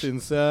 Så Lars?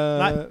 syns jeg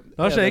Nei.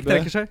 Lars Erik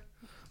trekker seg.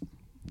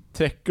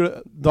 trekker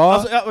da,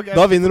 Altså, ja, ok.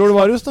 da vinner Ole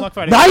Marius, da. Snakk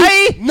ferdig.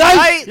 Nei! Nei!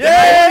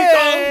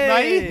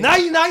 Nei! Nei!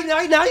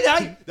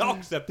 Det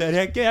aksepterer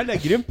jeg ikke. Jeg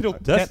legger inn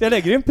protest.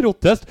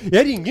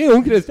 Jeg ringer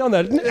Jon Christian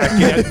Elden. Jeg er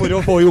ikke redd for å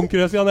få Jon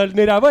Christian Elden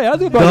i ræva, jeg.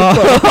 Du bare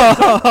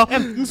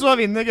Enten så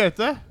vinner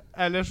Gaute,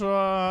 eller så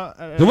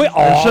Så må vi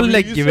Ellers så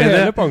legger avlyse vi ned- hele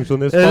Ellers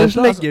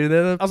pensjonistspalten. legger vi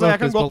ned Altså, jeg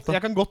kan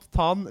plakespalta. godt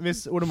ta den hvis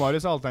Ole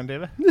Marius er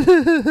alternativet.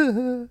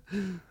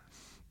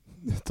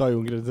 Ta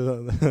Jon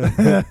Christian.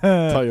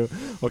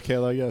 Ok,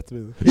 da er Gaute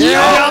vinner.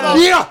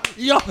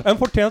 Ja! En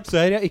fortjent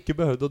seier jeg ikke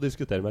behøvde å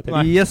diskutere meg til.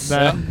 Nei. Yes. Det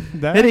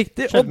er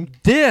Riktig. Og sjelden.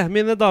 det,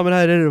 mine damer og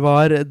herrer,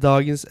 var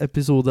dagens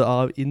episode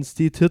av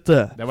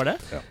Instituttet. Det var det.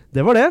 Det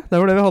var det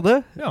vi hadde.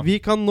 Ja. Vi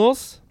kan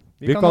nås.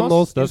 Vi kan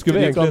nås. Det skulle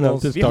vi egentlig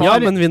nevnt til Vi start. Ja,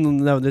 har- men vi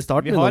nevner i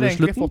starten. Vi har nevner i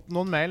egentlig slutten. fått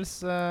noen mails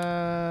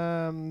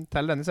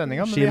til denne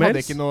sendinga, men vi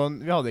Skimails?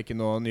 hadde ikke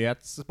noe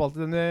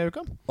nyhetsspalte denne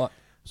uka. Nei.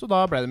 Så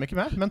da ble de ikke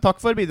med. Men takk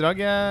for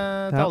bidraget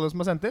til Ja. alle som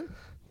har sendt inn.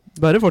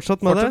 Bare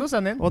fortsett med Fortsett det. å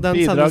sende inn. Og den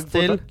Bidrag sendes for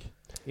til takk.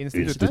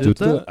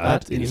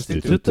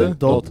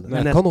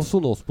 instituttet@instituttet.net. Jeg kan også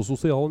nås på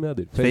sosiale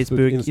medier.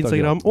 Facebook,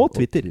 Instagram og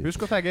Twitter.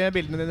 Husk å tagge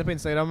bildene dine på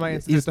Instagram av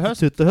Instituttet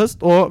Høst. Instituttet Høst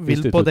og Vil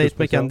på Instituttet date med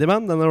spesial.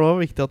 Candyman. Den er også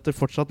viktig at du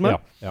fortsatt med.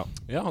 Ja.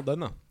 Ja, den,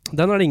 ja.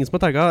 Den er det ingen som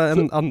har tagga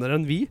andre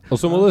enn vi. Og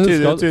så må du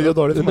huske Tydelig og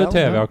dårlig at for under meg,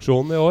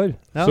 TV-aksjonen i år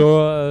Ja.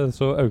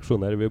 så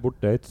auksjonerer vi bort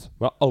dates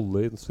med alle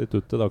i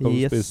instituttet. Da kan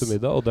Yes. du spise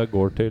middag, og det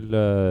går til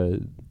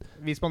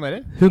Vi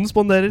spanderer. Hun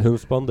spanderer. hun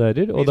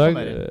spanderer. Og det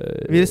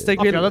Hvis dere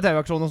vil. Akkurat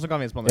TV-aksjonen så kan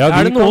vi spandere. ja,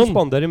 Er vi det kan noen?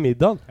 spandere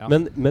middag, Ja.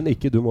 men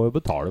ikke du må jo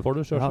betale for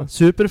det, Ja, selvsagt.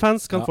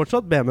 superfans kan Ja.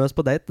 fortsatt be med oss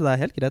på date. Det er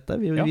helt greit, det.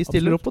 Vi Ja,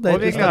 stiller opp på Og date.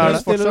 vi hvis det gleder er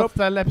oss det. fortsatt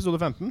til episode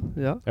 15.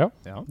 Ja, Ja.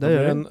 det blir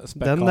gjør en vi.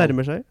 spekal. Den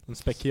nærmer seg. En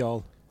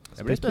spekial.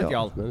 Det blir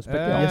spesial. Men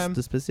spesial.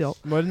 Gjestespesial.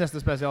 Når neste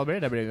spesial blir,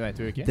 det vet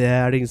vi jo ikke. Det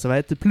er det ingen som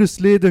veit.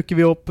 Plutselig dukker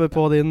vi opp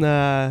på din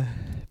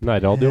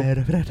Nærradio.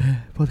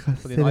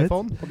 podcast. På din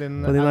iPhone, på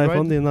din På din Android.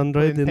 iPhone, din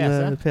Android, på din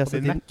din PC, PC, på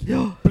din din. Mac.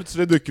 Ja.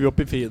 Plutselig dukker vi opp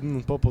i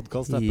feeden på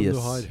podkast-appen Yes.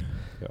 du har.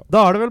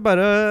 Da er det vel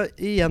bare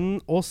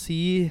igjen å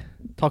si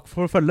takk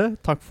for følget,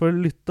 takk for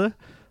lytte,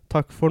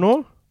 takk for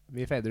nå.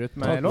 Vi fader ut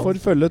med Takk låt. for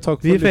følget, takk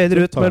for Vi fader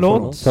ut takk med for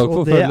låt. nå. Takk for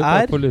Og det følget, er-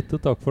 takk for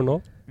lyttet, takk for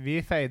nå.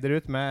 Vi fader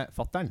ut med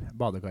fatteren,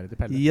 badekaret til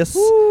Pelle. Yes.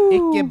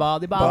 Ikke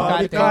bad i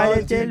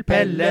badekaret til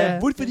Pelle.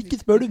 Hvorfor ikke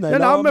spør du? Nei,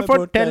 La meg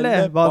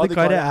fortelle,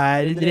 badekaret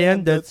er en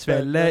ren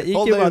dødsfelle.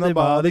 Ikke bad i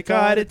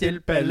badekaret til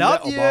Pelle.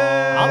 Adjø!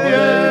 Adjø!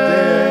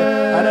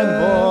 Det er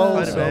en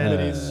voldsom Farvel.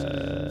 ris.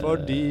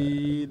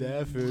 Fordi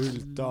det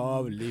fullt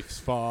av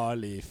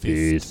livsfarlig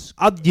fisk.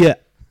 Adjø.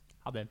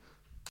 Ha det.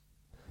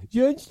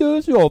 Jens,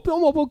 du håper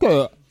jeg må på kø.